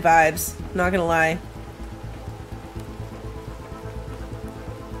dead end vibes, not gonna lie.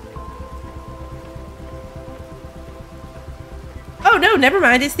 Oh no, never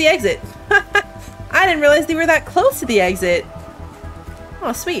mind, it's the exit. I didn't realize they were that close to the exit.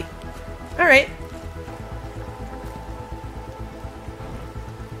 Oh, sweet. Alright.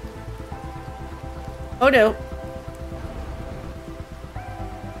 Oh no.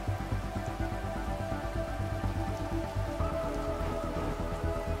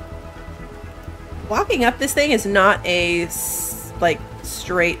 Walking up this thing is not a, like,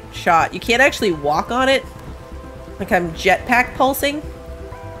 straight shot. You can't actually walk on it. Like I'm jetpack pulsing.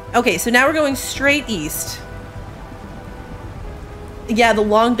 Okay, so now we're going straight east. Yeah, the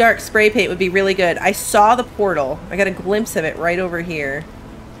long dark spray paint would be really good. I saw the portal. I got a glimpse of it right over here.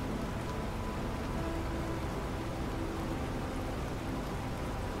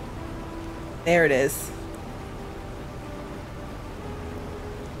 There it is.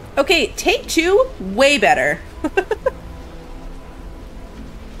 Okay, take two, way better.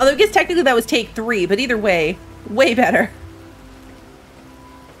 Although I guess technically that was take three, but either way, way better.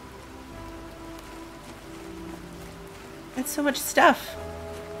 That's so much stuff.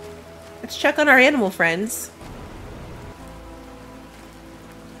 Let's check on our animal friends.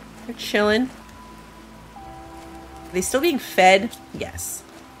 They're chilling. Are they still being fed? Yes.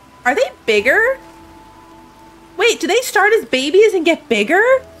 Are they bigger? Wait, do they start as babies and get bigger?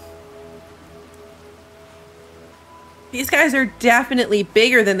 These guys are definitely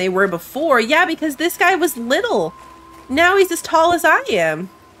bigger than they were before. Yeah, because this guy was little. Now he's as tall as I am.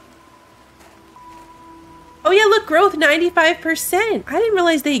 Oh yeah, look, growth 95%. I didn't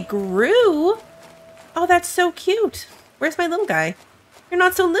realize they grew. Oh, that's so cute. Where's my little guy? You're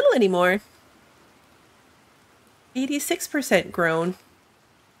not so little anymore. 86% grown.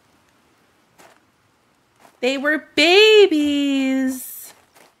 They were babies.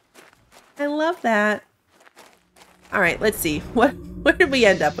 I love that. All right, let's see. Where did we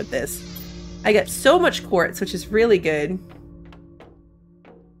end up with this? I got so much quartz, which is really good.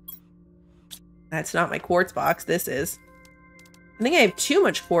 That's not my quartz box. This is. I think I have too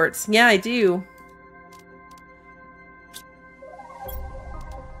much quartz. Yeah, I do.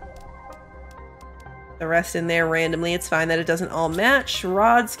 the rest in there randomly. It's fine that it doesn't all match.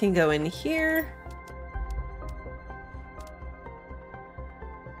 Rods can go in here.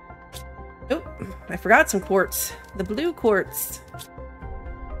 Oh, I forgot some quartz. The blue quartz.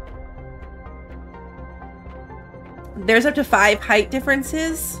 There's up to 5 height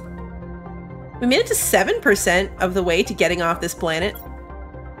differences. We made it to 7% of the way to getting off this planet.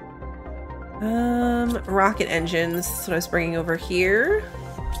 Rocket engines. That's what I was bringing over here.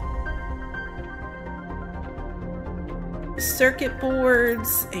 Circuit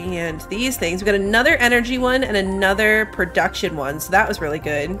boards and these things. We got another energy one and another production one, so that was really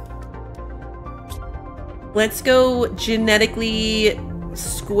good. Let's go genetically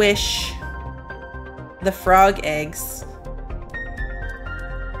squish the frog eggs.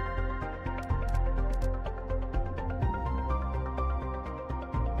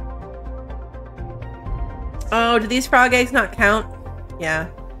 Oh, do these frog eggs not count? Yeah.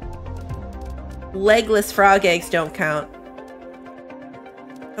 Legless frog eggs don't count.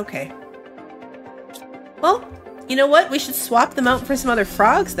 Okay. Well, you know what? We should swap them out for some other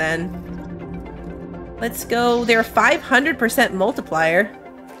frogs then. Let's go. They're a 500% multiplier.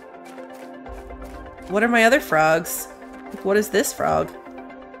 What are my other frogs? What is this frog?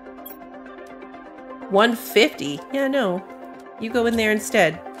 150. Yeah, no. You go in there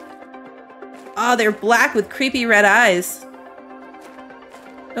instead. Oh, they're black with creepy red eyes.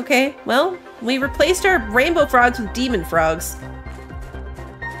 Okay, well, we replaced our rainbow frogs with demon frogs.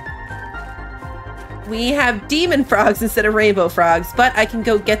 We have demon frogs instead of rainbow frogs, but I can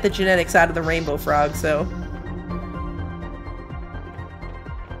go get the genetics out of the rainbow frog, so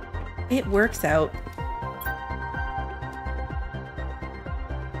it works out.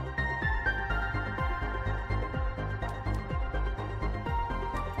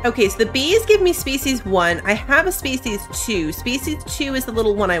 Okay, so the bees give me species 1. I have a species 2. Species 2 is the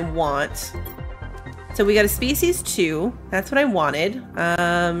little one I want. So we got a species 2. That's what I wanted.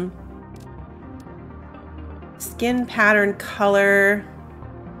 Skin pattern color.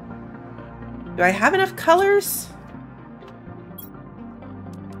 Do I have enough colors?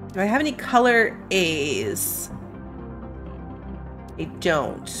 Do I have any color A's? I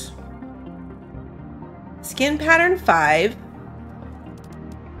don't. Skin pattern 5.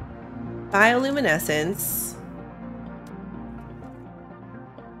 Bioluminescence.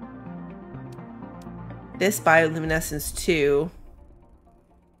 This bioluminescence too.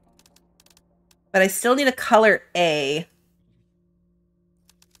 But I still need a color A,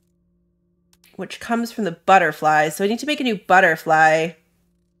 which comes from the butterfly. So I need to make a new butterfly.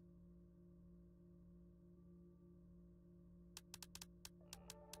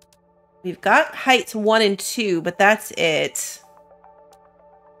 We've got heights 1 and 2, but that's it.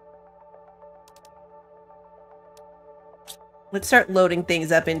 Let's start loading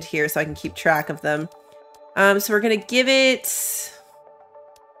things up into here so I can keep track of them. So we're going to give it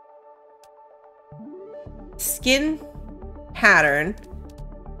skin pattern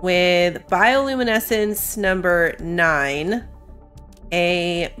with bioluminescence number 9,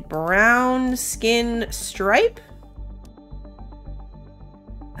 a brown skin stripe.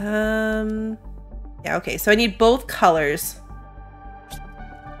 Yeah, okay, so I need both colors.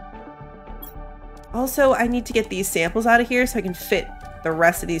 Also, I need to get these samples out of here so I can fit the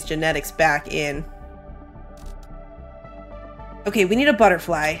rest of these genetics back in. Okay, we need a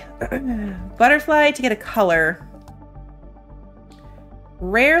butterfly. Butterfly to get a color.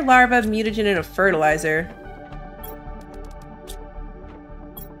 Rare larva, mutagen, and a fertilizer.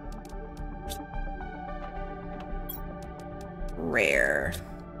 Rare.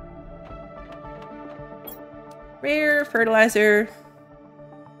 Rare, fertilizer.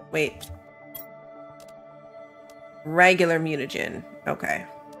 Wait. Regular mutagen. Okay.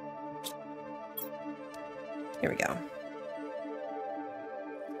 Here we go.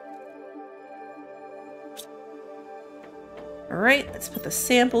 Alright, let's put the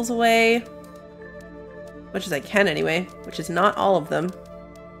samples away. As much as I can anyway, which is not all of them.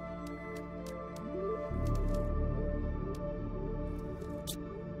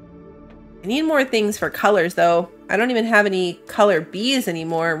 I need more things for colors though. I don't even have any color bees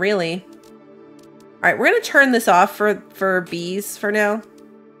anymore, really. Alright, we're going to turn this off for bees for now.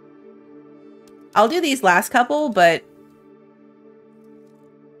 I'll do these last couple, but...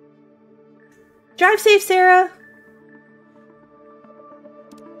 Drive safe, Sarah!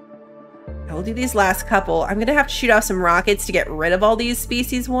 I will do these last couple. I'm going to have to shoot off some rockets to get rid of all these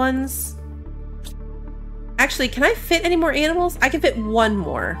species ones. Actually, can I fit any more animals? I can fit one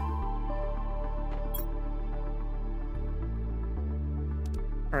more.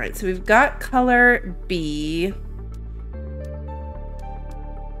 Alright, so we've got color B.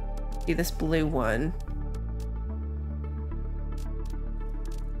 do this blue one.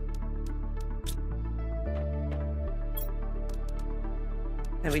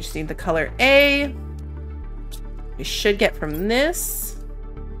 And we just need the color A. We should get from this.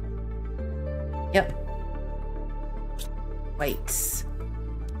 Yep. White.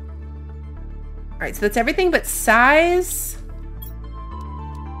 All right, so that's everything but size.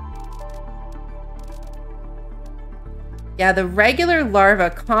 Yeah, the regular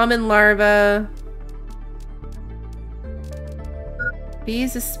larva, common larva. B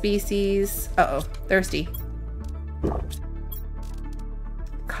is a species. Uh-oh, thirsty.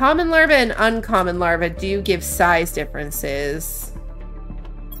 Common larva and uncommon larva do give size differences.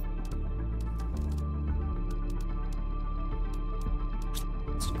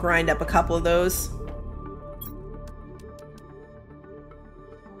 Let's grind up a couple of those.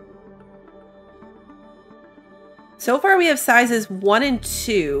 So far we have sizes 1 and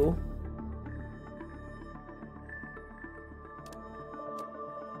 2.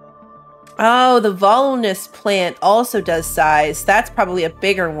 Oh, the voluminous plant also does size. That's probably a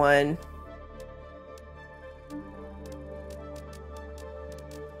bigger one.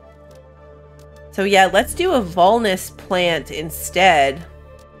 So yeah, let's do a voluminous plant instead.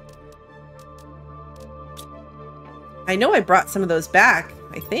 I know I brought some of those back,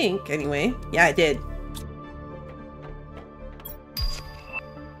 I think, anyway. Yeah, I did.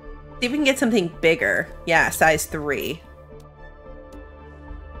 See if we can get something bigger. Yeah, size 3.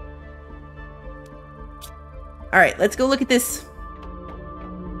 All right, let's go look at this.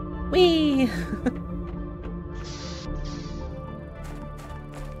 Whee!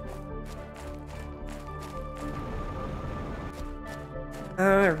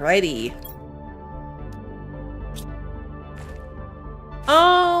 Alrighty.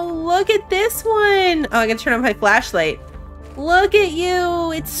 Oh, look at this one. Oh, I gotta turn on my flashlight. Look at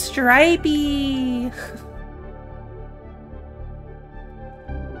you, it's stripy.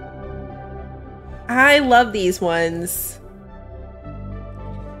 I love these ones.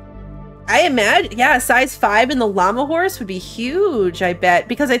 I imagine, yeah, size 5 in the llama horse would be huge, I bet.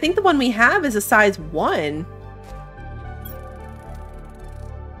 Because I think the one we have is a size 1.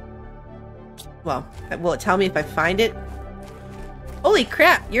 Well, will it tell me if I find it? Holy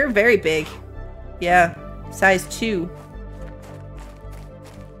crap, you're very big. Yeah, size 2.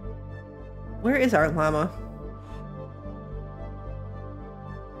 Where is our llama?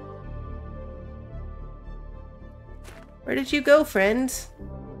 Where did you go, friends?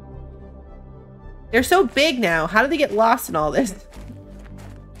 They're so big now. How did they get lost in all this?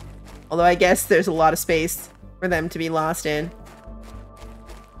 Although I guess there's a lot of space for them to be lost in.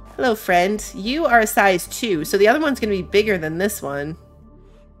 Hello, friend. You are a size 2, so the other one's going to be bigger than this one.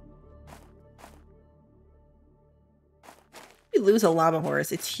 We lose a llama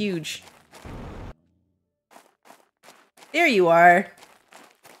horse. It's huge. There you are.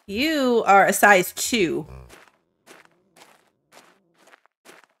 You are a size 2.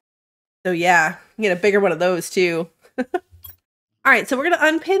 So yeah, get a bigger one of those too. All right, so we're gonna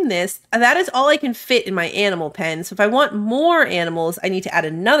unpin this. That is all I can fit in my animal pen. So if I want more animals, I need to add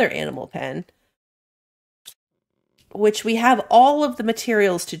another animal pen, which we have all of the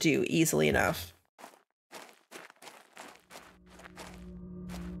materials to do easily enough.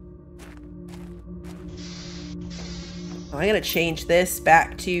 Oh, I gotta change this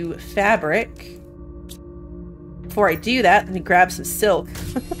back to fabric. Before I do that, let me grab some silk.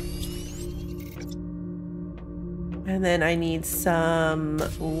 And then I need some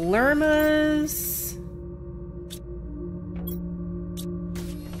lermas.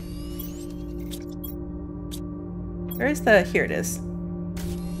 Where's the... Here it is.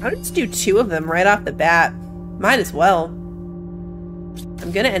 I'll just do 2 of them right off the bat. Might as well.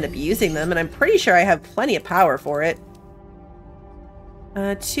 I'm gonna end up using them, and I'm pretty sure I have plenty of power for it.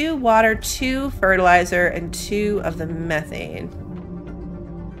 2 water, 2 fertilizer, and 2 of the methane.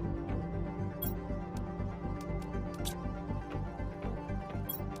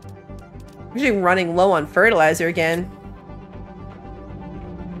 I'm actually running low on fertilizer again.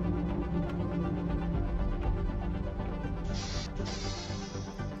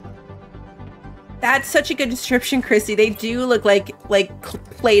 That's such a good description, Chrissy. They do look like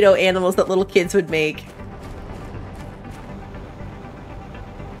Play-Doh animals that little kids would make.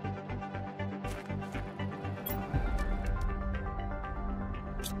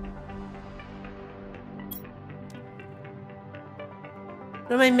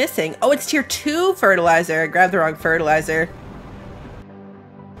 What am I missing? Oh, it's tier 2 fertilizer. I grabbed the wrong fertilizer.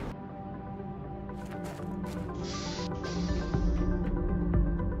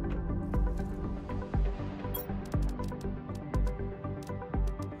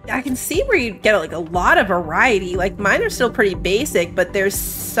 I can see where you get like a lot of variety. Like mine are still pretty basic, but there's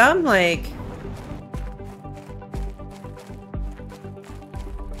some like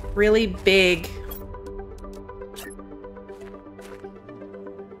really big.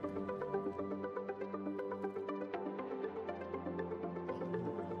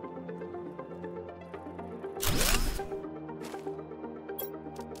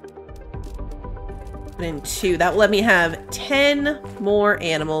 In 2. That will let me have 10 more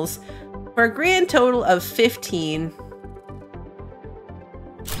animals for a grand total of 15.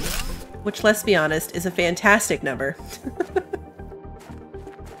 Which, let's be honest, is a fantastic number.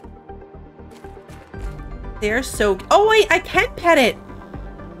 They're so... Oh, wait, I can pet it.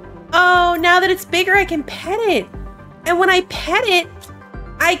 Oh, now that it's bigger, I can pet it. And when I pet it,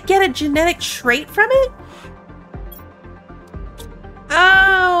 I get a genetic trait from it?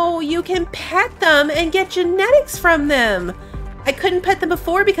 Oh, you can pet them and get genetics from them. I couldn't pet them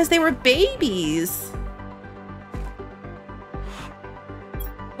before because they were babies.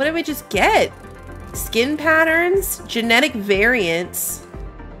 What did we just get? Skin patterns, genetic variants.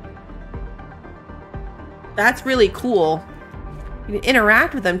 That's really cool. You can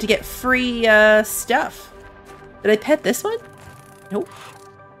interact with them to get free stuff. Did I pet this one? Nope.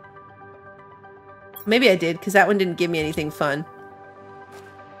 Maybe I did, because that one didn't give me anything fun.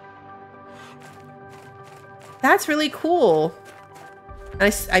 That's really cool.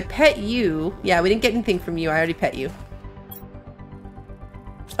 I pet you. Yeah, we didn't get anything from you. I already pet you.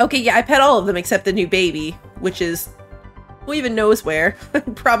 Okay, yeah, I pet all of them except the new baby, which is who even knows where.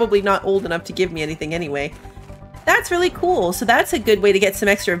 Probably not old enough to give me anything anyway. That's really cool. So that's a good way to get some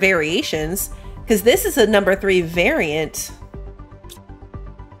extra variations, because this is a number 3 variant.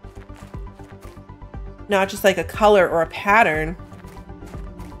 Not just like a color or a pattern.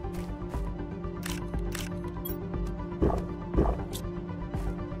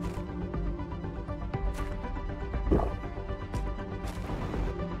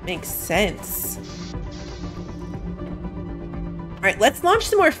 Makes sense. All right, let's launch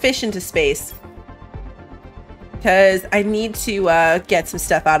some more fish into space. Because I need to get some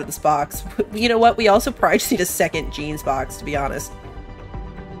stuff out of this box. You know what? We also probably just need a second jeans box, to be honest.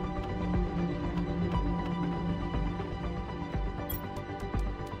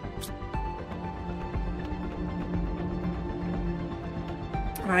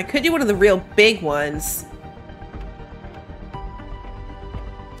 I could do one of the real big ones.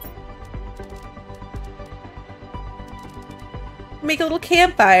 Make a little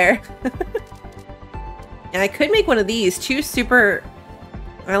campfire. And I could make one of these, 2 super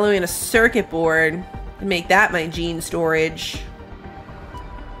alloy and a circuit board, and make that my gene storage.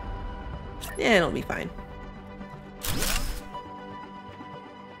 Yeah, it'll be fine.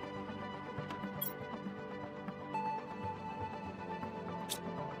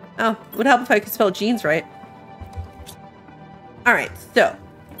 Oh, it would help if I could spell genes right. Alright, so.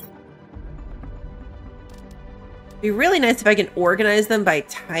 It'd be really nice if I can organize them by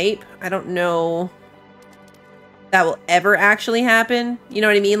type. I don't know that will ever actually happen. You know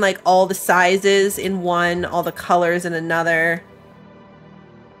what I mean? Like all the sizes in one, all the colors in another.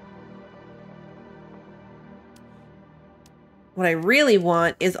 What I really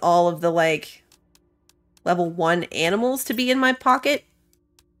want is all of the like level 1 animals to be in my pocket.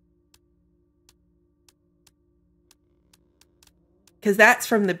 Because that's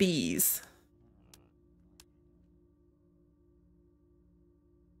from the bees.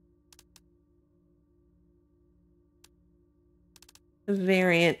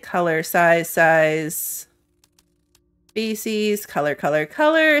 Variant, color, size, species, color,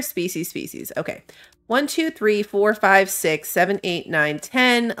 species. Okay. 1, 2, 3, 4, 5, 6, 7, 8, 9,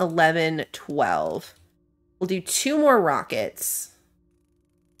 10, 11, 12. We'll do 2 more rockets.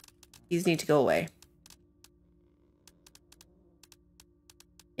 These need to go away.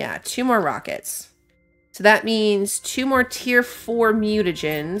 Yeah, 2 more rockets. So that means 2 more tier 4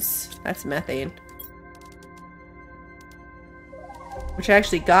 mutagens. That's methane. Which I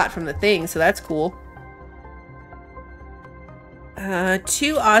actually got from the thing, so that's cool.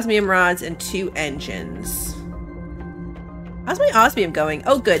 2 osmium rods and 2 engines. How's my osmium going?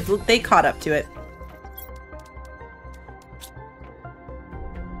 Oh, good. They caught up to it.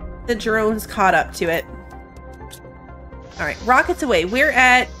 The drones caught up to it. Alright, rockets away. We're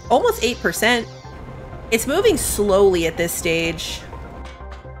at almost 8%. It's moving slowly at this stage.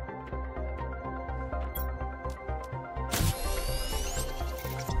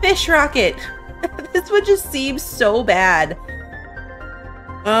 Fish rocket! This one just seems so bad.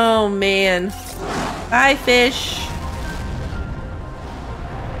 Oh man. Bye, fish.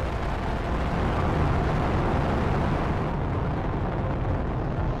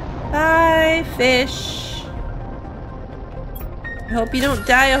 Hi, fish. I hope you don't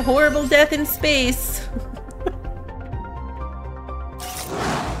die a horrible death in space.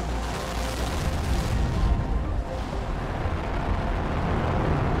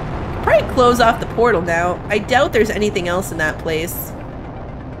 Probably close off the portal now. I doubt there's anything else in that place.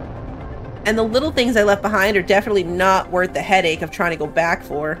 And the little things I left behind are definitely not worth the headache of trying to go back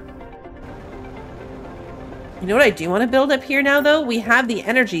for. You know what I do want to build up here now, though? We have the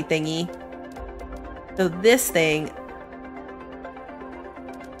energy thingy. So this thing...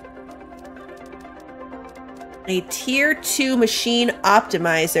 a tier 2 machine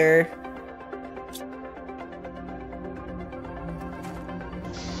optimizer.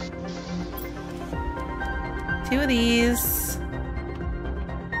 Two of these.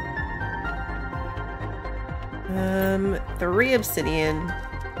 3 obsidian.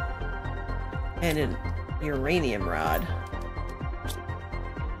 And an uranium rod.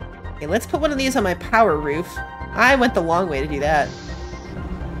 Okay, let's put one of these on my power roof. I went the long way to do that.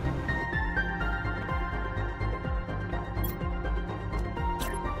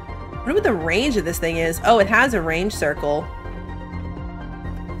 I wonder what the range of this thing is. Oh, it has a range circle.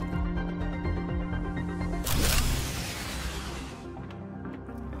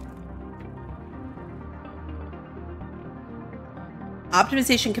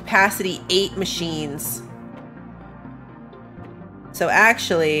 Optimization capacity 8 machines. So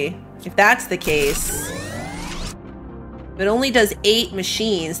actually, if that's the case, if it only does 8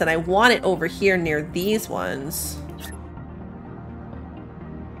 machines, then I want it over here near these ones.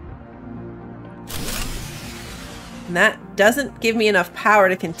 And that doesn't give me enough power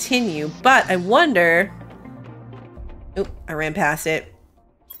to continue, but I wonder... Oop, I ran past it.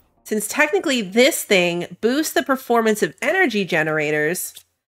 Since technically this thing boosts the performance of energy generators,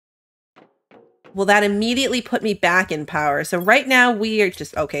 will that immediately put me back in power? So right now we are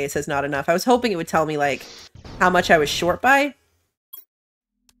just... Okay, it says not enough. I was hoping it would tell me, like, how much I was short by.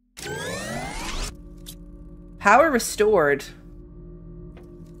 Power restored.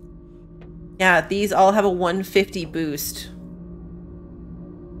 Yeah, these all have a 150 boost.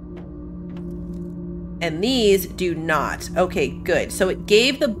 And these do not. Okay, good. So it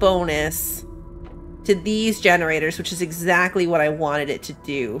gave the bonus to these generators, which is exactly what I wanted it to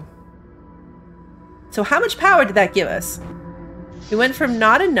do. So how much power did that give us? We went from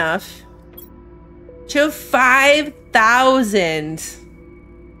not enough to 5,000.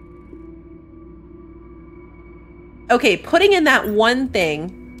 Okay, putting in that one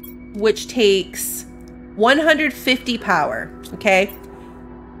thing, which takes 150 power, okay?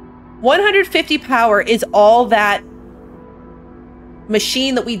 150 power is all that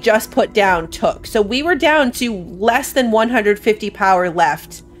machine that we just put down took. So we were down to less than 150 power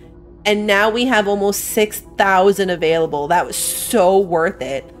left. And now we have almost 6,000 available. That was so worth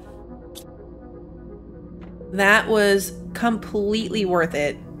it. That was completely worth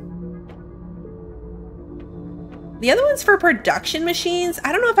it. The other one's for production machines.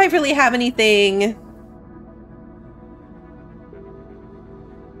 I don't know if I really have anything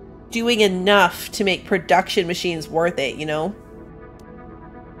doing enough to make production machines worth it, you know?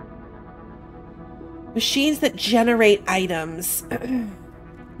 Machines that generate items.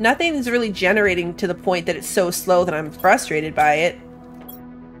 Nothing's really generating to the point that it's so slow that I'm frustrated by it.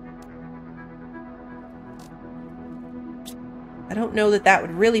 I don't know that that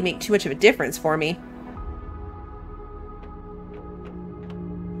would really make too much of a difference for me.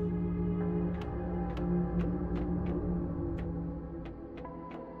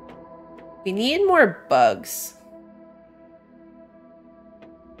 We need more bugs.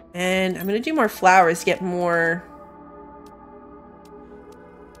 And I'm going to do more flowers to get more...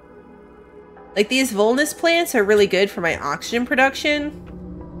 Like, these Volnus plants are really good for my oxygen production.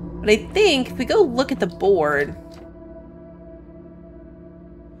 But I think if we go look at the board...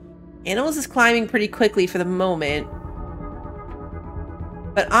 Animals is climbing pretty quickly for the moment.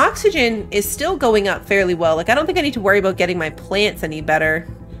 But oxygen is still going up fairly well. Like, I don't think I need to worry about getting my plants any better.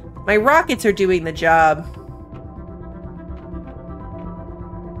 My rockets are doing the job.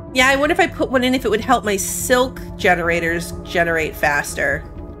 Yeah, I wonder if I put one in if it would help my silk generators generate faster.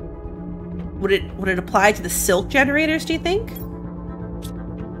 Would it apply to the silk generators, do you think?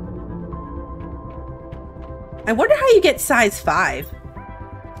 I wonder how you get size 5.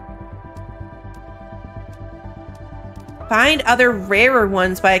 Find other rarer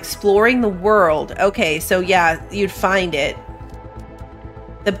ones by exploring the world. Okay, so yeah, you'd find it.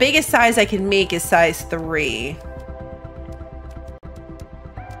 The biggest size I can make is size 3.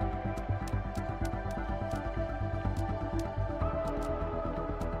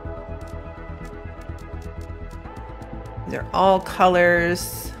 These are all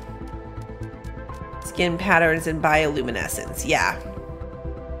colors. skin patterns and bioluminescence. Yeah.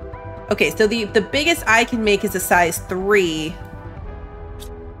 Okay, so the biggest I can make is a size 3.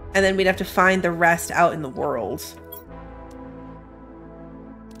 And then we'd have to find the rest out in the world.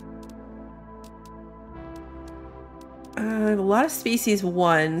 I have a lot of species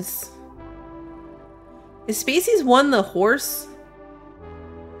 1s. Is species 1 the horse?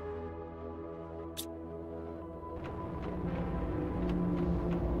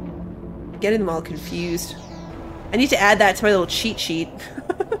 Getting them all confused. I need to add that to my little cheat sheet.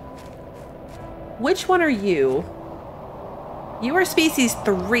 Which one are you? You are species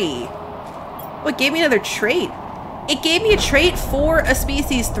 3. Oh, it gave me another trait. It gave me a trait for a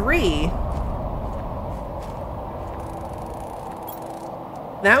species 3.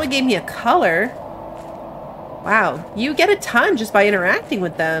 That one gave me a color. Wow, you get a ton just by interacting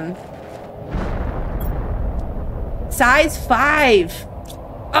with them. Size 5.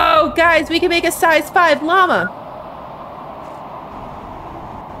 Oh, guys, we can make a size 5 llama.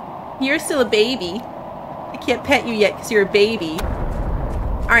 You're still a baby. I can't pet you yet because you're a baby.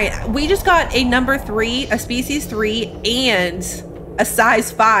 All right, we just got a number 3, a species 3, and a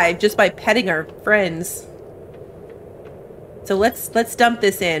size 5 just by petting our friends. So let's dump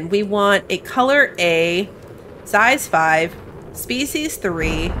this in. We want a color A, size 5, species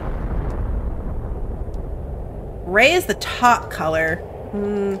 3. Gray is the top color.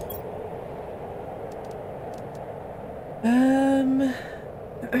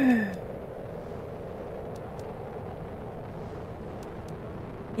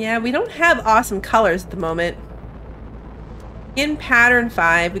 Yeah, we don't have awesome colors at the moment. In pattern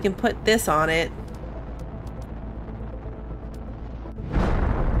 5, we can put this on it.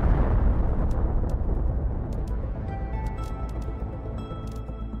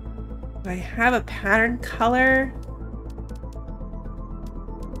 Do I have a pattern color?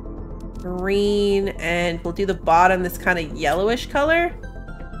 Green, and we'll do the bottom this kind of yellowish color.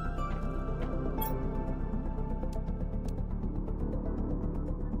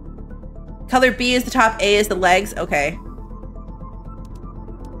 Color B is the top, A is the legs. Okay. You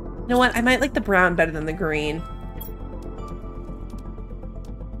know what? I might like the brown better than the green.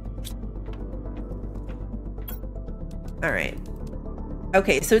 All right.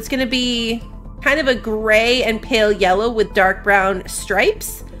 Okay, so it's going to be kind of a gray and pale yellow with dark brown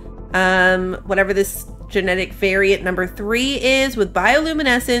stripes. Whatever this genetic variant number 3 is, with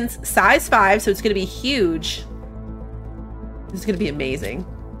bioluminescence, size 5, so it's going to be huge. This is going to be amazing.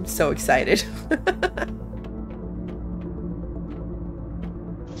 I'm so excited.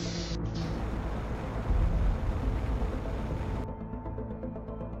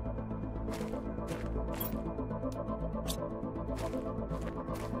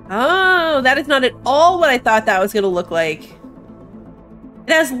 Oh, that is not at all what I thought that was going to look like.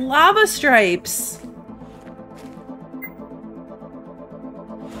 It has lava stripes.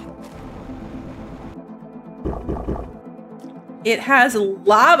 It has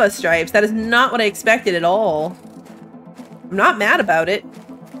lava stripes. That is not what I expected at all. I'm not mad about it.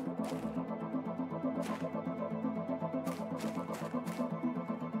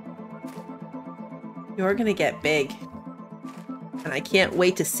 You're gonna get big. And I can't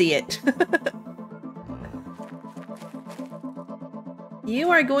wait to see it. You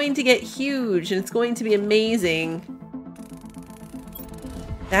are going to get huge, and it's going to be amazing.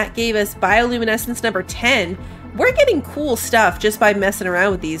 That gave us bioluminescence number 10. We're getting cool stuff just by messing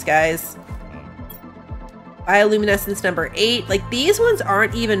around with these guys. Bioluminescence number 8. Like, these ones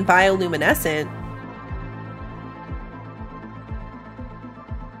aren't even bioluminescent.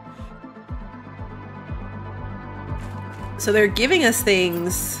 So they're giving us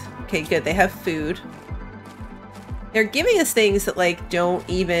things. Okay, good. They have food. They're giving us things that, like, don't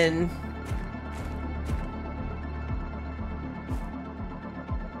even...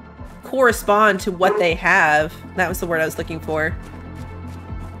 correspond to what they have. That was the word I was looking for.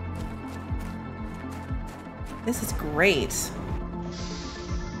 This is great.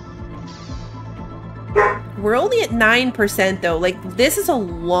 We're only at 9% though. Like, this is a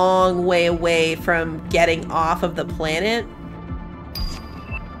long way away from getting off of the planet.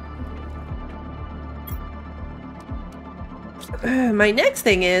 My next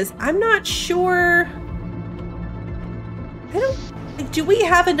thing is, I'm not sure... Do we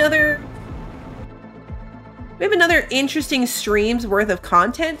have another... We have another interesting stream's worth of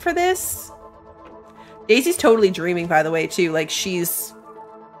content for this? Daisy's totally dreaming, by the way, too. Like, she is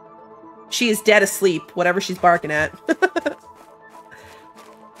dead asleep, whatever she's barking at.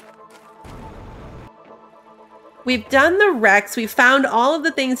 We've done the wrecks. We've found all of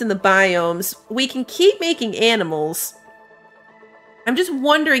the things in the biomes. We can keep making animals. I'm just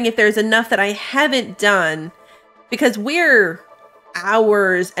wondering if there's enough that I haven't done, because we're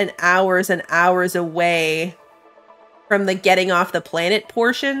hours and hours and hours away from the getting off the planet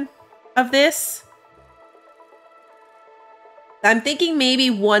portion of this. I'm thinking maybe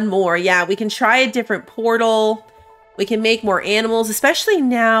one more. Yeah, we can try a different portal. We can make more animals, especially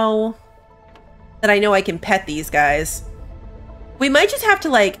now that I know I can pet these guys. We might just have to,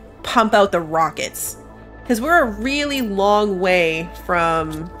 like, pump out the rockets, because we're a really long way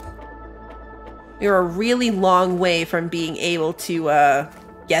from... We're a really long way from being able to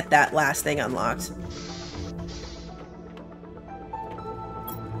get that last thing unlocked.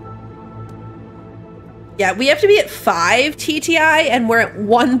 Yeah, we have to be at 5 TTI, and we're at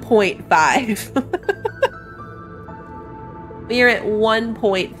 1.5. We are at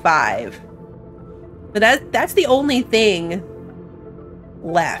 1.5. But that's the only thing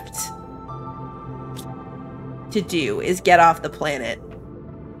left to do, is get off the planet.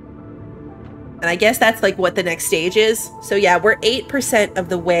 And I guess that's like what the next stage is. So yeah, we're 8% of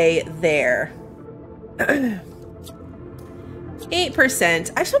the way there. 8%. I just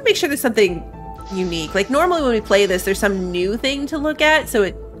want to make sure there's something unique. Like normally when we play this, there's some new thing to look at, so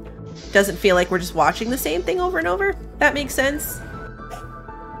it doesn't feel like we're just watching the same thing over and over. That makes sense.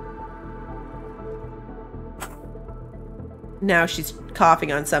 Now she's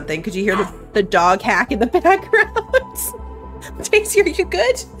coughing on something. Could you hear the dog hack in the background? Daisy, are you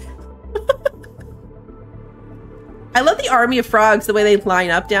good? I love the army of frogs, the way they line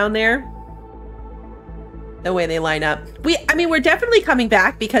up down there. The way they line up. I mean, we're definitely coming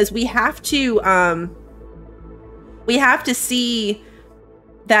back because we have to see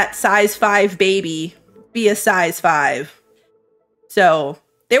that size 5 baby be a size 5. So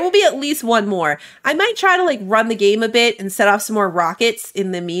there will be at least one more. I might try to like run the game a bit and set off some more rockets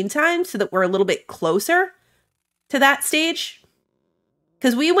in the meantime so that we're a little bit closer to that stage.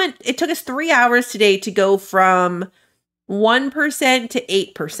 Because it took us 3 hours today to go from 1% to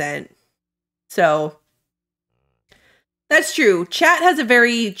 8%. So that's true. Chat has a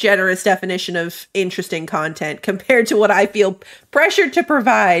very generous definition of interesting content compared to what I feel pressured to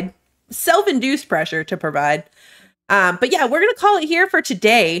provide. Self-induced pressure to provide. But yeah, we're going to call it here for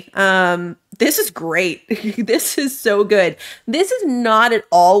today. This is great. This is so good. This is not at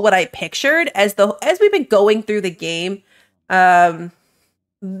all what I pictured as we've been going through the game.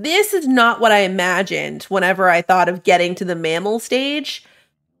 This is not what I imagined whenever I thought of getting to the mammal stage.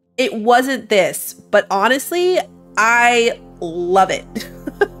 It wasn't this, but honestly, I love it.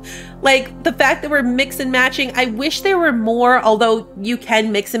 Like the fact that we're mix and matching. I wish there were more, although you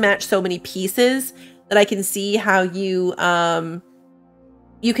can mix and match so many pieces that I can see how you can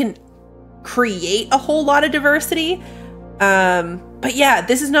create a whole lot of diversity. But yeah,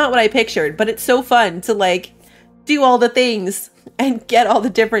 this is not what I pictured, but it's so fun to like do all the things and get all the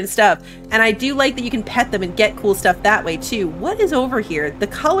different stuff. And I do like that you can pet them and get cool stuff that way too. What is over here? The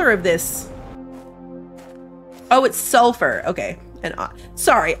color of this. Oh, it's sulfur. Okay. And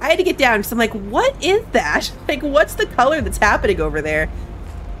sorry, I had to get down because I'm like, what is that? Like, what's the color that's happening over there?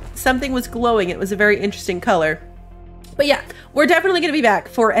 Something was glowing. It was a very interesting color. But yeah, we're definitely going to be back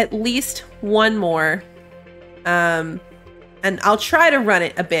for at least one more. And I'll try to run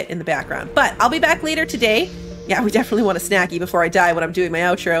it a bit in the background. But I'll be back later today. Yeah, we definitely want a snacky before I die when I'm doing my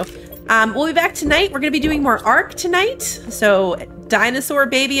outro. We'll be back tonight. We're going to be doing more Ark tonight. So dinosaur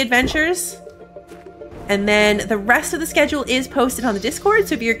baby adventures. And then the rest of the schedule is posted on the Discord.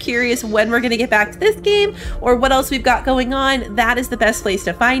 So if you're curious when we're going to get back to this game or what else we've got going on, that is the best place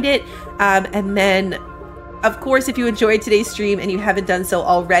to find it. And then, of course, if you enjoyed today's stream and you haven't done so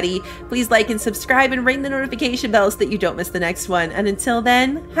already, please like and subscribe and ring the notification bell so that you don't miss the next one. And until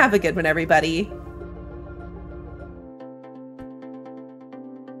then, have a good one, everybody.